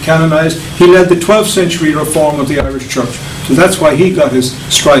saint canonised. He led the 12th century reform of the Irish Church. So that's why he got his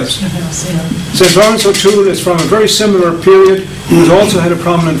stripes. St. Lawrence O'Toole is from a very similar period. He also had a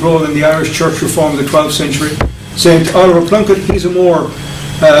prominent role in the Irish Church reform of the 12th century. St. Oliver Plunkett, he's a more,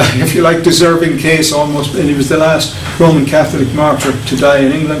 if you like, deserving case almost, and he was the last Roman Catholic martyr to die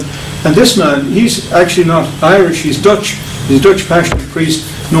in England. And this man, he's actually not Irish, he's Dutch. He's a Dutch passionate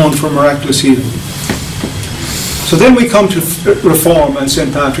priest known for miraculous healing. So then we come to Reform and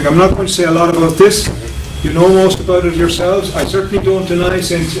St. Patrick. I'm not going to say a lot about this. You know most about it yourselves. I certainly don't deny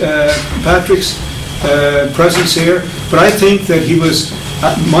St. Patrick's presence here, but I think that he was,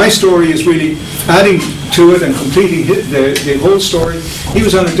 my story is really adding to it and completing the whole story. He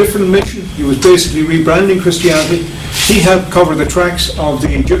was on a different mission. He was basically rebranding Christianity. He helped cover the tracks of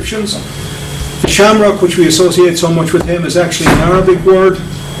the Egyptians. The shamrock, which we associate so much with him, is actually an Arabic word.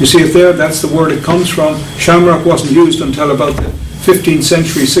 You see it there, that's the word it comes from. Shamrock wasn't used until about the 15th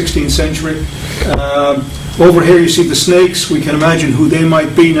century, 16th century. Over here you see the snakes. We can imagine who they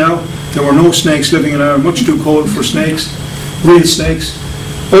might be now. There were no snakes living in Ireland, much too cold for snakes, real snakes.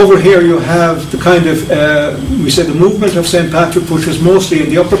 Over here you have the kind of, we say the movement of St. Patrick, which was mostly in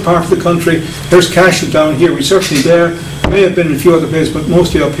the upper part of the country. There's Cashel down here, we're certainly there. May have been in a few other places, but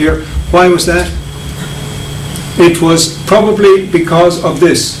mostly up here. Why was that? It was probably because of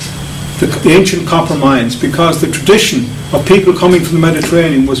this, the ancient copper mines, because the tradition of people coming from the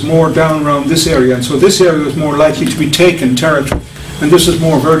Mediterranean was more down around this area, and so this area was more likely to be taken territory, and this was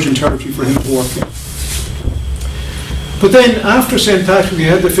more virgin territory for him to work in. But then, after St. Patrick, we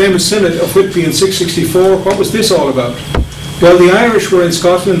had the famous Synod of Whitby in 664. What was this all about? Well, the Irish were in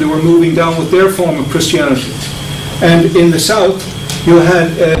Scotland, they were moving down with their form of Christianity. And in the south, you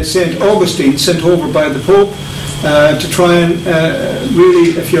had St. Augustine sent over by the Pope to try and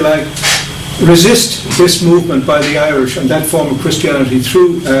really, if you like, resist this movement by the Irish and that form of Christianity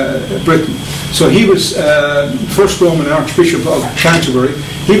through Britain. So he was first Roman Archbishop of Canterbury.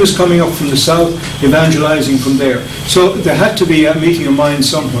 He was coming up from the south, evangelizing from there. So there had to be a meeting of minds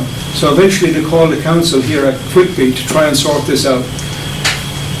somewhere. So eventually they called a council here at Whitby to try and sort this out.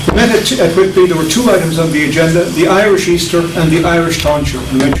 They met at Whitby. There were two items on the agenda: the Irish Easter and the Irish tonsure.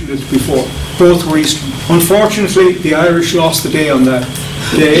 I mentioned it before. Both were Easter. Unfortunately, the Irish lost the day on that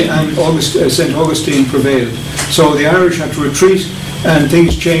day, and St. Augustine prevailed. So the Irish had to retreat, and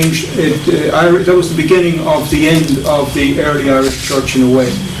things changed. That was the beginning of the end of the early Irish Church in a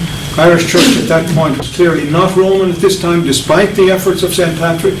way. Irish Church at that point was clearly not Roman at this time, despite the efforts of St.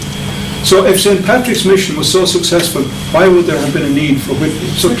 Patrick. So if St. Patrick's mission was so successful, why would there have been a need for Whitby?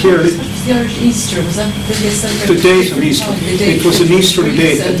 So clearly, the Irish Easter, was that the date of Easter. It was an Easter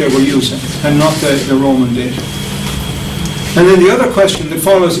date that they were using, and not the Roman date. And then the other question that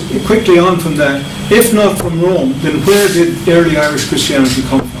follows quickly on from that, if not from Rome, then where did early Irish Christianity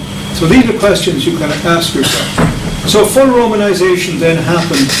come from? So these are questions you can ask yourself. So full Romanization then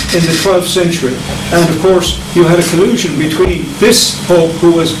happened in the 12th century, and of course you had a collusion between this Pope,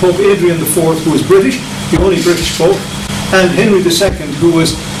 who was Pope Adrian IV, who was British, the only British Pope, and Henry II, who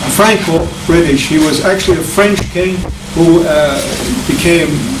was Franco-British. He was actually a French king who became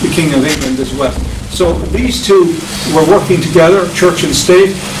the King of England as well. So these two were working together, church and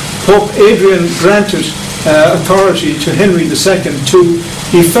state. Pope Adrian granted authority to Henry II to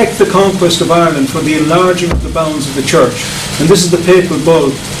effect the conquest of Ireland for the enlarging of the bounds of the church. And this is the papal bull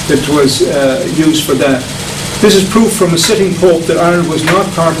that was used for that. This is proof from a sitting pope that Ireland was not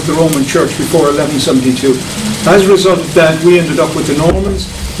part of the Roman Church before 1172. As a result of that, we ended up with the Normans,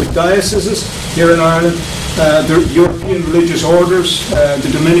 with dioceses here in Ireland, the European religious orders, the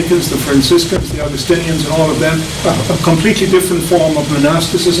Dominicans, the Franciscans, the Augustinians, and all of them, a completely different form of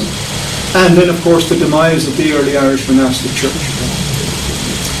monasticism. And then, of course, the demise of the early Irish monastic church.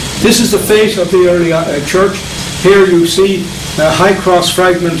 This is the fate of the early church. Here you see a high cross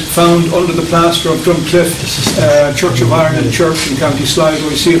fragment found under the plaster of Drumcliff Church of Ireland Church in County Sligo.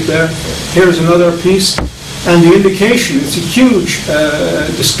 You see it there. Here's another piece. And the indication, it's a huge,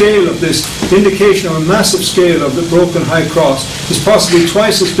 the scale of this, the indication of a massive scale of the broken high cross is possibly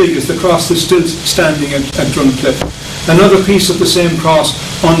twice as big as the cross that's still standing at Drumcliff. Another piece of the same cross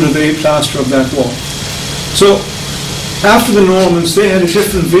under the plaster of that wall. So, after the Normans, they had a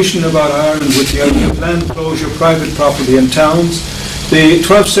different vision about Ireland with the idea of land closure, private property and towns. The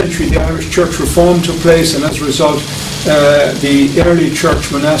 12th century, the Irish Church reform took place, and as a result, the early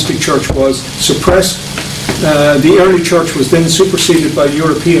church, monastic church, was suppressed. The early church was then superseded by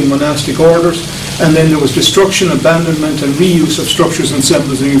European monastic orders, and then there was destruction, abandonment and reuse of structures and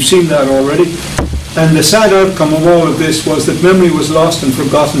symbols, and you've seen that already. And the sad outcome of all of this was that memory was lost and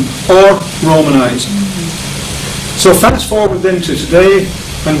forgotten or Romanized. So fast forward then to today,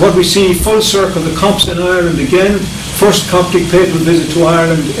 and what we see full circle, the Copts in Ireland again. First Coptic papal visit to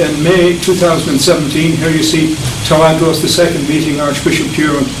Ireland in May 2017. Here you see Tawadros II meeting Archbishop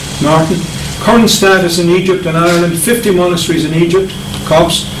Kieran Martin. Current status in Egypt and Ireland, 50 monasteries in Egypt,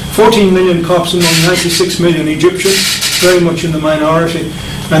 Copts, 14 million Copts among 96 million Egyptians, very much in the minority,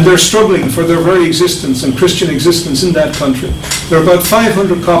 and they're struggling for their very existence and Christian existence in that country. There are about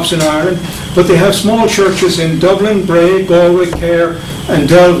 500 Copts in Ireland, but they have small churches in Dublin, Bray, Galway, Cahir and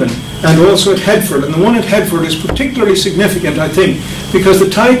Delvin, and also at Headford. And the one at Headford is particularly significant, I think, because the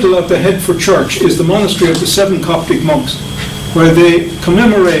title of the Headford Church is the Monastery of the 7 Coptic Monks, where they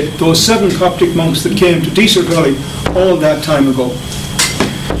commemorate those 7 Coptic monks that came to Deasergully all that time ago.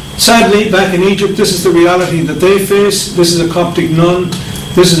 Sadly, back in Egypt, this is the reality that they face. This is a Coptic nun.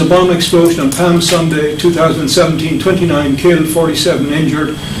 This is a bomb explosion on Palm Sunday 2017, 29 killed, 47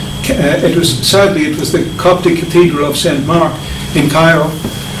 injured. It was the Coptic Cathedral of St. Mark in Cairo,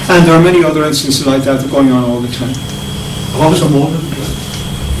 and there are many other instances like that going on all the time. What was the motive?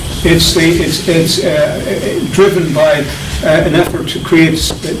 It's driven by an effort to create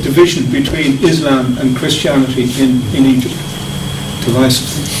division between Islam and Christianity in Egypt,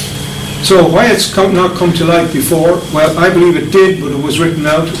 divisively. So why it's not come to light before? Well, I believe it did, but it was written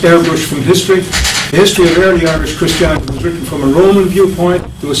out, airbrushed from history. The history of early Irish Christianity was written from a Roman viewpoint.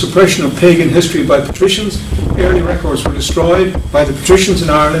 There was suppression of pagan history by patricians. Early records were destroyed by the patricians in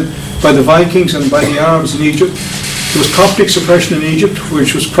Ireland, by the Vikings and by the Arabs in Egypt. There was Coptic suppression in Egypt,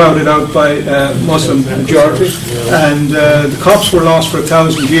 which was crowded out by Muslim majority, and the Copts were lost for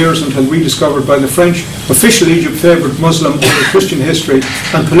 1,000 years until rediscovered by the French. Official Egypt favoured Muslim over Christian history,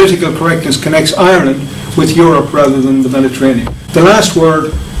 and political correctness connects Ireland with Europe rather than the Mediterranean. The last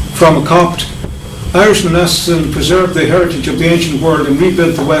word from a Copt: Irish monasticism preserved the heritage of the ancient world and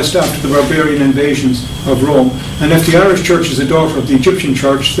rebuilt the West after the barbarian invasions of Rome. And if the Irish Church is a daughter of the Egyptian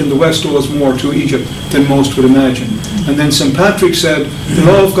Church, then the West owes more to Egypt than most would imagine. And then St. Patrick said, the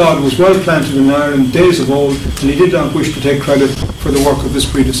law of God was well planted in Ireland days of old, and he did not wish to take credit for the work of his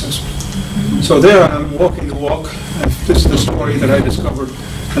predecessor. So there I am, walking the walk. This is the story that I discovered,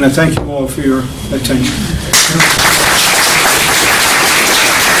 and I thank you all for your attention.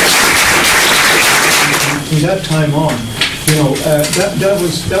 From that time on,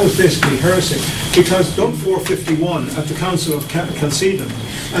 that was basically heresy, because done 451 at the Council of Chalcedon,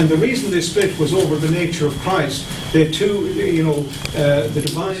 and the reason they split was over the nature of Christ. They too, the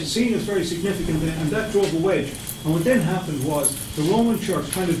divine scene is very significant, and that drove a wedge. And what then happened was the Roman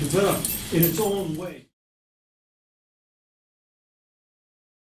Church kind of developed in its own way.